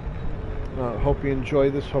 Hope you enjoy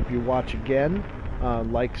this. Hope you watch again.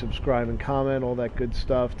 Like, subscribe, and comment, all that good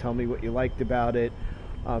stuff. Tell me what you liked about it.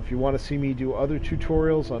 If you want to see me do other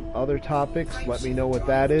tutorials on other topics, let me know what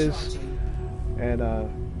that is. And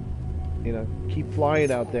keep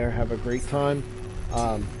flying out there. Have a great time.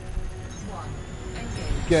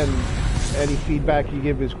 Again, any feedback you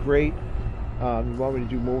give is great. You want me to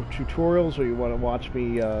do more tutorials, or you want to watch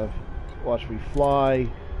me fly,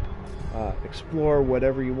 explore,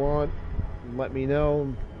 whatever you want, let me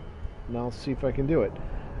know, and I'll see if I can do it.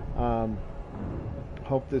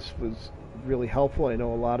 Hope this was really helpful. I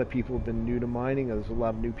know a lot of people have been new to mining. There's a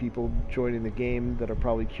lot of new people joining the game that are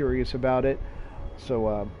probably curious about it.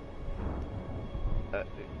 So, I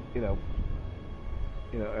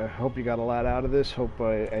hope you got a lot out of this. Hope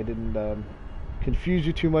I didn't confuse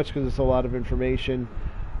you too much, because it's a lot of information.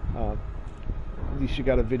 At least you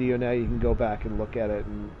got a video now. You can go back and look at it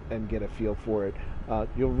and get a feel for it.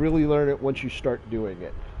 You'll really learn it once you start doing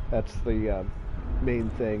it. That's the main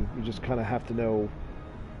thing. You just kind of have to know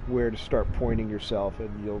where to start pointing yourself,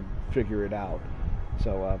 and you'll figure it out.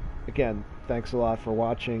 So again, thanks a lot for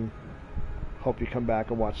watching. Hope you come back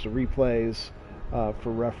and watch the replays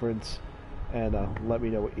for reference, and let me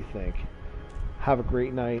know what you think. Have a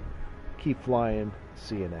great night. Keep flying.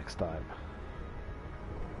 See you next time.